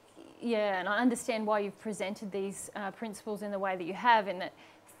 And I understand why you've presented these principles in the way that you have, in that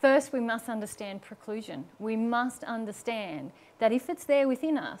first we must understand preclusion. We must understand that if it's there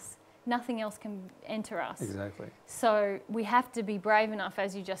within us, nothing else can enter us. Exactly. So we have to be brave enough,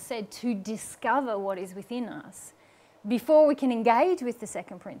 as you just said, to discover what is within us before we can engage with the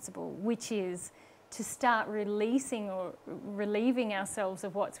second principle, which is to start releasing or relieving ourselves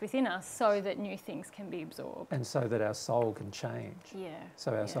of what's within us so that new things can be absorbed. And so that our soul can change.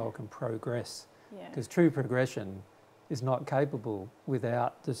 So our soul can progress. Because true progression is not capable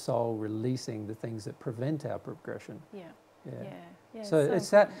without the soul releasing the things that prevent our progression. So it's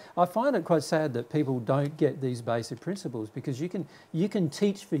sad. I find it quite sad that people don't get these basic principles because you can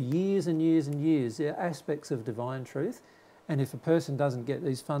teach for years and years and years aspects of divine truth, and if a person doesn't get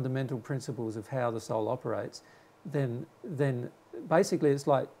these fundamental principles of how the soul operates, then basically it's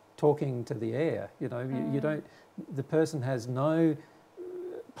like talking to the air. You know, you don't. The person has no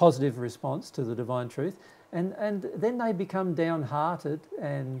positive response to the divine truth. And then they become downhearted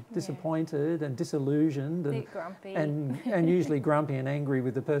and disappointed and disillusioned and grumpy and usually grumpy and angry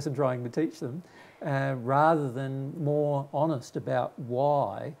with the person trying to teach them, rather than more honest about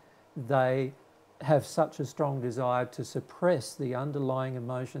why they have such a strong desire to suppress the underlying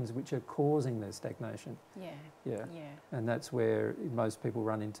emotions which are causing their stagnation. And that's where most people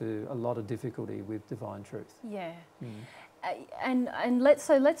run into a lot of difficulty with divine truth. and let's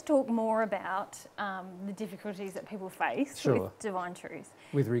talk more about the difficulties that people face with divine truth.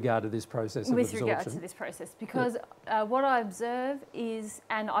 With regard to this process of absorption. With regard to this process, because what I observe is,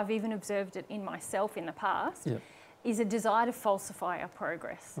 and I've even observed it in myself in the past, is a desire to falsify our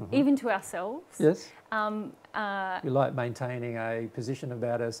progress, even to ourselves. Yes. We like maintaining a position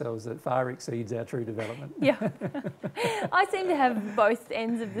about ourselves that far exceeds our true development. Yeah. I seem to have both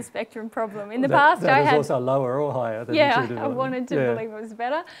ends of the spectrum problem. In the past, I had... also lower or higher than the true development. I wanted to believe it was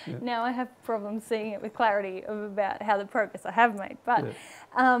better. Yeah. Now I have problems seeing it with clarity about how the progress I have made. But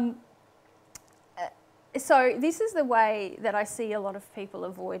so this is the way that I see a lot of people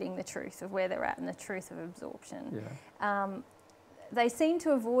avoiding the truth of where they're at and the truth of absorption. Yeah. They seem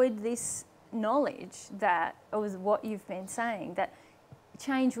to avoid this knowledge that, or what you've been saying, that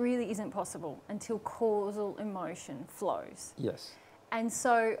change really isn't possible until causal emotion flows. Yes. And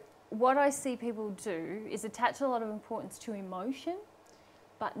so what I see people do is attach a lot of importance to emotion,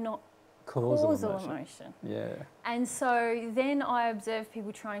 but not causal emotion. Yeah. And so then I observe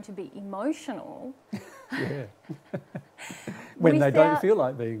people trying to be emotional. Yeah. When they don't feel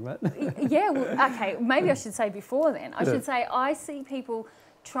like being that. Yeah, well, okay, maybe I should say before then. I should say I see people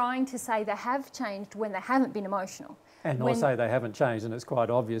trying to say they have changed when they haven't been emotional. And also they haven't changed, and it's quite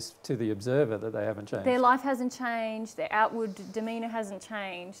obvious to the observer that they haven't changed. Their life hasn't changed, their outward demeanour hasn't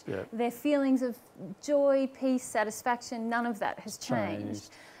changed, their feelings of joy, peace, satisfaction, none of that has changed.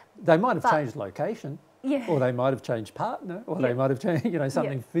 They might have changed location, or they might have changed partner, or they might have changed,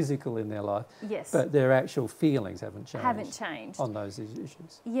 something physical in their life. Yes. But their actual feelings haven't changed. Haven't changed. On those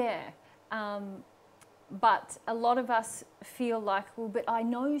issues. Yeah. But a lot of us feel like, well, but I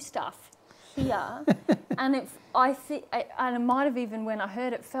know stuff here, and it might have even, when I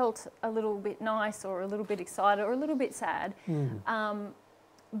heard it, felt a little bit nice or a little bit excited or a little bit sad.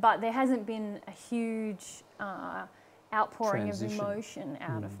 But there hasn't been a huge outpouring of emotion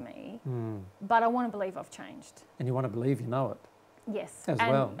out of me. But I want to believe I've changed. And you want to believe you know it. Yes. As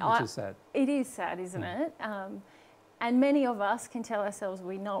well, which is sad. It is sad, isn't it? And many of us can tell ourselves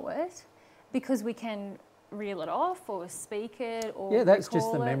we know it because we can reel it off or speak it or that's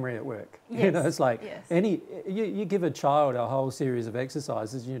just the memory at work. Yes. It's like you give a child a whole series of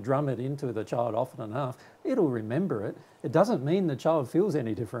exercises, you drum it into the child often enough, it'll remember it. It doesn't mean the child feels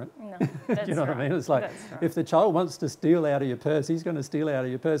any different. No, do you know what I mean? It's like if the child wants to steal out of your purse, he's going to steal out of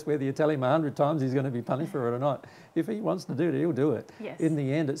your purse whether you tell him 100 times he's going to be punished for it or not. If he wants to do it, he'll do it. Yes. In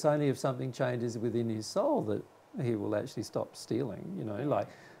the end, it's only if something changes within his soul that he will actually stop stealing,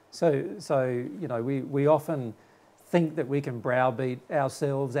 So we often think that we can browbeat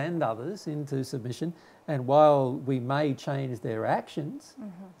ourselves and others into submission, and while we may change their actions,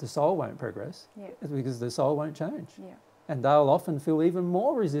 the soul won't progress because the soul won't change. Yeah. And they'll often feel even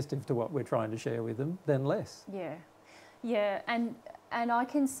more resistive to what we're trying to share with them than less. Yeah. Yeah, and I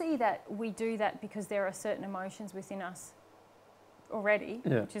can see that we do that because there are certain emotions within us already,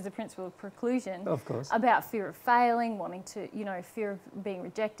 which is the principle of preclusion, of course, about fear of failing, wanting to, fear of being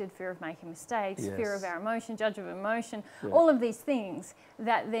rejected, fear of making mistakes, fear of our emotion, judgment of emotion, all of these things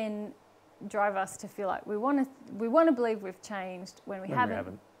that then drive us to feel like we want to believe we've changed when we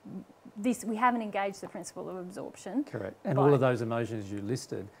haven't. We haven't engaged the principle of absorption. Correct. And all of those emotions you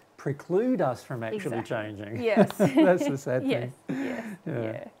listed preclude us from actually changing. Yes. That's the sad thing.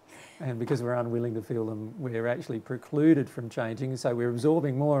 Yes. And because we're unwilling to feel them, we're actually precluded from changing. So we're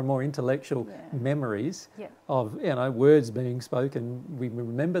absorbing more and more intellectual memories of words being spoken. We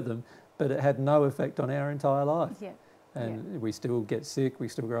remember them, but it had no effect on our entire life. Yeah. And we still get sick, we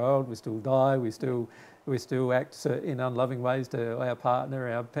still grow old, we still die, we still act in unloving ways to our partner,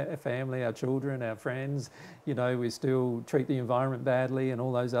 our family, our children, our friends. We still treat the environment badly and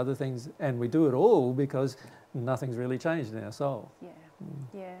all those other things. And we do it all because nothing's really changed in our soul.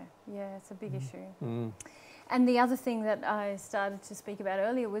 Yeah, it's a big issue. And the other thing that I started to speak about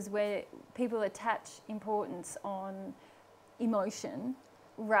earlier was where people attach importance on emotion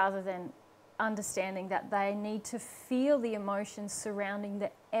rather than understanding that they need to feel the emotions surrounding the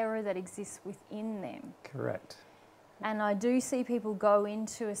error that exists within them. Correct. And I do see people go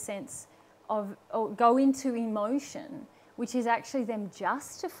into a sense of, or go into emotion, which is actually them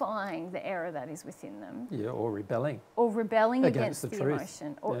justifying the error that is within them. Yeah, or rebelling. Or rebelling against the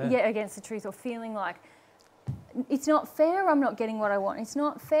emotion. Or against the truth, or feeling like it's not fair, I'm not getting what I want. It's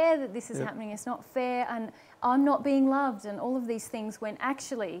not fair that this is happening. It's not fair and I'm not being loved and all of these things, when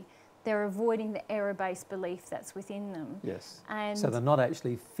actually they're avoiding the error-based belief that's within them. Yes. And so they're not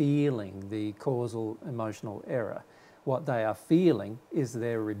actually feeling the causal emotional error. What they are feeling is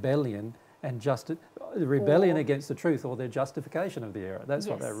their rebellion and the rebellion Or- against the truth or their justification of the error. That's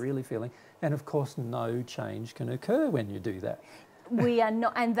what Yes. they're really feeling. And of course, no change can occur when you do that. We are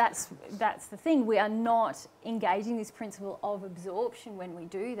not, and that's the thing, we are not engaging this principle of absorption when we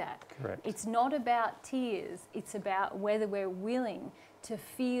do that. Correct. It's not about tears, it's about whether we're willing to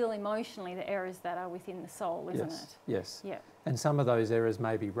feel emotionally the errors that are within the soul, isn't Yes, it? yes. Yeah. And some of those errors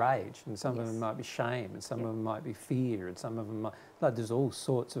may be rage, and some of Yes. them might be shame, and some Yeah. of them might be fear, and some of them might, like there's all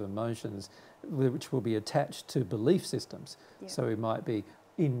sorts of emotions which will be attached to belief systems. Yeah. So we might be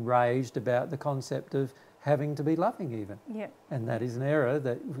enraged about the concept of having to be loving even. Yeah. And that is an error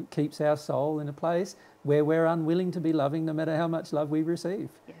that keeps our soul in a place where we're unwilling to be loving no matter how much love we receive.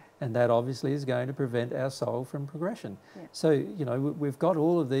 Yeah. And that obviously is going to prevent our soul from progression. Yeah. So, you know, we've got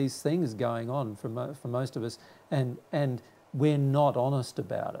all of these things going on for most of us, and we're not honest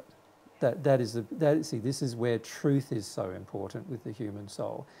about it. See, this is where truth is so important with the human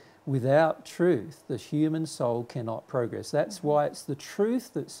soul. Without truth, the human soul cannot progress. That's why it's the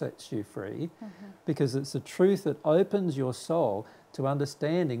truth that sets you free, because it's the truth that opens your soul to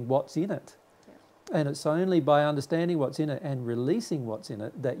understanding what's in it. And it's only by understanding what's in it and releasing what's in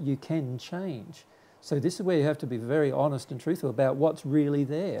it that you can change. So this is where you have to be very honest and truthful about what's really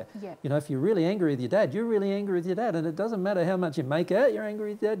there. Yeah. You know, if you're really angry with your dad, you're really angry with your dad. And it doesn't matter how much you make out you're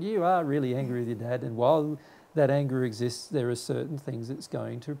angry with your dad, you are really angry with your dad. And while that anger exists, there are certain things it's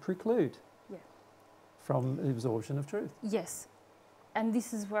going to preclude from the absorption of truth. Yes. And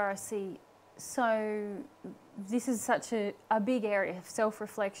this is where I see, so this is such a big area of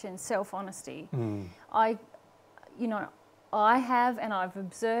self-reflection, self-honesty. I have, and I've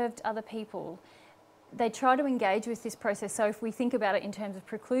observed other people, they try to engage with this process. So if we think about it in terms of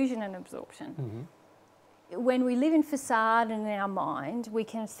preclusion and absorption, when we live in facade and in our mind, we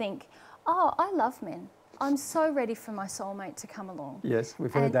can think, oh, I love men. I'm so ready for my soulmate to come along. Yes,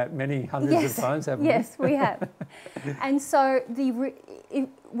 we've heard that many hundreds of times, haven't we? Yes, we have. And so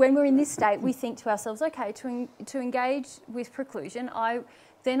when we're in this state, we think to ourselves, okay, to engage with preclusion,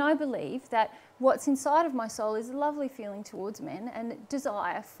 I believe that what's inside of my soul is a lovely feeling towards men and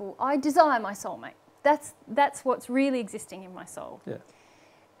I desire my soulmate. That's what's really existing in my soul. Yeah.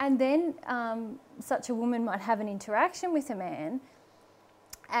 And then such a woman might have an interaction with a man,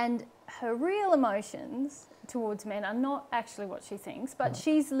 and her real emotions towards men are not actually what she thinks, but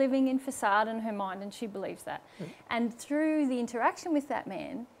she's living in facade in her mind and she believes that. And through the interaction with that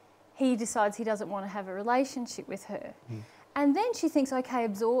man, he decides he doesn't want to have a relationship with her. And then she thinks, okay,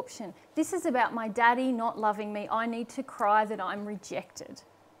 absorption. This is about my daddy not loving me. I need to cry that I'm rejected.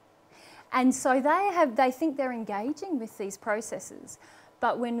 And so they think they're engaging with these processes.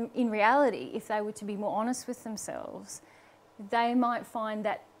 But when in reality, if they were to be more honest with themselves, they might find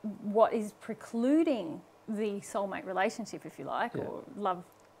that what is precluding the soulmate relationship, if you like, or love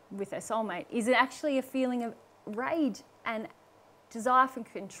with their soulmate, is actually a feeling of rage and desire for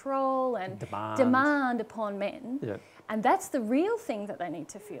control and demand upon men. Yeah. And that's the real thing that they need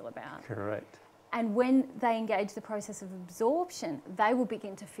to feel about. Correct. And when they engage the process of absorption, they will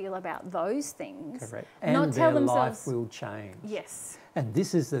begin to feel about those things. Correct. Not And tell their themselves, life will change. yes. And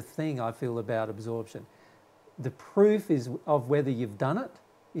this is the thing I feel about absorption. The proof of whether you've done it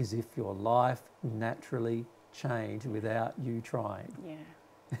is if your life naturally changed without you trying.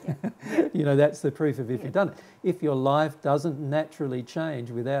 Yeah. You know, that's the proof of if you've done it. If your life doesn't naturally change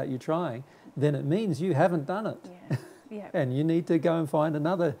without you trying, then it means you haven't done it. Yeah. And you need to go and find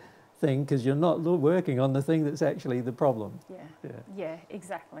another thing because you're not working on the thing that's actually the problem. Yeah,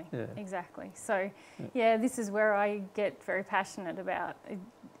 exactly. Yeah. Exactly. So, yeah, this is where I get very passionate about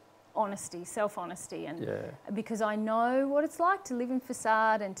honesty, self-honesty, and because I know what it's like to live in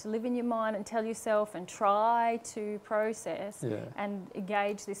facade and to live in your mind and tell yourself and try to process and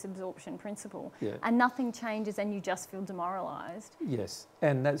engage this absorption principle, and nothing changes and you just feel demoralised. Yes,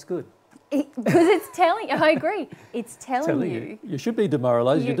 and that's good. Because it's telling you, I agree, it's telling you. You should be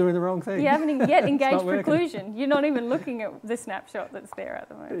demoralised, you're doing the wrong thing. You haven't yet engaged working. preclusion. You're not even looking at the snapshot that's there at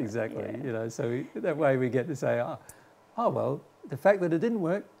the moment. Exactly, you know, so that way we get to say, oh well, the fact that it didn't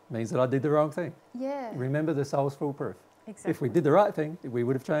work means that I did the wrong thing. Yeah. Remember, the soul's foolproof. Exactly. If we did the right thing, we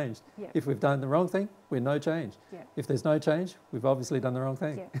would have changed. Yeah. If we've done the wrong thing, we're no change. Yeah. If there's no change, we've obviously done the wrong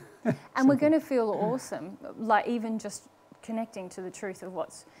thing. Yeah. And we're going to feel awesome, like even just connecting to the truth of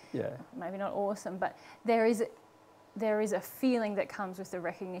what's maybe not awesome, but there is a feeling that comes with the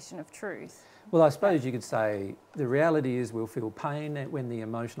recognition of truth. Well, I suppose you could say the reality is we'll feel pain when the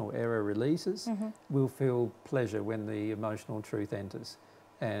emotional error releases. We'll feel pleasure when the emotional truth enters.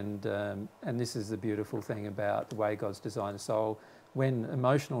 And this is the beautiful thing about the way God's designed the soul. when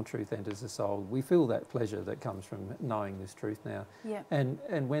emotional truth enters the soul, we feel that pleasure that comes from knowing this truth now. Yeah.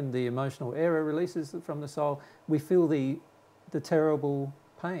 And when the emotional error releases from the soul, we feel the terrible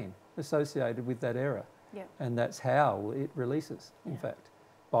pain associated with that error. Yeah. And that's how it releases, in Yeah. fact.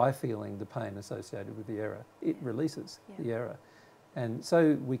 By feeling the pain associated with the error, it releases the error. And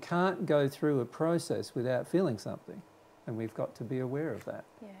so we can't go through a process without feeling something. And we've got to be aware of that.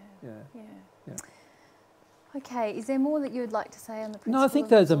 Yeah. Okay, is there more that you would like to say on the principle? No, I think of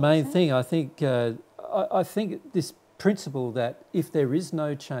that's the main absorption? thing. I think this principle that if there is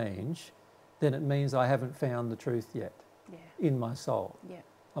no change, then it means I haven't found the truth yet in my soul. Yeah.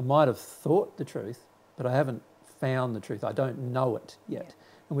 I might have thought the truth, but I haven't found the truth. I don't know it yet. Yeah.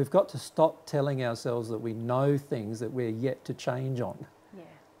 And we've got to stop telling ourselves that we know things that we're yet to change on. Yeah.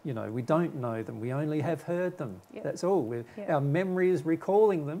 You know, we don't know them. We only have heard them. Yep. That's all. Yep. Our memory is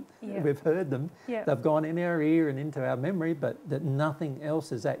recalling them. Yep. We've heard them. Yep. They've gone in our ear and into our memory, but that nothing else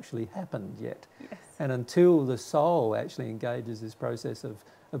has actually happened yet. Yes. And until the soul actually engages this process of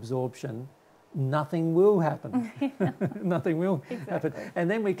absorption, nothing will happen. Nothing will happen.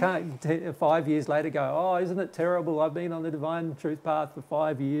 And then we can't 5 years later go, oh, isn't it terrible? I've been on the divine truth path for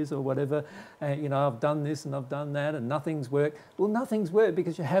 5 years or whatever. And, you know, I've done this and I've done that and nothing's worked. Well, nothing's worked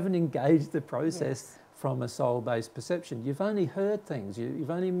because you haven't engaged the process from a soul-based perception. You've only heard things. You've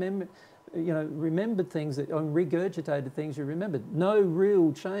only remembered things that, or regurgitated things you remembered. No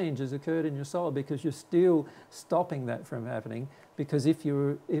real change has occurred in your soul because you're still stopping that from happening. Because if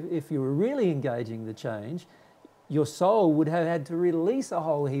you were really engaging the change, your soul would have had to release a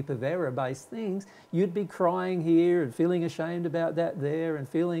whole heap of error-based things. You'd be crying here and feeling ashamed about that there and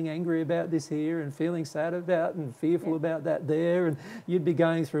feeling angry about this here and feeling sad about and fearful about that there. And you'd be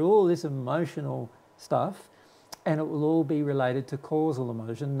going through all this emotional stuff. And it will all be related to causal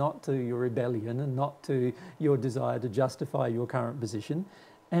emotion, not to your rebellion and not to your desire to justify your current position.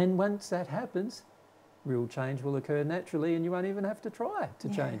 And once that happens, real change will occur naturally and you won't even have to try to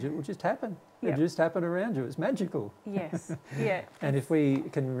change. It will just happen. It'll just happen around you. It's magical. Yes. Yeah. And if we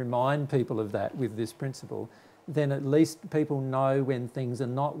can remind people of that with this principle, then at least people know when things are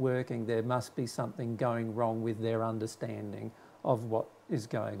not working, there must be something going wrong with their understanding of what is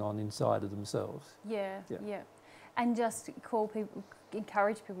going on inside of themselves. Yeah. And just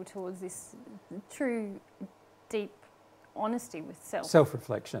encourage people towards this true, deep honesty with self.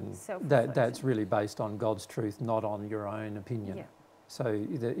 Self-reflection. That's really based on God's truth, not on your own opinion. Yeah. So,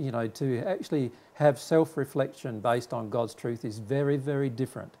 to actually have self-reflection based on God's truth is very, very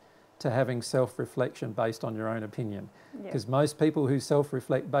different to having self-reflection based on your own opinion. Because most people who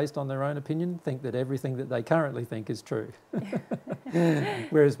self-reflect based on their own opinion think that everything that they currently think is true.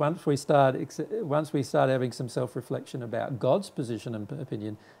 Whereas once we start having some self-reflection about God's position and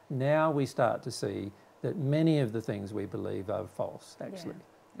opinion, now we start to see that many of the things we believe are false, actually.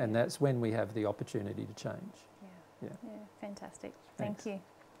 And that's when we have the opportunity to change. Yeah, fantastic. Thanks. Thank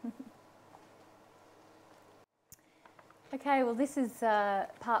you. Okay, well, this is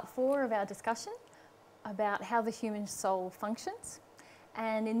part 4 of our discussion about how the human soul functions.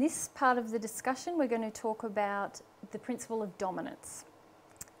 And in this part of the discussion, we're going to talk about the principle of dominance.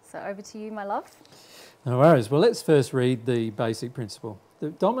 So over to you, my love. No worries. Well, let's first read the basic principle. The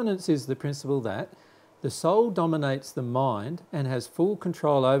dominance is the principle that the soul dominates the mind and has full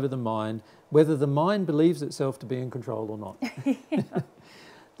control over the mind, whether the mind believes itself to be in control or not.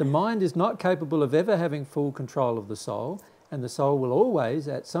 The mind is not capable of ever having full control of the soul, and the soul will always,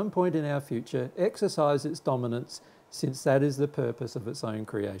 at some point in our future, exercise its dominance, since that is the purpose of its own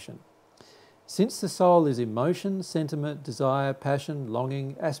creation. Since the soul is emotion, sentiment, desire, passion,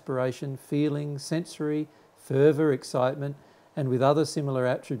 longing, aspiration, feeling, sensory, fervour, excitement, and with other similar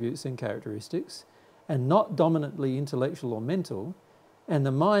attributes and characteristics, and not dominantly intellectual or mental, and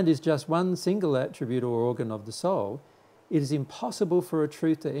the mind is just one single attribute or organ of the soul, it is impossible for a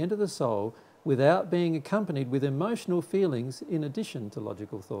truth to enter the soul without being accompanied with emotional feelings in addition to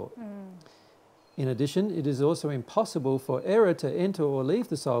logical thought. In addition, it is also impossible for error to enter or leave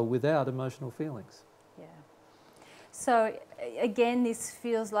the soul without emotional feelings. Yeah. So again, this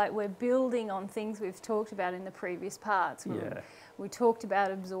feels like we're building on things we've talked about in the previous parts. We talked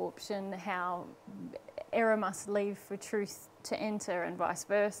about absorption, how error must leave for truth to enter and vice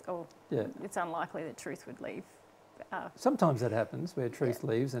versa, or it's unlikely that truth would leave. Sometimes that happens where truth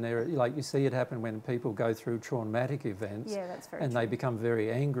leaves and error, like you see it happen when people go through traumatic events and they become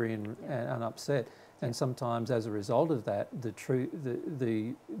very angry and upset. And sometimes as a result of that,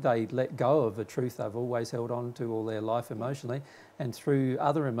 they let go of a truth they've always held on to all their life emotionally, and through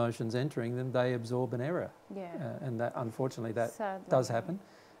other emotions entering them, they absorb an error. And that, unfortunately, that does happen.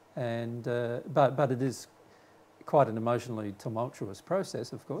 And but it is quite an emotionally tumultuous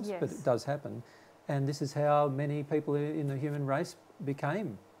process, of course, but it does happen. And this is how many people in the human race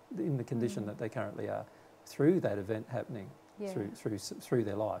became in the condition that they currently are, through that event happening, through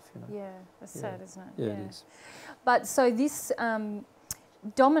their life. You know. Yeah, that's sad, isn't it? Yeah, it is. But so this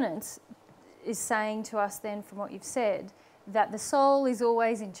dominance is saying to us then, from what you've said, that the soul is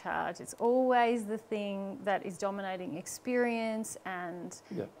always in charge. It's always the thing that is dominating experience and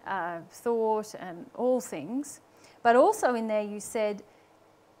thought and all things. But also in there you said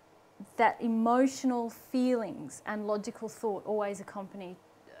that emotional feelings and logical thought always accompany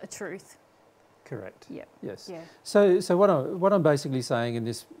a truth. Correct. Yeah. Yes. Yeah. So what I'm basically saying in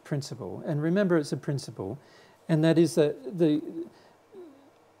this principle, and remember it's a principle, and that is that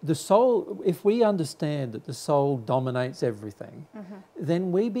the soul, if we understand that the soul dominates everything,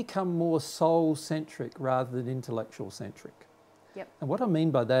 then we become more soul-centric rather than intellectual-centric. Yep. And what I mean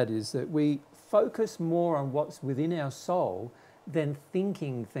by that is that we focus more on what's within our soul than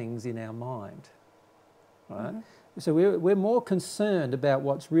thinking things in our mind, right? So we're more concerned about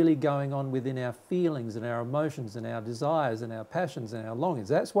what's really going on within our feelings and our emotions and our desires and our passions and our longings.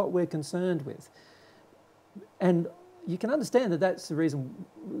 That's what we're concerned with. And you can understand that that's the reason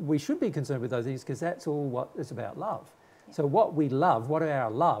we should be concerned with those things, because that's all what it's about love. Yeah. So what we love, what are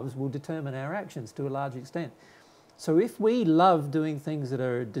our loves, will determine our actions to a large extent. So if we love doing things that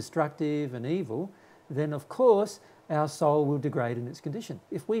are destructive and evil, then of course our soul will degrade in its condition.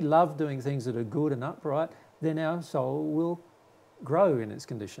 If we love doing things that are good and upright, then our soul will grow in its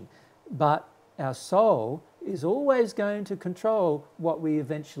condition. But our soul is always going to control what we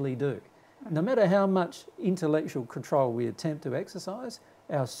eventually do. No matter how much intellectual control we attempt to exercise,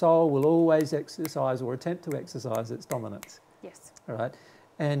 our soul will always exercise or attempt to exercise its dominance. Yes. All right?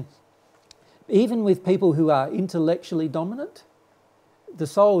 And even with people who are intellectually dominant, the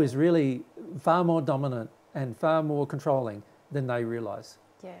soul is really far more dominant and far more controlling than they realise.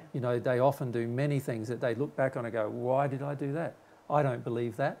 Yeah. You know, they often do many things that they look back on and go, why did I do that? I don't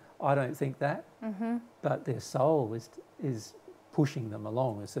believe that. I don't think that. But their soul is pushing them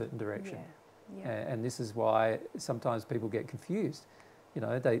along a certain direction. Yeah. And this is why sometimes people get confused. You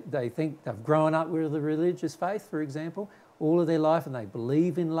know, they think they've grown up with a religious faith, for example, all of their life, and they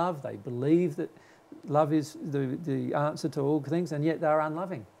believe in love. They believe that love is the answer to all things, and yet they're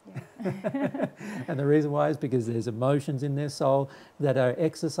unloving. Yeah. And the reason why is because there's emotions in their soul that are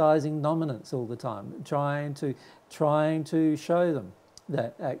exercising dominance all the time, trying to show them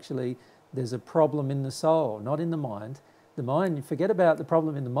that actually there's a problem in the soul, not in the mind. The mind, forget about the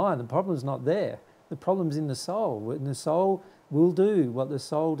problem in the mind. The problem's not there. The problem's in the soul. And the soul will do what the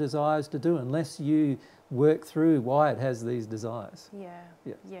soul desires to do unless you work through why it has these desires.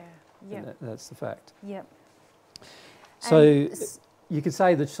 And that's the fact. Yep. So you could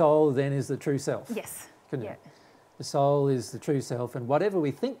say the soul then is the true self. Yes. Couldn't you? The soul is the true self, and whatever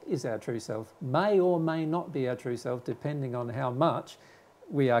we think is our true self may or may not be our true self, depending on how much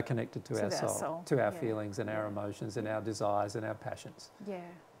we are connected to our soul, to our feelings and our emotions and our desires and our passions. Yeah.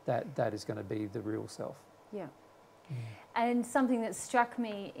 That is going to be the real self. Yeah. And something that struck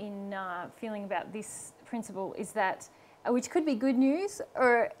me in feeling about this principle is that, which could be good news,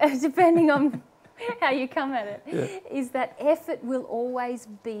 or depending on how you come at it, is that effort will always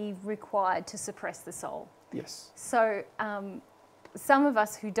be required to suppress the soul. Yes. So some of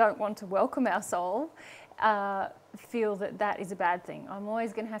us who don't want to welcome our soul feel that that is a bad thing. I'm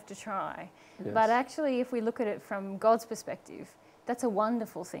always going to have to try. Yes. But actually, if we look at it from God's perspective, that's a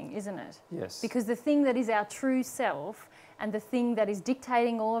wonderful thing, isn't it? Yes. Because the thing that is our true self and the thing that is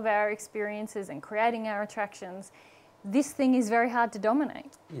dictating all of our experiences and creating our attractions, this thing is very hard to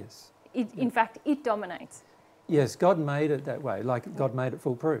dominate. Yes. In fact, it dominates. Yes, God made it that way, like God made it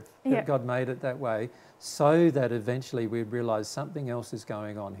foolproof. Yeah. God made it that way so that eventually we'd realise something else is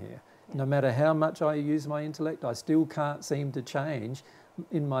going on here. Yeah. No matter how much I use my intellect, I still can't seem to change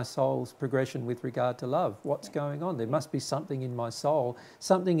in my soul's progression with regard to love. What's going on? There must be something in my soul,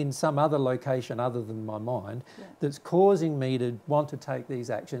 something in some other location other than my mind, that's causing me to want to take these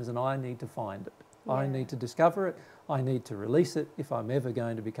actions, and I need to find it. Yeah. I need to discover it. I need to release it if I'm ever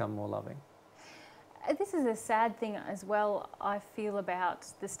going to become more loving. This is a sad thing as well, I feel, about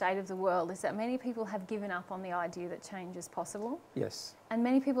the state of the world, is that many people have given up on the idea that change is possible. Yes. And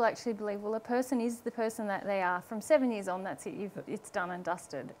many people actually believe, well, a person is the person that they are. From 7 years on, that's it. It's done and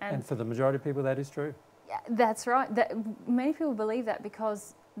dusted. And for the majority of people, that is true. Yeah, that's right. Many people believe that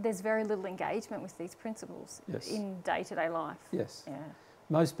because there's very little engagement with these principles in day-to-day life. Yes. Yeah.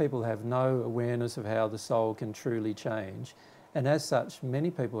 Most people have no awareness of how the soul can truly change. And as such, many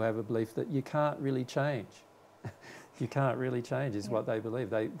people have a belief that you can't really change. You can't really change is what they believe.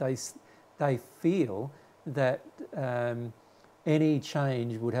 They feel that any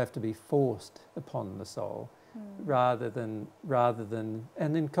change would have to be forced upon the soul, rather than,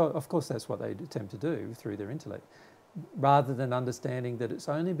 and then of course that's what they attempt to do through their intellect, rather than understanding that it's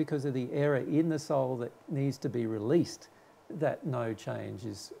only because of the error in the soul that needs to be released that no change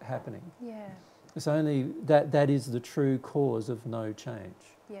is happening. Yeah. It's only that is the true cause of no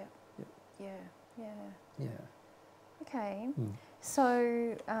change. Yeah. Yeah. Yeah. Yeah. Yeah. Okay.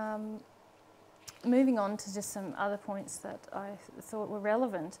 So, moving on to just some other points that I thought were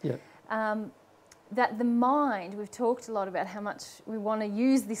relevant. Yeah. That the mind, we've talked a lot about how much we want to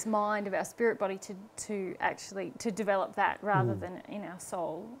use this mind of our spirit body to actually develop that rather than in our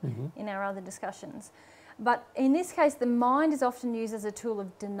soul, in our other discussions. But in this case, the mind is often used as a tool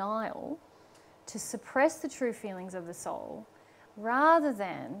of denial to suppress the true feelings of the soul, rather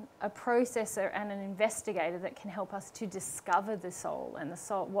than a processor and an investigator that can help us to discover the soul and the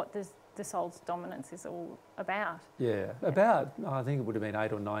soul, what the soul's dominance is all about. Yeah. About, I think it would have been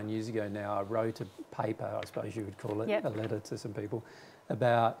 8 or 9 years ago now, I wrote a paper, I suppose you would call it, a letter to some people,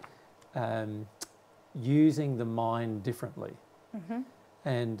 about using the mind differently.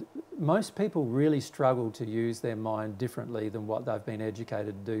 And most people really struggle to use their mind differently than what they've been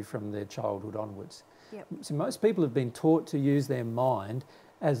educated to do from their childhood onwards. So most people have been taught to use their mind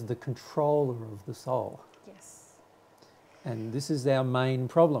as the controller of the soul. Yes. And this is our main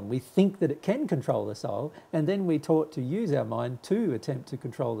problem. We think that it can control the soul, and then we're taught to use our mind to attempt to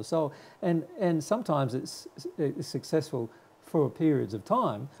control the soul. And sometimes it's successful for periods of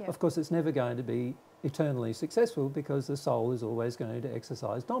time. Of course, it's never going to be eternally successful because the soul is always going to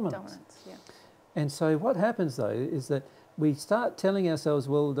exercise dominance. And so what happens though is that we start telling ourselves,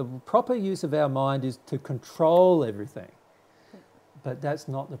 well, the proper use of our mind is to control everything. But that's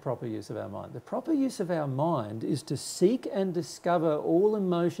not the proper use of our mind. The proper use of our mind is to seek and discover all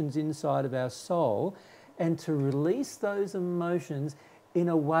emotions inside of our soul and to release those emotions in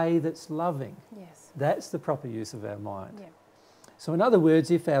a way that's loving. That's the proper use of our mind. So in other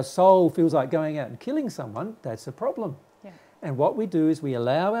words, if our soul feels like going out and killing someone, that's a problem. And what we do is we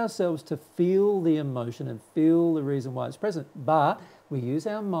allow ourselves to feel the emotion and feel the reason why it's present. But we use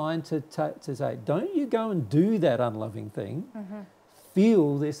our mind to say, don't you go and do that unloving thing.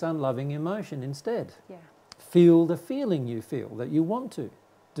 Feel this unloving emotion instead. Feel the feeling you feel, that you want to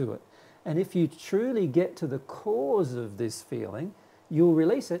do it. And if you truly get to the cause of this feeling, you'll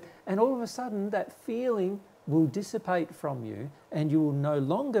release it. And all of a sudden, that feeling will dissipate from you and you will no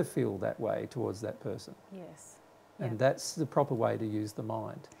longer feel that way towards that person. And that's the proper way to use the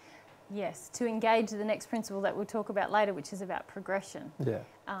mind. To engage the next principle that we'll talk about later, which is about progression.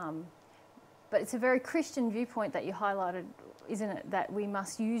 But it's a very Christian viewpoint that you highlighted, isn't it? That we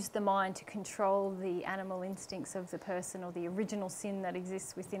must use the mind to control the animal instincts of the person or the original sin that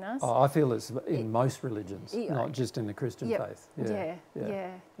exists within us. I feel it's in most religions, not just in the Christian faith.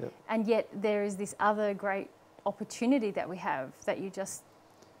 And yet there is this other great opportunity that we have that you just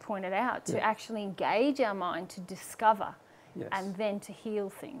pointed out to actually engage our mind to discover and then to heal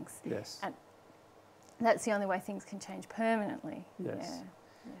things. And that's the only way things can change permanently.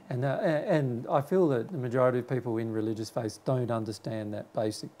 And I feel that the majority of people in religious faiths don't understand that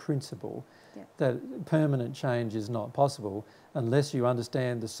basic principle, that permanent change is not possible unless you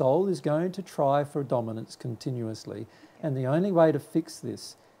understand the soul is going to try for dominance continuously. And the only way to fix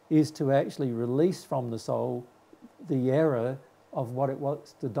this is to actually release from the soul the error of what it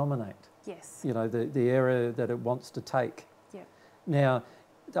wants to dominate. You know, the error that it wants to take. Now,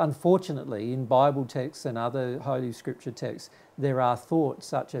 unfortunately, in Bible texts and other Holy Scripture texts, there are thoughts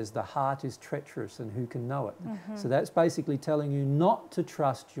such as the heart is treacherous and who can know it. So that's basically telling you not to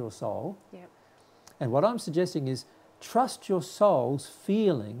trust your soul. And what I'm suggesting is trust your soul's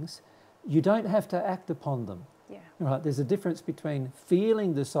feelings. You don't have to act upon them. Right? There's a difference between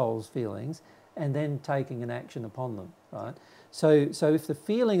feeling the soul's feelings and then taking an action upon them. Right? So if the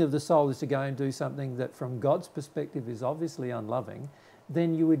feeling of the soul is to go and do something that from God's perspective is obviously unloving,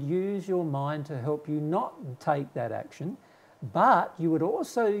 then you would use your mind to help you not take that action, but you would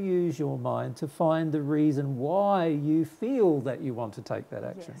also use your mind to find the reason why you feel that you want to take that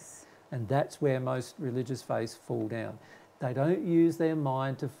action. And that's where most religious faiths fall down. They don't use their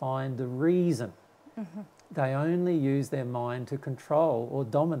mind to find the reason. They only use their mind to control or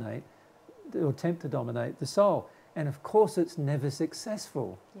dominate, or attempt to dominate the soul. And of course it's never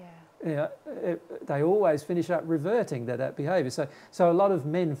successful. They always finish up reverting to that behaviour. So a lot of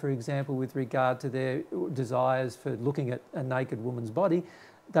men, for example, with regard to their desires for looking at a naked woman's body,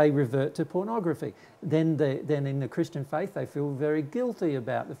 they revert to pornography. Then in the Christian faith, they feel very guilty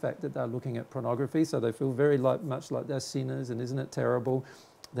about the fact that they're looking at pornography, so they feel very much like they're sinners, and isn't it terrible?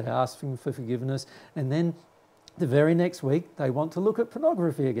 they're asking for forgiveness, and then the very next week they want to look at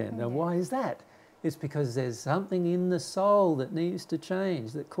pornography again. Now, why is that? It's because there's something in the soul that needs to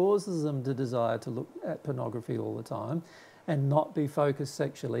change that causes them to desire to look at pornography all the time and not be focused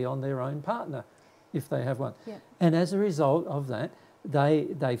sexually on their own partner, if they have one. Yeah. And as a result of that,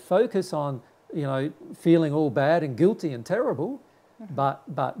 they focus on, you know, feeling all bad and guilty and terrible,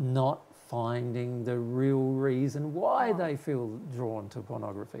 but not finding the real reason why they feel drawn to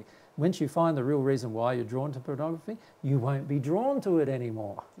pornography. Once you find the real reason why you're drawn to pornography, you won't be drawn to it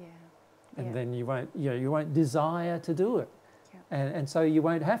anymore. Yeah. And then you won't desire to do it. Yeah. And so you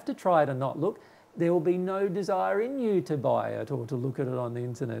won't have to try to not look. There will be no desire in you to buy it or to look at it on the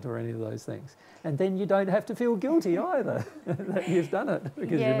internet or any of those things. And then you don't have to feel guilty either that you've done it,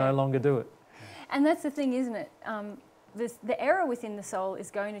 because you no longer do it. And that's the thing, isn't it? The error within the soul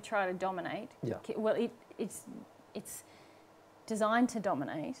is going to try to dominate. Yeah. Well, it's designed to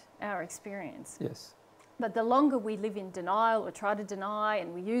dominate our experience. Yes. But the longer we live in denial or try to deny,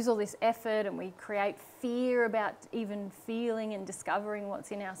 and we use all this effort and we create fear about even feeling and discovering what's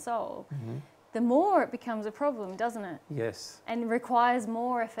in our soul, the more it becomes a problem, doesn't it? Yes. And requires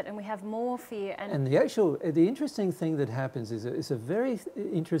more effort, and we have more fear. And the interesting thing that happens is it's a very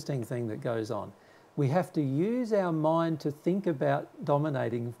interesting thing that goes on. We have to use our mind to think about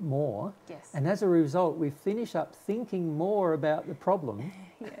dominating more. Yes. And as a result, we finish up thinking more about the problem,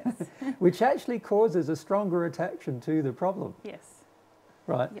 Yes. which actually causes a stronger attraction to the problem. Yes.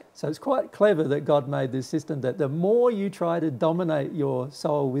 Right? Yep. So it's quite clever that God made this system that the more you try to dominate your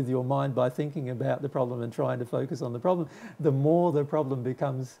soul with your mind by thinking about the problem and trying to focus on the problem, the more the problem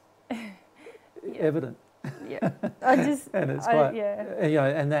becomes evident. Yeah.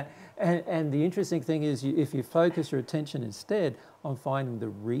 And the interesting thing is, if you focus your attention instead on finding the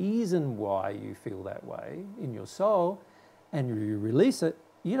reason why you feel that way in your soul, and you release it,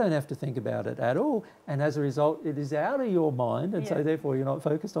 you don't have to think about it at all. And as a result, it is out of your mind, and so therefore you're not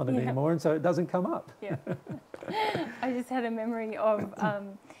focused on it anymore, and so it doesn't come up. Yeah. I just had a memory of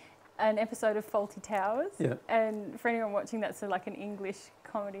an episode of Fawlty Towers. Yeah. And for anyone watching, that's like an English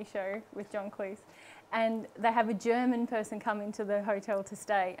comedy show with John Cleese. And they have a German person come into the hotel to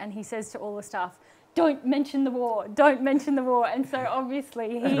stay, and he says to all the staff, "Don't mention the war, don't mention the war." And so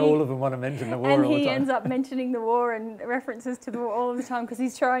obviously and all of them want to mention the war all the time. And he ends up mentioning the war and references to the war all of the time because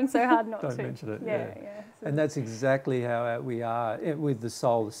he's trying so hard not to. Don't mention it, Yeah. So and that's exactly how we are with the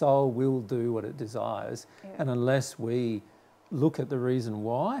soul. The soul will do what it desires, and unless we look at the reason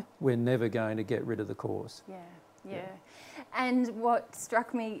why, we're never going to get rid of the cause. Yeah. And what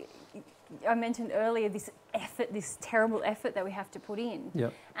struck me, I mentioned earlier, this effort, this terrible effort that we have to put in.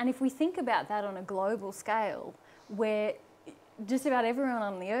 Yep. And if we think about that on a global scale, where just about everyone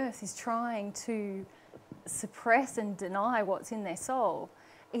on the earth is trying to suppress and deny what's in their soul,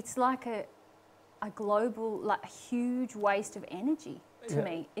 it's like a global, like a huge waste of energy to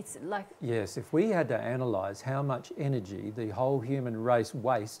me. It's like... Yes, if we had to analyse how much energy the whole human race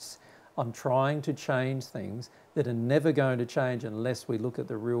wastes on trying to change things that are never going to change unless we look at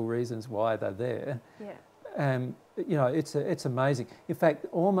the real reasons why they're there. Yeah. It's amazing. In fact,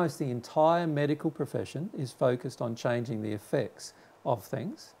 almost the entire medical profession is focused on changing the effects of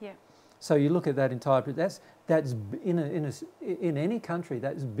things. Yeah. So you look at that entire, that's in any country,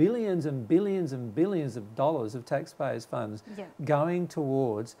 that's billions and billions and billions of dollars of taxpayers' funds going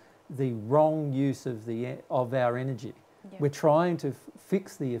towards the wrong use of our energy. Yeah. We're trying to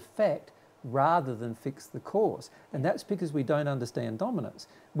fix the effect rather than fix the cause. And that's because we don't understand dominance.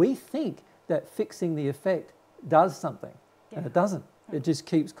 We think that fixing the effect does something, and it doesn't. It just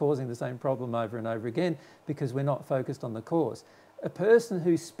keeps causing the same problem over and over again because we're not focused on the cause. A person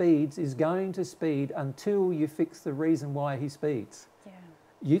who speeds is going to speed until you fix the reason why he speeds. Yeah.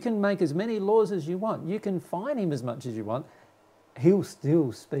 You can make as many laws as you want. You can fine him as much as you want. He'll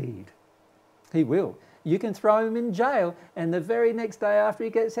still speed. He will. You can throw him in jail, and the very next day after he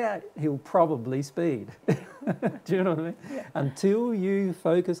gets out, he'll probably speed. Do you know what I mean? Yeah. Until you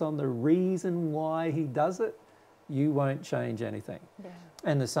focus on the reason why he does it, you won't change anything. Yeah.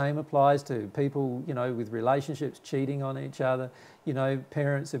 And the same applies to people, with relationships cheating on each other,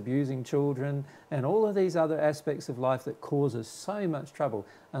 parents abusing children, and all of these other aspects of life that cause us so much trouble.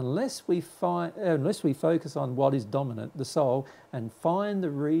 Unless we focus on what is dominant, the soul, and find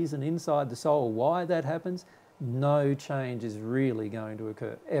the reason inside the soul why that happens, no change is really going to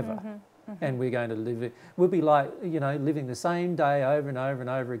occur, ever. Mm-hmm. Mm-hmm. And we're going to live it. We'll be like, living the same day over and over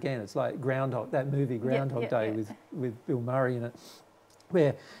and over again. It's like that movie Groundhog Day with Bill Murray in it,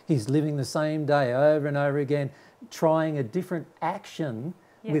 where he's living the same day over and over again, trying a different action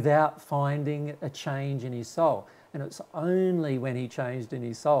without finding a change in his soul. And it's only when he changed in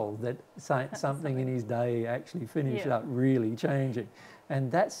his soul that something in his day actually finished up really changing. And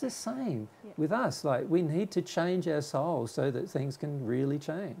that's the same with us. Like, we need to change our soul so that things can really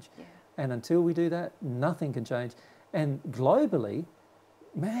change. And until we do that, nothing can change. And globally,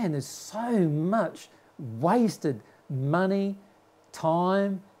 man, there's so much wasted money,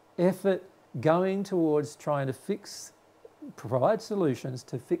 time, effort going towards trying to provide solutions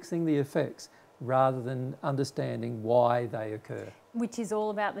to fixing the effects rather than understanding why they occur. Which is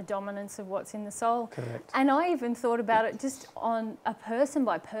all about the dominance of what's in the soul. Correct. And I even thought about it just on a person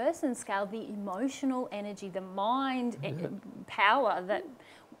by person scale, the emotional energy, the mind power that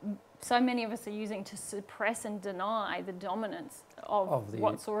so many of us are using to suppress and deny the dominance of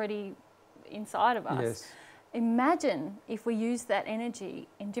what's already inside of us. Yes. Imagine if we used that energy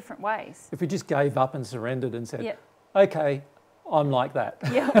in different ways. If we just gave up and surrendered and said, okay, I'm like that.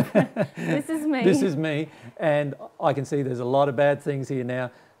 This is me. This is me. And I can see there's a lot of bad things here now.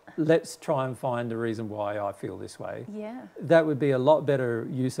 Let's try and find the reason why I feel this way. That would be a lot better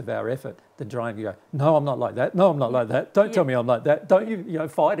use of our effort than trying to go, no, I'm not like that. No, I'm not like that. Don't tell me I'm like that. Don't you know,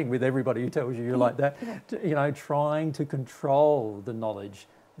 fighting with everybody who tells you you're like that. You know, trying to control the knowledge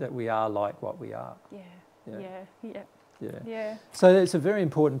that we are like what we are. So it's a very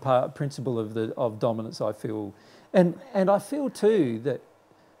important principle of dominance, I feel. And I feel too that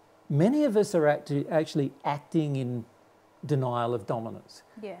many of us are actually acting in denial of dominance.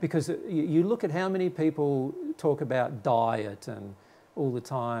 Because you look at how many people talk about diet and all the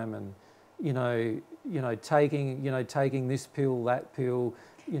time, and taking this pill, that pill,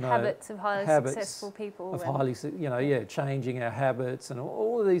 habits of highly successful people, changing our habits, and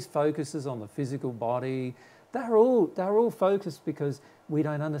all of these focuses on the physical body. They're all focused because we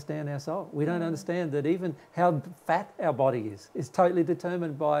don't understand our soul. We don't understand that even how fat our body is totally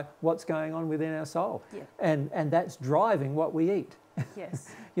determined by what's going on within our soul. And that's driving what we eat.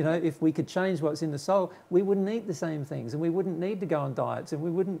 If we could change what's in the soul, we wouldn't eat the same things, and we wouldn't need to go on diets, and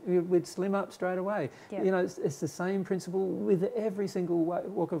we'd slim up straight away. It's the same principle with every single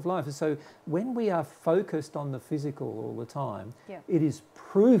walk of life. And so when we are focused on the physical all the time, it is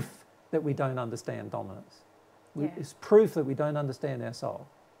proof that we don't understand dominance. It's proof that we don't understand our soul.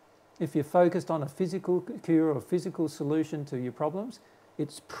 If you're focused on a physical cure or a physical solution to your problems,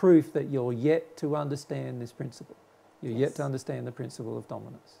 it's proof that you're yet to understand this principle. You're yet to understand the principle of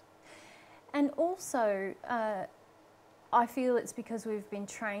dominance. And also, I feel it's because we've been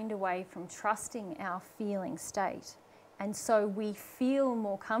trained away from trusting our feeling state. And so we feel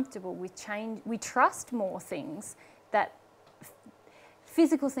more comfortable with change. We trust more things that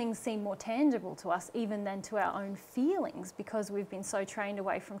physical things seem more tangible to us even than to our own feelings, because we've been so trained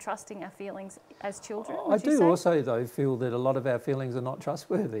away from trusting our feelings as children. I do also, though, feel that a lot of our feelings are not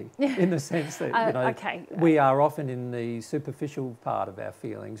trustworthy in the sense that we are often in the superficial part of our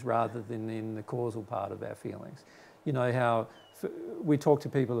feelings rather than in the causal part of our feelings. You know how we talk to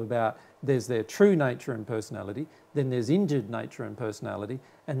people about there's their true nature and personality, then there's injured nature and personality,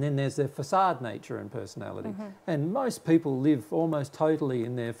 and then there's their facade nature and personality. And most people live almost totally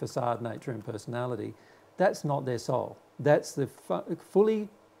in their facade nature and personality. That's not their soul. That's the fully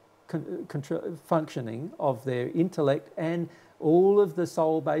functioning of their intellect and all of the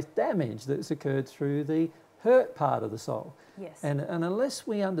soul-based damage that's occurred through the hurt part of the soul. And unless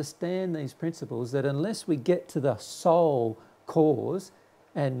we understand these principles, that unless we get to the soul cause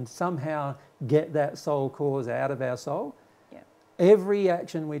and somehow get that soul cause out of our soul, every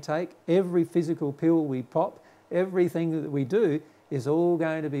action we take, every physical pill we pop, everything that we do is all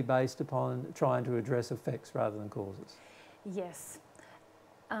going to be based upon trying to address effects rather than causes.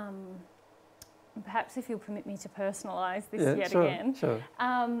 Perhaps if you'll permit me to personalise this again.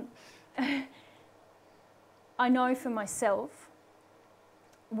 I know for myself,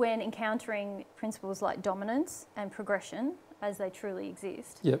 when encountering principles like dominance and progression, as they truly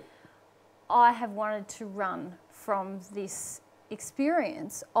exist, I have wanted to run from this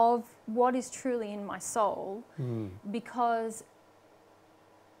experience of what is truly in my soul, because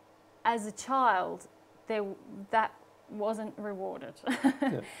as a child, that wasn't rewarded.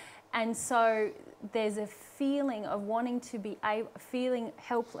 And so there's a feeling of wanting to be feeling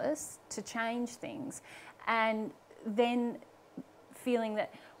helpless to change things, and then feeling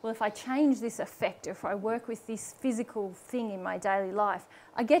that, well, if I change this effect, if I work with this physical thing in my daily life,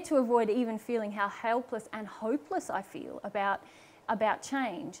 I get to avoid even feeling how helpless and hopeless I feel about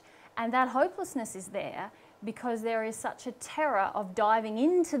change. And that hopelessness is there because there is such a terror of diving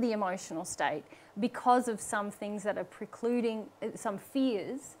into the emotional state because of some things that are precluding, some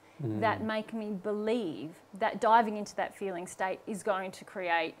fears that make me believe that diving into that feeling state is going to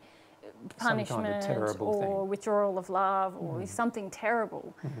create punishment kind of terrible or thing. withdrawal of love or something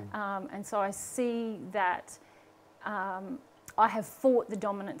terrible. And so I see that I have fought the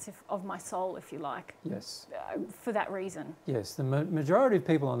dominance of my soul, if you like, Yes. For that reason. Yes, the majority of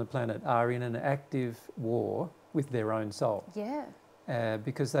people on the planet are in an active war with their own soul. Yeah.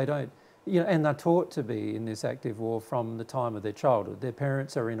 Because they don't, and they're taught to be in this active war from the time of their childhood. Their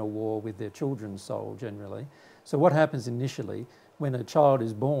parents are in a war with their children's soul generally. So what happens initially when a child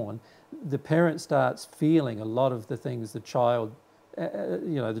is born, the parent starts feeling a lot of the things the child,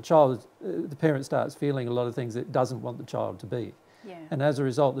 the parent starts feeling a lot of things it doesn't want the child to be. Yeah. And as a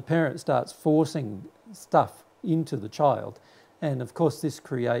result, the parent starts forcing stuff into the child. And of course, this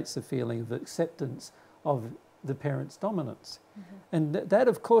creates a feeling of acceptance of the parent's dominance. And that,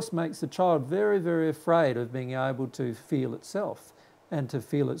 of course, makes the child very, very afraid of being able to feel itself and to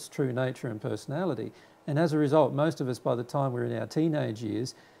feel its true nature and personality. And as a result, most of us, by the time we're in our teenage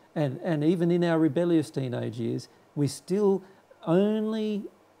years, and even in our rebellious teenage years, we still only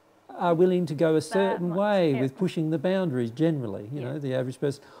are willing to go a certain way with pushing the boundaries generally, you know, the average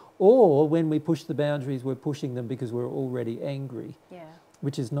person. Or when we push the boundaries, we're pushing them because we're already angry,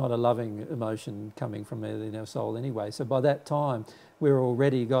 which is not a loving emotion coming from in our soul anyway. So by that time, we've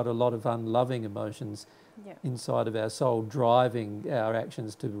already got a lot of unloving emotions inside of our soul driving our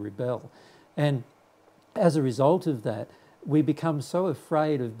actions to rebel. And as a result of that, we become so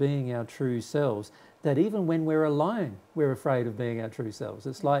afraid of being our true selves that even when we're alone, we're afraid of being our true selves.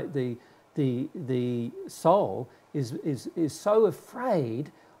 It's like the soul is so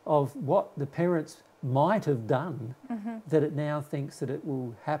afraid of what the parents might have done that it now thinks that it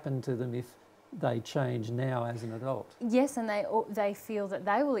will happen to them if they change now as an adult. Yes, and they feel that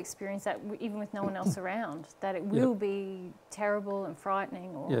they will experience that even with no one else around, that it will be terrible and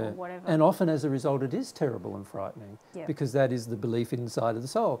frightening or whatever. And often as a result it is terrible and frightening because that is the belief inside of the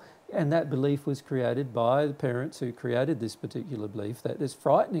soul. And that belief was created by the parents who created this particular belief that it's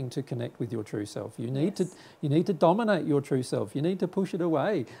frightening to connect with your true self. You need to dominate your true self. You need to push it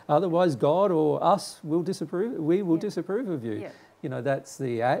away. Otherwise God or us will disapprove. We will disapprove of you. You know, that's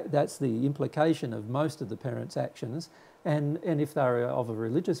the implication of most of the parents' actions. And if they're of a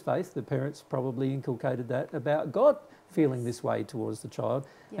religious faith, the parents probably inculcated that about God feeling this way towards the child.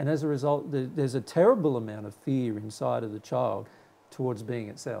 And as a result, there's a terrible amount of fear inside of the child towards being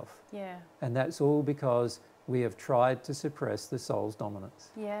itself. And that's all because we have tried to suppress the soul's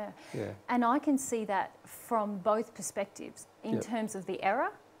dominance. And I can see that from both perspectives in terms of the error.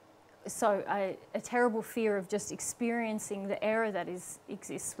 So a terrible fear of just experiencing the error that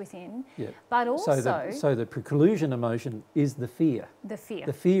exists within, but also... So the preclusion emotion is the fear. The fear.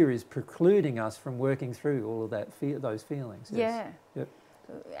 The fear is precluding us from working through all of that fear, those feelings.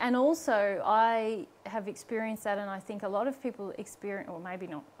 And also I have experienced that, and I think a lot of people experience, or maybe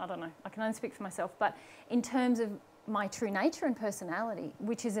not, I don't know, I can only speak for myself, but in terms of my true nature and personality,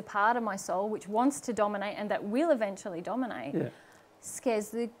 which is a part of my soul which wants to dominate and that will eventually dominate, scares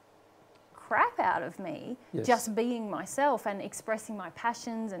the crap out of me just being myself and expressing my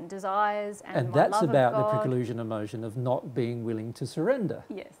passions and desires and my love of God. And that's about the preclusion emotion of not being willing to surrender.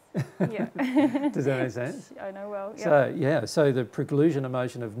 Does that make sense? I know well. So the preclusion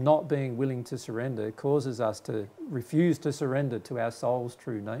emotion of not being willing to surrender causes us to refuse to surrender to our soul's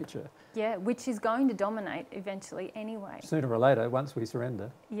true nature. Which is going to dominate eventually anyway. Sooner or later, once we surrender.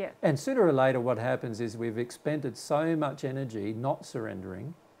 And sooner or later what happens is we've expended so much energy not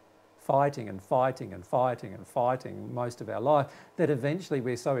surrendering, fighting and fighting and fighting and fighting most of our life, that eventually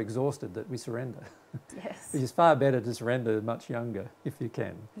we're so exhausted that we surrender. It's far better to surrender much younger, if you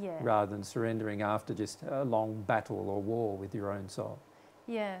can, rather than surrendering after just a long battle or war with your own soul.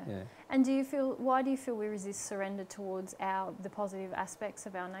 And why do you feel we resist surrender towards the positive aspects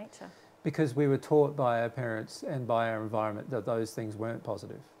of our nature? Because we were taught by our parents and by our environment that those things weren't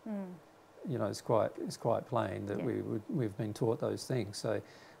positive. You know, it's quite plain that we've been taught those things.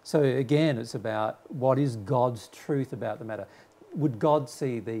 So again, it's about what is God's truth about the matter. Would God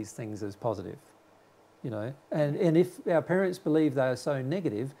see these things as positive? You know, and if our parents believe they are so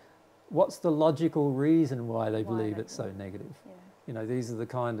negative, what's the logical reason why they believe it's so negative? You know, these are the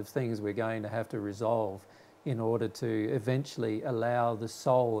kind of things we're going to have to resolve in order to eventually allow the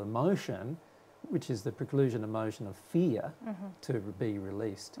soul emotion, which is the preclusion emotion of fear, to be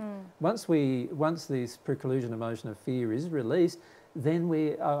released. Once this preclusion emotion of fear is released, then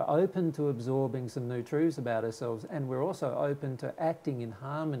we are open to absorbing some new truths about ourselves, and we're also open to acting in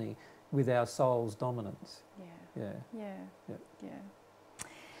harmony with our soul's dominance.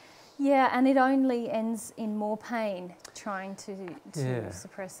 Yeah, and it only ends in more pain trying to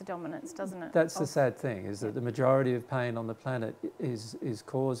suppress the dominance, doesn't it? That's the sad thing, is that the majority of pain on the planet is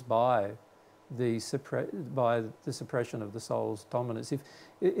caused by the suppression of the soul's dominance.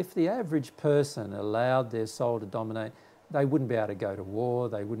 If the average person allowed their soul to dominate, they wouldn't be able to go to war,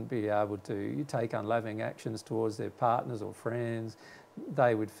 they wouldn't be able to take unloving actions towards their partners or friends.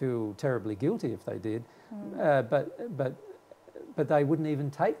 They would feel terribly guilty if they did, but they wouldn't even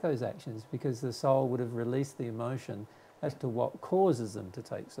take those actions because the soul would have released the emotion as to what causes them to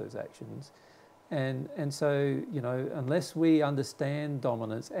take those actions. And so, you know, unless we understand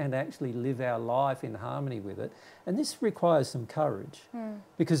dominance and actually live our life in harmony with it, and this requires some courage,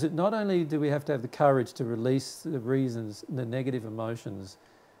 because not only do we have to have the courage to release the reasons, the negative emotions,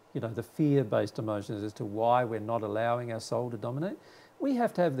 you know, the fear-based emotions as to why we're not allowing our soul to dominate, we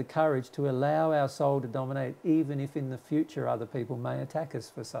have to have the courage to allow our soul to dominate even if in the future other people may attack us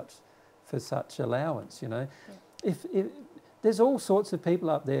for such allowance, you know. Yeah. If there's all sorts of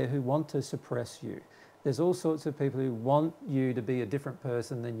people up there who want to suppress you. There's all sorts of people who want you to be a different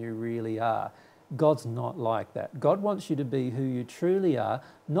person than you really are. God's not like that. God wants you to be who you truly are,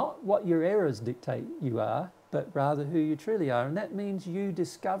 not what your errors dictate you are, but rather who you truly are. And that means you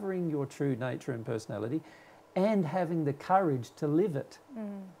discovering your true nature and personality and having the courage to live it.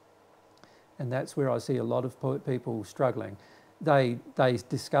 And that's where I see a lot of people struggling. They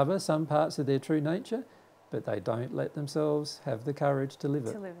discover some parts of their true nature, but they don't let themselves have the courage to live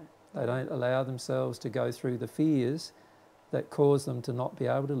it. They don't allow themselves to go through the fears that cause them to not be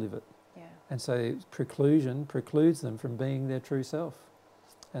able to live it. Yeah. And so preclusion precludes them from being their true self.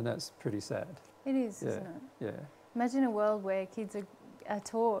 And that's pretty sad. It is, isn't it? Yeah. Imagine a world where kids are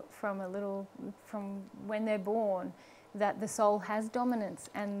taught from when they're born that the soul has dominance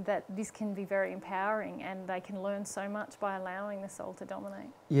and that this can be very empowering and they can learn so much by allowing the soul to dominate.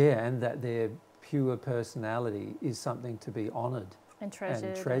 Yeah, and that their pure personality is something to be honoured and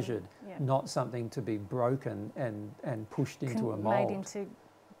treasured, not something to be broken and pushed into a mould. Made into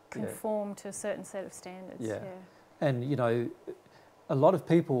conform to a certain set of standards. Yeah. And, you know, a lot of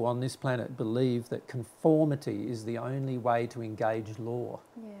people on this planet believe that conformity is the only way to engage law,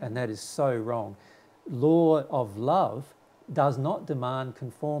 and that is so wrong. Law of love does not demand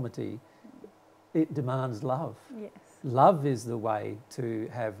conformity, it demands love. Yes. Love is the way to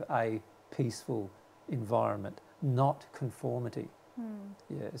have a peaceful environment, not conformity.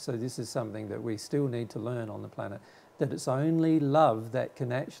 Yeah, so this is something that we still need to learn on the planet, that it's only love that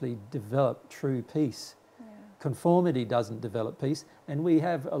can actually develop true peace. Conformity doesn't develop peace, and we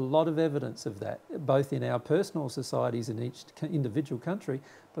have a lot of evidence of that, both in our personal societies in each individual country,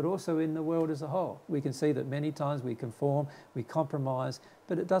 but also in the world as a whole. We can see that many times we conform, we compromise,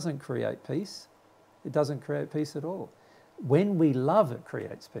 but it doesn't create peace. It doesn't create peace at all. When we love, it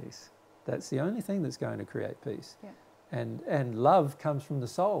creates peace. That's the only thing that's going to create peace. Yeah. And love comes from the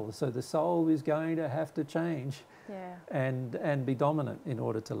soul, so the soul is going to have to change and be dominant in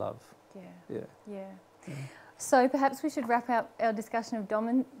order to love. Yeah. So perhaps we should wrap up our discussion of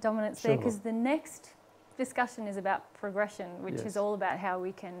dominance there, because the next discussion is about progression, which is all about how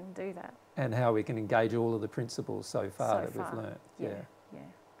we can do that. And how we can engage all of the principles so far that we've learnt.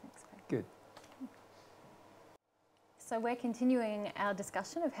 Thanks, Craig. Good. So we're continuing our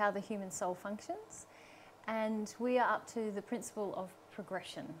discussion of how the human soul functions, and we are up to the principle of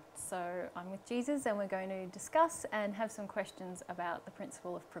progression. So I'm with Jesus and we're going to discuss and have some questions about the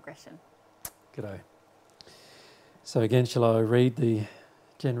principle of progression. G'day. So again, shall I read the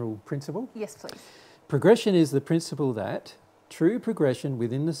general principle? Yes, please. Progression is the principle that true progression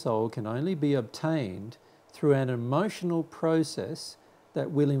within the soul can only be obtained through an emotional process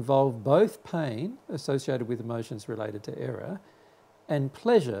that will involve both pain associated with emotions related to error and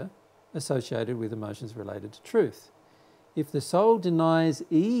pleasure associated with emotions related to truth. If the soul denies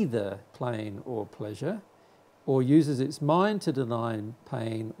either pain or pleasure, or uses its mind to deny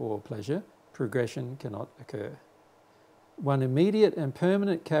pain or pleasure, progression cannot occur. One immediate and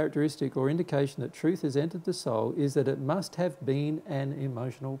permanent characteristic or indication that truth has entered the soul is that it must have been an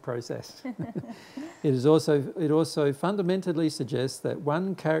emotional process. It also fundamentally suggests that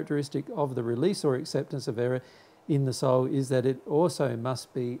one characteristic of the release or acceptance of error in the soul is that it also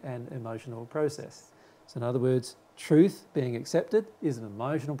must be an emotional process. So in other words, truth being accepted is an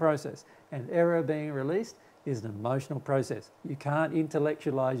emotional process, and error being released is an emotional process. You can't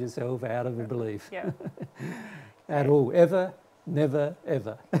intellectualize yourself out of a belief. At all, ever, never,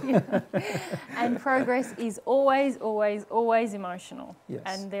 ever. And progress is always, always, always emotional. Yes.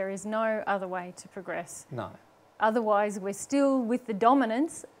 And there is no other way to progress. No. Otherwise, we're still with the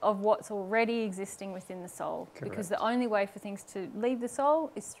dominance of what's already existing within the soul. Correct. Because the only way for things to leave the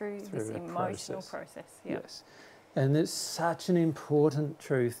soul is through this a emotional process. Yep. Yes. And it's such an important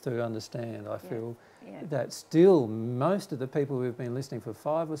truth to understand, I feel, that still most of the people who've been listening for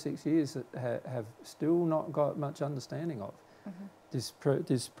 5 or 6 years have still not got much understanding of this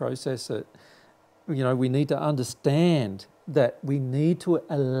process that, you know, we need to understand that we need to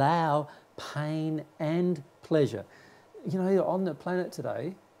allow pain and pleasure. You know, on the planet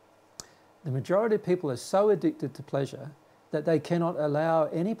today, the majority of people are so addicted to pleasure that they cannot allow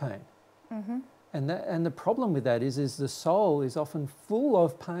any pain. And the problem with that is the soul is often full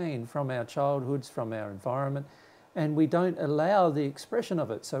of pain from our childhoods, from our environment, and we don't allow the expression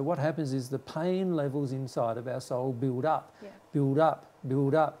of it. So what happens is the pain levels inside of our soul build up, build up,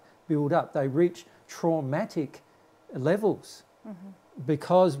 build up, build up. They reach traumatic levels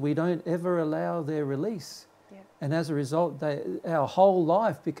because we don't ever allow their release. And as a result, our whole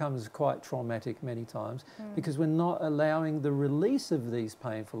life becomes quite traumatic many times because we're not allowing the release of these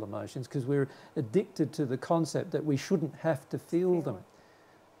painful emotions because we're addicted to the concept that we shouldn't have to feel them.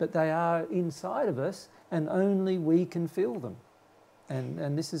 But they are inside of us and only we can feel them.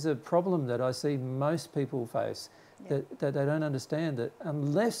 And this is a problem that I see most people face, that they don't understand that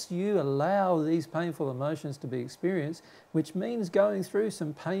unless you allow these painful emotions to be experienced, which means going through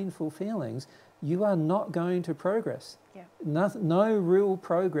some painful feelings, you are not going to progress. No real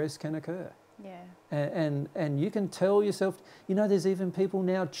progress can occur. And you can tell yourself, you know, there's even people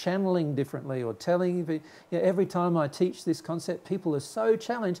now channeling differently or telling, you know, every time I teach this concept, people are so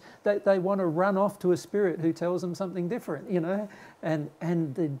challenged that they want to run off to a spirit who tells them something different, you know, and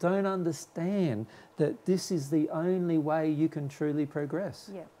they don't understand that this is the only way you can truly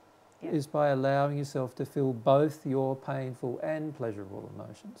progress, is by allowing yourself to feel both your painful and pleasurable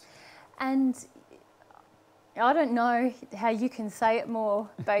emotions. And I don't know how you can say it more,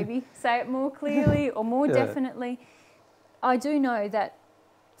 baby, say it more clearly or more definitely. I do know that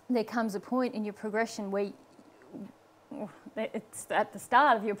there comes a point in your progression where it's at the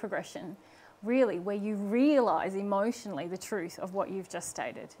start of your progression, really, where you realise emotionally the truth of what you've just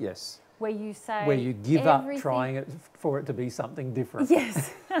stated. Yes. Where you say... Where you give up trying for it to be something different.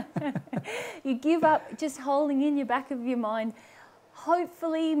 Yes. You give up just holding in your back of your mind,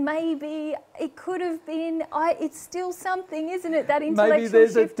 hopefully, maybe, it could have been, it's still something, isn't it? That intellectual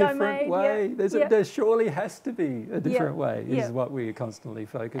shift I made. Maybe there's a different way. There surely has to be a different way, is what we're constantly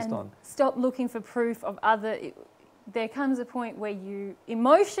focused on. Stop looking for proof of other... There comes a point where you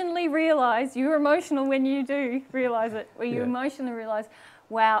emotionally realise, you're emotional when you do realise it, where you emotionally realise,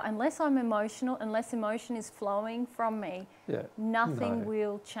 wow, unless I'm emotional, unless emotion is flowing from me, nothing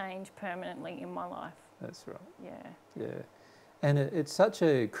will change permanently in my life. That's right. Yeah. And it's such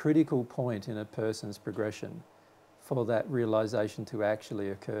a critical point in a person's progression for that realisation to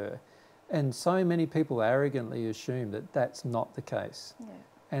actually occur. And so many people arrogantly assume that that's not the case.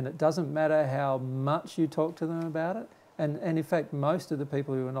 And it doesn't matter how much you talk to them about it. And in fact, most of the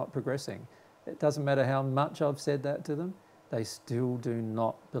people who are not progressing, it doesn't matter how much I've said that to them, they still do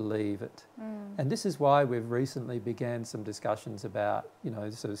not believe it. And this is why we've recently began some discussions about, you know,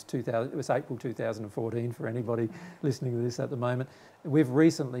 so it was April 2014 for anybody listening to this at the moment. We've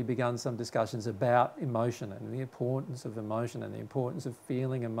recently begun some discussions about emotion and the importance of emotion and the importance of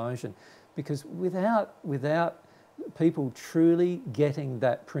feeling emotion, because without people truly getting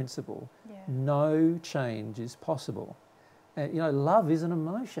that principle, no change is possible. You know, love is an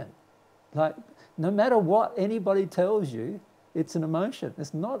emotion. Like, no matter what anybody tells you, it's an emotion.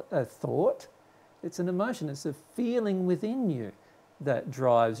 It's not a thought. It's an emotion. It's a feeling within you that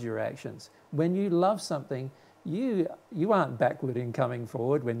drives your actions. When you love something, you aren't backward in coming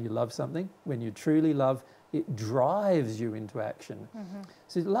forward when you love something. When you truly love, it drives you into action.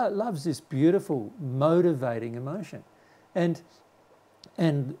 So love's this beautiful, motivating emotion. And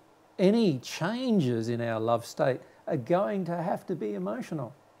any changes in our love state are going to have to be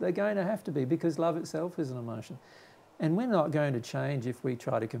emotional. They're going to have to be, because love itself is an emotion. And we're not going to change if we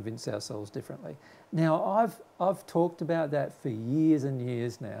try to convince ourselves differently. Now, I've talked about that for years and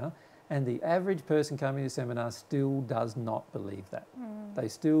years now, and the average person coming to seminar still does not believe that. They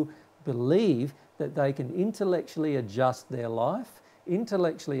still believe that they can intellectually adjust their life,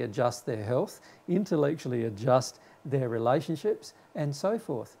 intellectually adjust their health, intellectually adjust their relationships, and so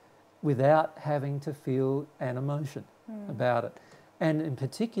forth, without having to feel an emotion about it. And in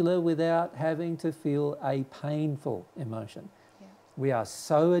particular, without having to feel a painful emotion. We are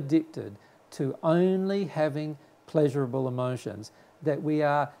so addicted to only having pleasurable emotions that we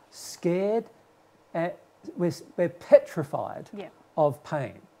are scared, we're petrified of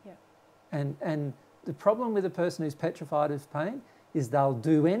pain. And the problem with a person who's petrified of pain is they'll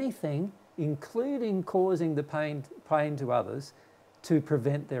do anything, including causing the pain to others, to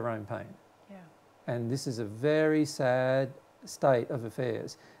prevent their own pain. Yeah. And this is a very sad state of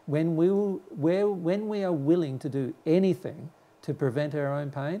affairs. When we are willing to do anything to prevent our own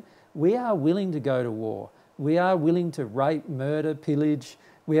pain, we are willing to go to war. We are willing to rape, murder, pillage.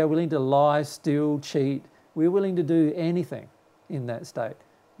 We are willing to lie, steal, cheat. We're willing to do anything in that state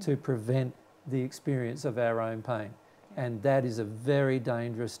to prevent the experience of our own pain. And that is a very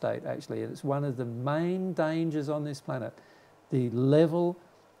dangerous state, actually. And it's one of the main dangers on this planet. The level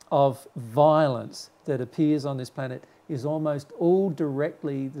of violence that appears on this planet is almost all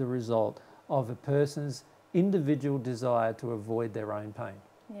directly the result of a person's individual desire to avoid their own pain.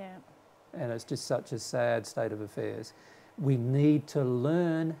 Yeah. And it's just such a sad state of affairs. We need to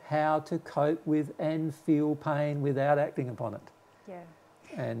learn how to cope with and feel pain without acting upon it. Yeah.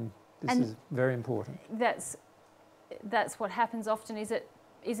 And this is very important. That's what happens often, isn't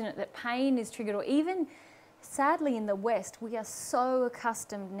it, that pain is triggered, or even sadly in the West, we are so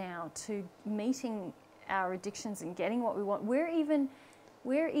accustomed now to meeting our addictions and getting what we want. We're even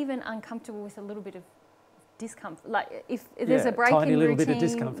uncomfortable with a little bit of discomfort. Like if there's a break in routine, bit of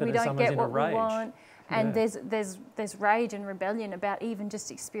discomfort, we don't get what we want, and there's rage and rebellion about even just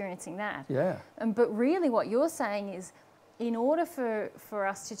experiencing that. Yeah. But really, what you're saying is, in order for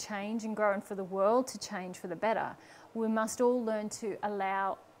us to change and grow, and for the world to change for the better, we must all learn to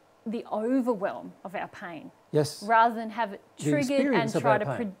allow the overwhelm of our pain. Yes. Rather than have it triggered and try to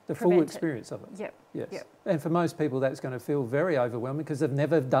prevent the full experience of it. Yep. Yes. Yep. And for most people, that's going to feel very overwhelming because they've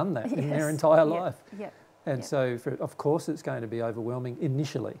never done that in their entire life. Yep. And so, of course, it's going to be overwhelming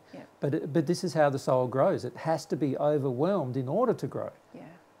initially. Yep. But this is how the soul grows. It has to be overwhelmed in order to grow. Yeah.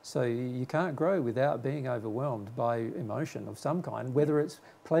 So you can't grow without being overwhelmed by emotion of some kind, whether it's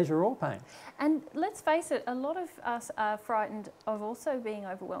pleasure or pain. And let's face it, a lot of us are frightened of also being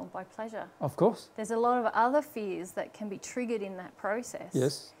overwhelmed by pleasure. Of course. There's a lot of other fears that can be triggered in that process.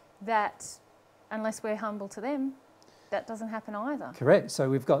 Yes. That, unless we're humble to them, that doesn't happen either. Correct. So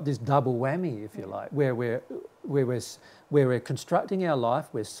we've got this double whammy, if you like, where we're constructing our life.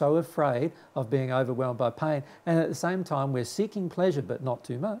 We're so afraid of being overwhelmed by pain, and at the same time we're seeking pleasure, but not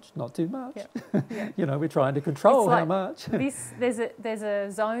too much, not too much. Yep. Yep. You know, we're trying to control how much. There's a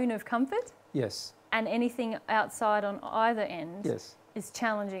zone of comfort. Yes. And anything outside on either end is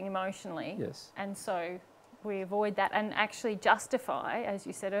challenging emotionally. Yes. And so we avoid that and actually justify, as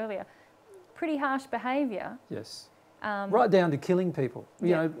you said earlier, pretty harsh behaviour. Yes. Right down to killing people. You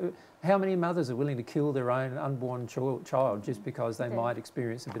Yeah. know, how many mothers are willing to kill their own unborn child just because they might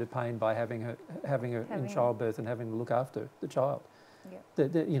experience a bit of pain by having her in childbirth and having to look after the child?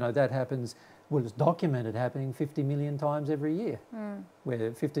 Yeah. You know, that happens. Well, it's documented happening 50 million times every year,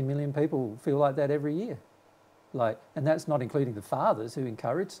 where 50 million people feel like that every year. And that's not including the fathers who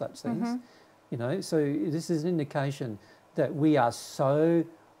encourage such things. You know, so this is an indication that we are so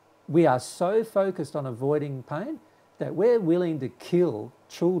focused on avoiding pain that we're willing to kill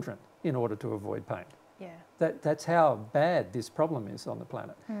children in order to avoid pain. Yeah. That's how bad this problem is on the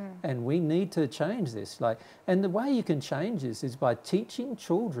planet. And we need to change this. And the way you can change this is by teaching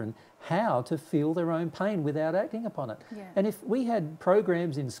children how to feel their own pain without acting upon it. Yeah. And if we had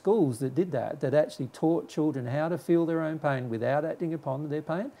programs in schools that did that actually taught children how to feel their own pain without acting upon their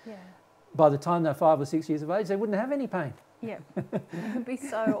pain, by the time they're 5 or 6 years of age, they wouldn't have any pain. Yeah. It would be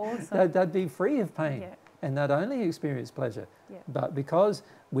so awesome. They'd be free of pain. Yeah. And they'd only experience pleasure. Yeah. But because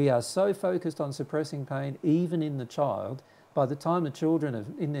we are so focused on suppressing pain, even in the child, by the time the children are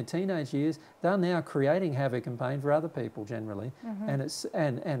in their teenage years, they're now creating havoc and pain for other people generally. And it's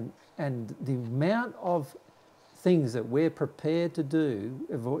and the amount of things that we're prepared to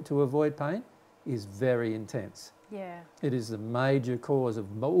do to avoid pain is very intense. Yeah. It is the major cause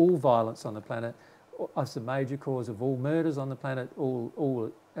of all violence on the planet. It's the major cause of all murders on the planet,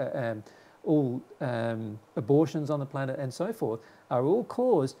 all abortions on the planet and so forth are all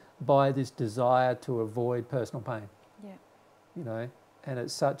caused by this desire to avoid personal pain. Yeah. You know, and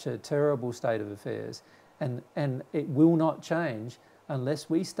it's such a terrible state of affairs, and it will not change unless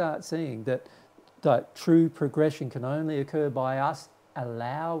we start seeing that true progression can only occur by us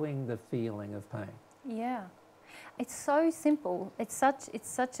allowing the feeling of pain. Yeah. It's so simple. It's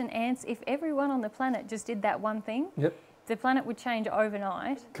such an answer. If everyone on the planet just did that one thing, the planet would change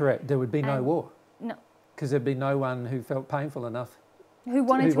overnight. Correct. There would be no war. No. Because there'd be no one who felt painful enough. Who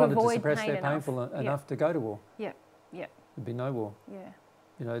wanted to avoid suppress pain their enough. painful enough to go to war. Yeah. Yeah. There'd be no war. Yeah.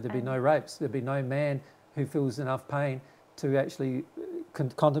 You know, there'd be no rapes. There'd be no man who feels enough pain to actually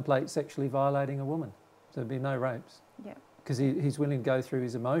contemplate sexually violating a woman. There'd be no rapes. Yeah. because he's willing to go through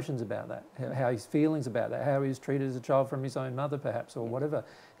his emotions about that, how his feelings about that, how he was treated as a child from his own mother perhaps, or whatever.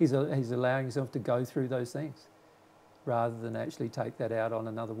 He's allowing himself to go through those things rather than actually take that out on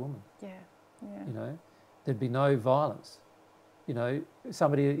another woman. Yeah. Yeah. You know, there'd be no violence. You know,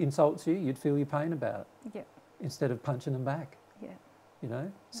 somebody insults you, you'd feel your pain about it. Yeah. Instead of punching them back. Yeah. You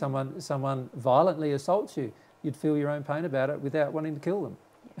know, someone violently assaults you, you'd feel your own pain about it without wanting to kill them.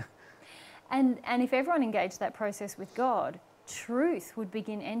 Yeah. And if everyone engaged that process with God, truth would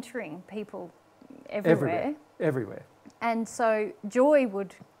begin entering people everywhere. Everywhere. And so joy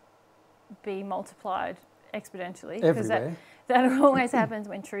would be multiplied exponentially, because that always happens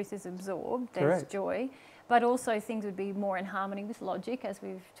when truth is absorbed. There's Correct. joy. But also things would be more in harmony with logic, as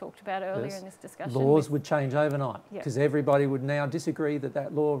we've talked about earlier in this discussion. Laws would change overnight, because everybody would now disagree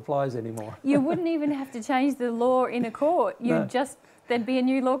that law applies anymore. You wouldn't even have to change the law in a court. There'd be a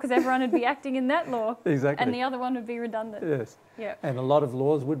new law because everyone would be acting in that law. Exactly. And the other one would be redundant. Yes. Yeah. And a lot of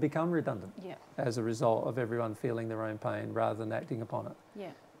laws would become redundant as a result of everyone feeling their own pain rather than acting upon it.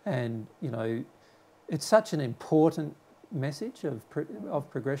 Yeah. And, you know, it's such an important message of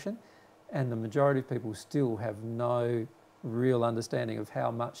progression. And the majority of people still have no real understanding of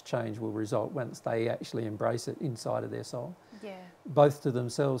how much change will result once they actually embrace it inside of their soul. Yeah. Both to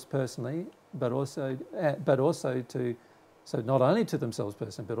themselves personally, but also to, so not only to themselves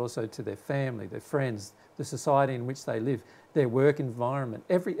personally, but also to their family, their friends, the society in which they live, their work environment,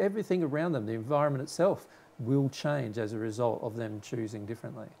 everything around them, the environment itself will change as a result of them choosing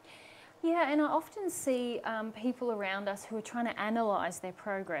differently. Yeah, and I often see people around us who are trying to analyse their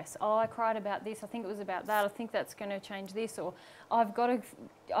progress. Oh, I cried about this, I think it was about that, I think that's going to change this, or I'm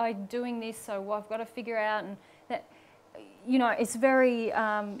doing this, so I've got to figure out, and that, you know, it's very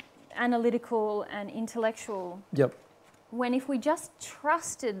analytical and intellectual. Yep. When if we just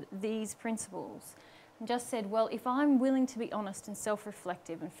trusted these principles and just said, well, if I'm willing to be honest and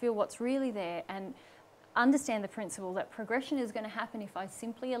self-reflective and feel what's really there and understand the principle that progression is going to happen if I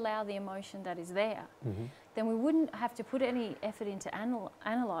simply allow the emotion that is there, then we wouldn't have to put any effort into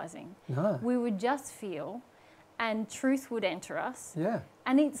analysing. No. We would just feel, and truth would enter us. Yeah.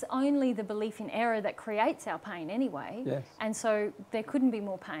 And it's only the belief in error that creates our pain anyway. Yes. And so there couldn't be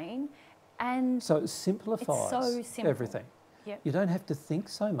more pain. And so it simplifies everything. Yep. You don't have to think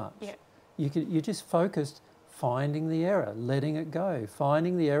so much. Yep. You're just focused finding the error, letting it go,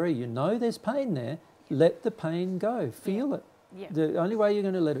 finding the error. You know there's pain there. Let the pain go. Feel it. Yeah. The only way you're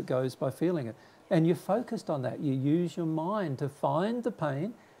going to let it go is by feeling it. And you're focused on that. You use your mind to find the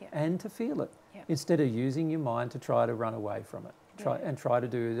pain and to feel it, instead of using your mind to try to run away from it. Try to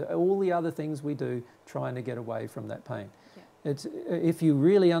do all the other things we do, trying to get away from that pain. Yeah. If you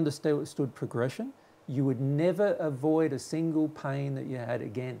really understood progression, you would never avoid a single pain that you had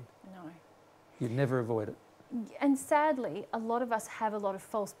again. No. You'd never avoid it. And sadly, a lot of us have a lot of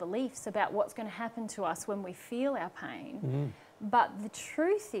false beliefs about what's going to happen to us when we feel our pain. But the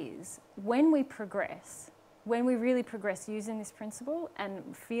truth is, when we progress, when we really progress using this principle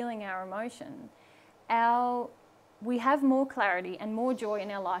and feeling our emotion, we have more clarity and more joy in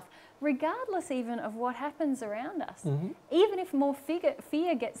our life, regardless even of what happens around us. Even if more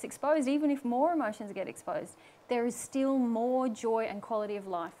fear gets exposed, even if more emotions get exposed, there is still more joy and quality of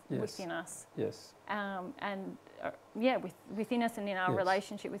life within us. Yes. Within us and in our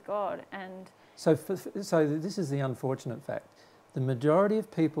relationship with God. And so this is the unfortunate fact. The majority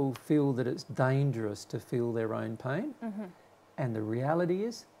of people feel that it's dangerous to feel their own pain, and the reality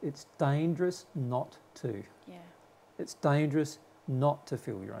is it's dangerous not to. Yeah. It's dangerous not to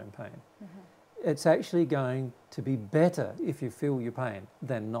feel your own pain. It's actually going to be better if you feel your pain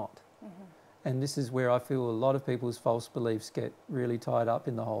than not. And this is where I feel a lot of people's false beliefs get really tied up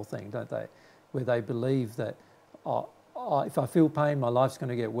in the whole thing, don't they? Where they believe that if I feel pain, my life's going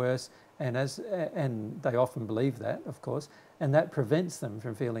to get worse, and they often believe that, of course, and that prevents them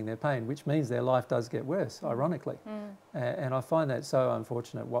from feeling their pain, which means their life does get worse, ironically. And I find that so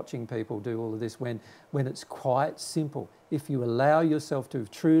unfortunate watching people do all of this when it's quite simple. If you allow yourself to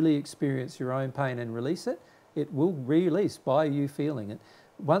truly experience your own pain and release it, it will release by you feeling it.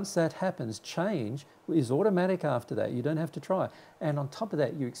 Once that happens, change is automatic after that. You don't have to try. And on top of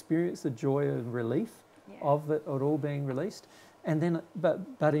that, you experience the joy of relief of it all being released. And then,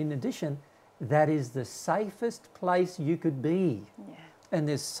 but in addition, that is the safest place you could be. Yeah. And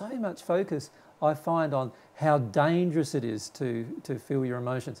there's so much focus, I find, on how dangerous it is to feel your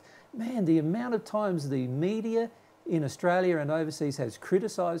emotions. Man, the amount of times the media in Australia and overseas has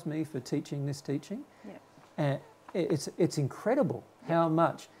criticised me for teaching this teaching. Yeah. It's incredible how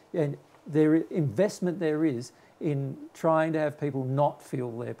much and investment there is in trying to have people not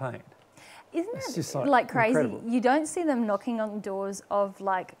feel their pain. Isn't It's it just like crazy? incredible. You don't see them knocking on doors of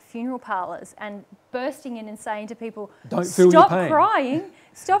like funeral parlours and bursting in and saying to people, Don't feel your "Stop pain." crying,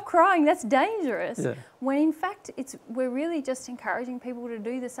 stop crying. That's dangerous." Yeah. When in fact, we're really just encouraging people to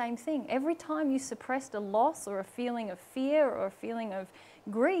do the same thing. Every time you suppressed a loss or a feeling of fear or a feeling of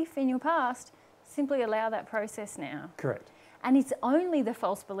grief in your past, simply allow that process now. Correct. And it's only the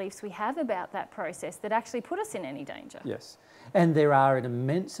false beliefs we have about that process that actually put us in any danger. Yes. And there are an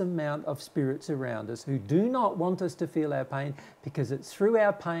immense amount of spirits around us who do not want us to feel our pain, because it's through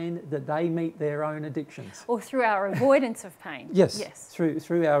our pain that they meet their own addictions. Or through our avoidance of pain. Yes. Yes.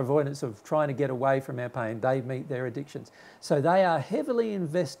 Through our avoidance of trying to get away from our pain, they meet their addictions. So they are heavily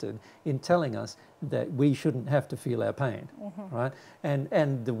invested in telling us that we shouldn't have to feel our pain, right?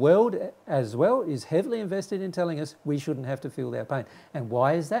 And the world as well is heavily invested in telling us we shouldn't have to feel our pain. And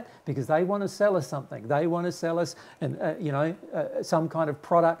why is that? Because they want to sell us something. They want to sell us, some kind of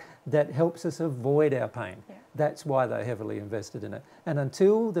product that helps us avoid our pain. Yeah. That's why they're heavily invested in it. And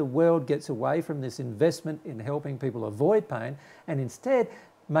until the world gets away from this investment in helping people avoid pain and instead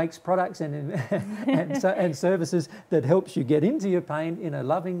makes products and services that helps you get into your pain in a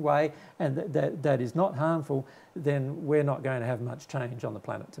loving way and that is not harmful, then we're not going to have much change on the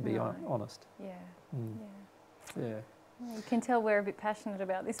planet, to be honest. Yeah. Yeah. You can tell we're a bit passionate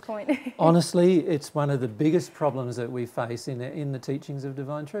about this point. Honestly, it's one of the biggest problems that we face in the teachings of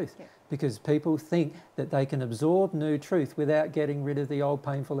divine truth, Yeah. because people think that they can absorb new truth without getting rid of the old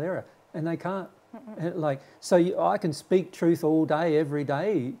painful error, and they can't. I can speak truth all day, every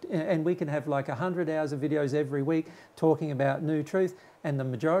day, and we can have like 100 hours of videos every week talking about new truth, and the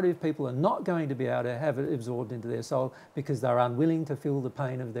majority of people are not going to be able to have it absorbed into their soul because they're unwilling to feel the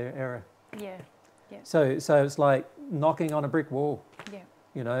pain of their error. Yeah. So it's like knocking on a brick wall. Yeah.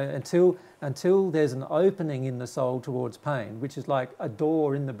 You know, until there's an opening in the soul towards pain, which is like a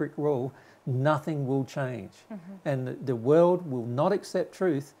door in the brick wall, nothing will change. And the world will not accept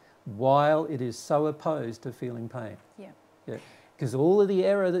truth while it is so opposed to feeling pain. Yeah. Because all of the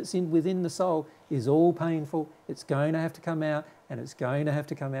error that's within the soul is all painful. It's going to have to come out, and it's going to have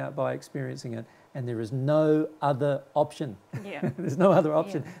to come out by experiencing it. And there is no other option. Yeah. There's no other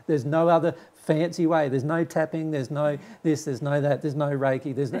option. Yeah. There's no other fancy way. There's no tapping. There's no this. There's no that. There's no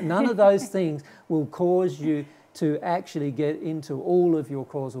Reiki. None of those things will cause you to actually get into all of your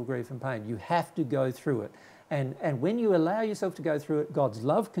causal grief and pain. You have to go through it. And when you allow yourself to go through it, God's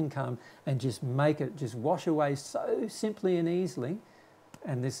love can come and just make it just wash away so simply and easily.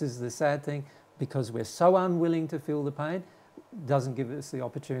 And this is the sad thing, because we're so unwilling to feel the pain, doesn't give us the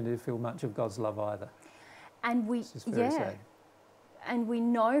opportunity to feel much of God's love either. And It's just very sad. And we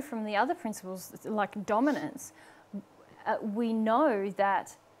know from the other principles, like dominance, we know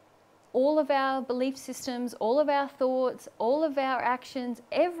that all of our belief systems, all of our thoughts, all of our actions,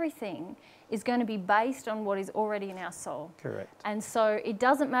 everything is going to be based on what is already in our soul. Correct. And so it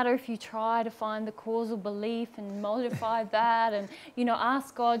doesn't matter if you try to find the causal belief and modify that and,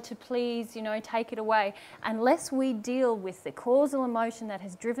 ask God to please, take it away. Unless we deal with the causal emotion that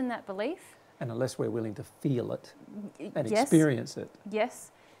has driven that belief. And unless we're willing to feel it and Yes. experience it.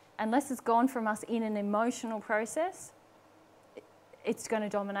 Yes. Unless it's gone from us in an emotional process, it's going to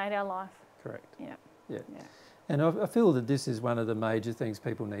dominate our life. Correct. Yeah. Yeah. Yeah. And I feel that this is one of the major things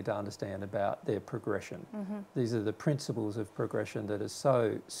people need to understand about their progression. These are the principles of progression that are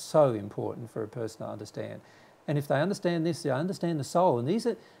so, so important for a person to understand. And if they understand this, they understand the soul.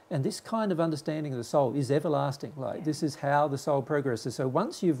 And this kind of understanding of the soul is everlasting. This is how the soul progresses. So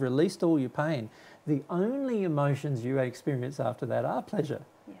once you've released all your pain, the only emotions you experience after that are pleasure.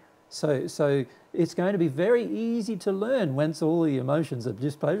 Yeah. So it's going to be very easy to learn once all the emotions are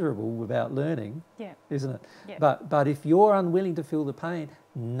just pleasurable without learning, isn't it? Yeah. But if you're unwilling to feel the pain,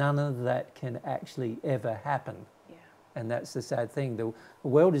 none of that can actually ever happen. Yeah. And that's the sad thing. The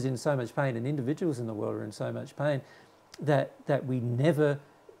world is in so much pain, and individuals in the world are in so much pain that we never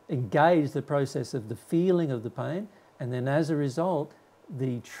engage the process of the feeling of the pain. And then as a result,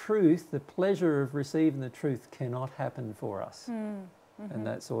 the truth, the pleasure of receiving the truth cannot happen for us. And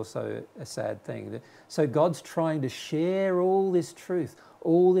that's also a sad thing. So God's trying to share all this truth,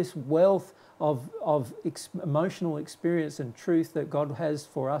 all this wealth of emotional experience and truth that God has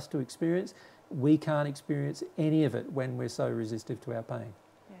for us to experience. We can't experience any of it when we're so resistive to our pain.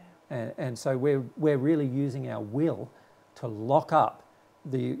 Yeah. And so we're really using our will to lock up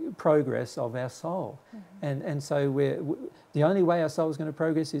the progress of our soul. And so the only way our soul is going to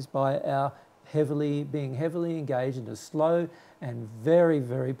progress is by our being heavily engaged in a slow and very,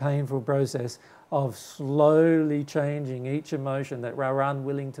 very painful process of slowly changing each emotion that we're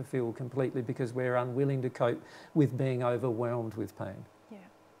unwilling to feel completely because we're unwilling to cope with being overwhelmed with pain.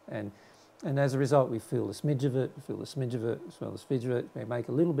 Yeah. And as a result, we feel a smidge of it, we feel a smidge of it, we feel a smidge of it. We make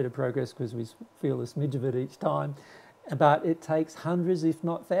a little bit of progress because we feel a smidge of it each time. But it takes hundreds, if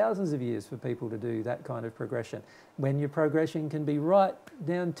not thousands of years for people to do that kind of progression. When your progression can be right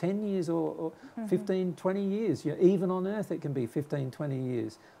down 10 years or 15, 20 years. Even on earth, it can be 15, 20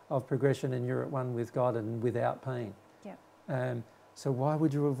 years of progression and you're at one with God and without pain. Yeah. So why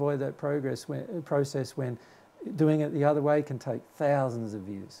would you avoid that process when doing it the other way can take thousands of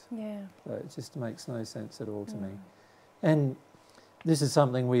years? Yeah. So it just makes no sense at all to me. And this is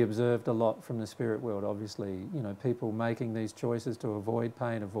something we observed a lot from the spirit world, obviously. People making these choices to avoid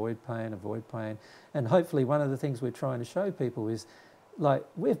pain, avoid pain, avoid pain. And hopefully one of the things we're trying to show people is, like,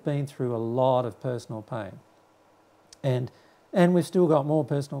 we've been through a lot of personal pain. And we've still got more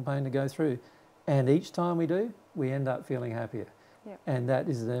personal pain to go through. And each time we do, we end up feeling happier. Yep. And that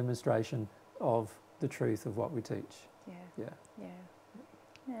is a demonstration of the truth of what we teach. Yeah.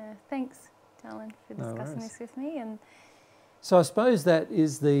 Thanks, Talon, for discussing this with me. And so I suppose that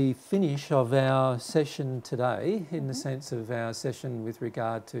is the finish of our session today, in the sense of our session with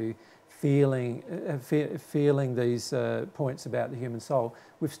regard to feeling these points about the human soul.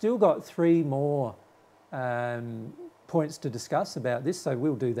 We've still got 3 more points to discuss about this, so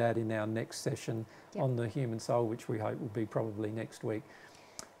we'll do that in our next session on the human soul, which we hope will be probably next week.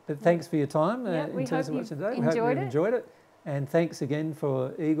 But thanks for your time in terms of watching today. We hope you've enjoyed it. And thanks again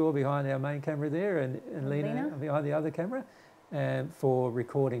for Igor behind our main camera there and Lena behind the other camera, and for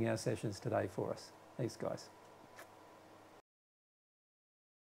recording our sessions today for us. Thanks, guys.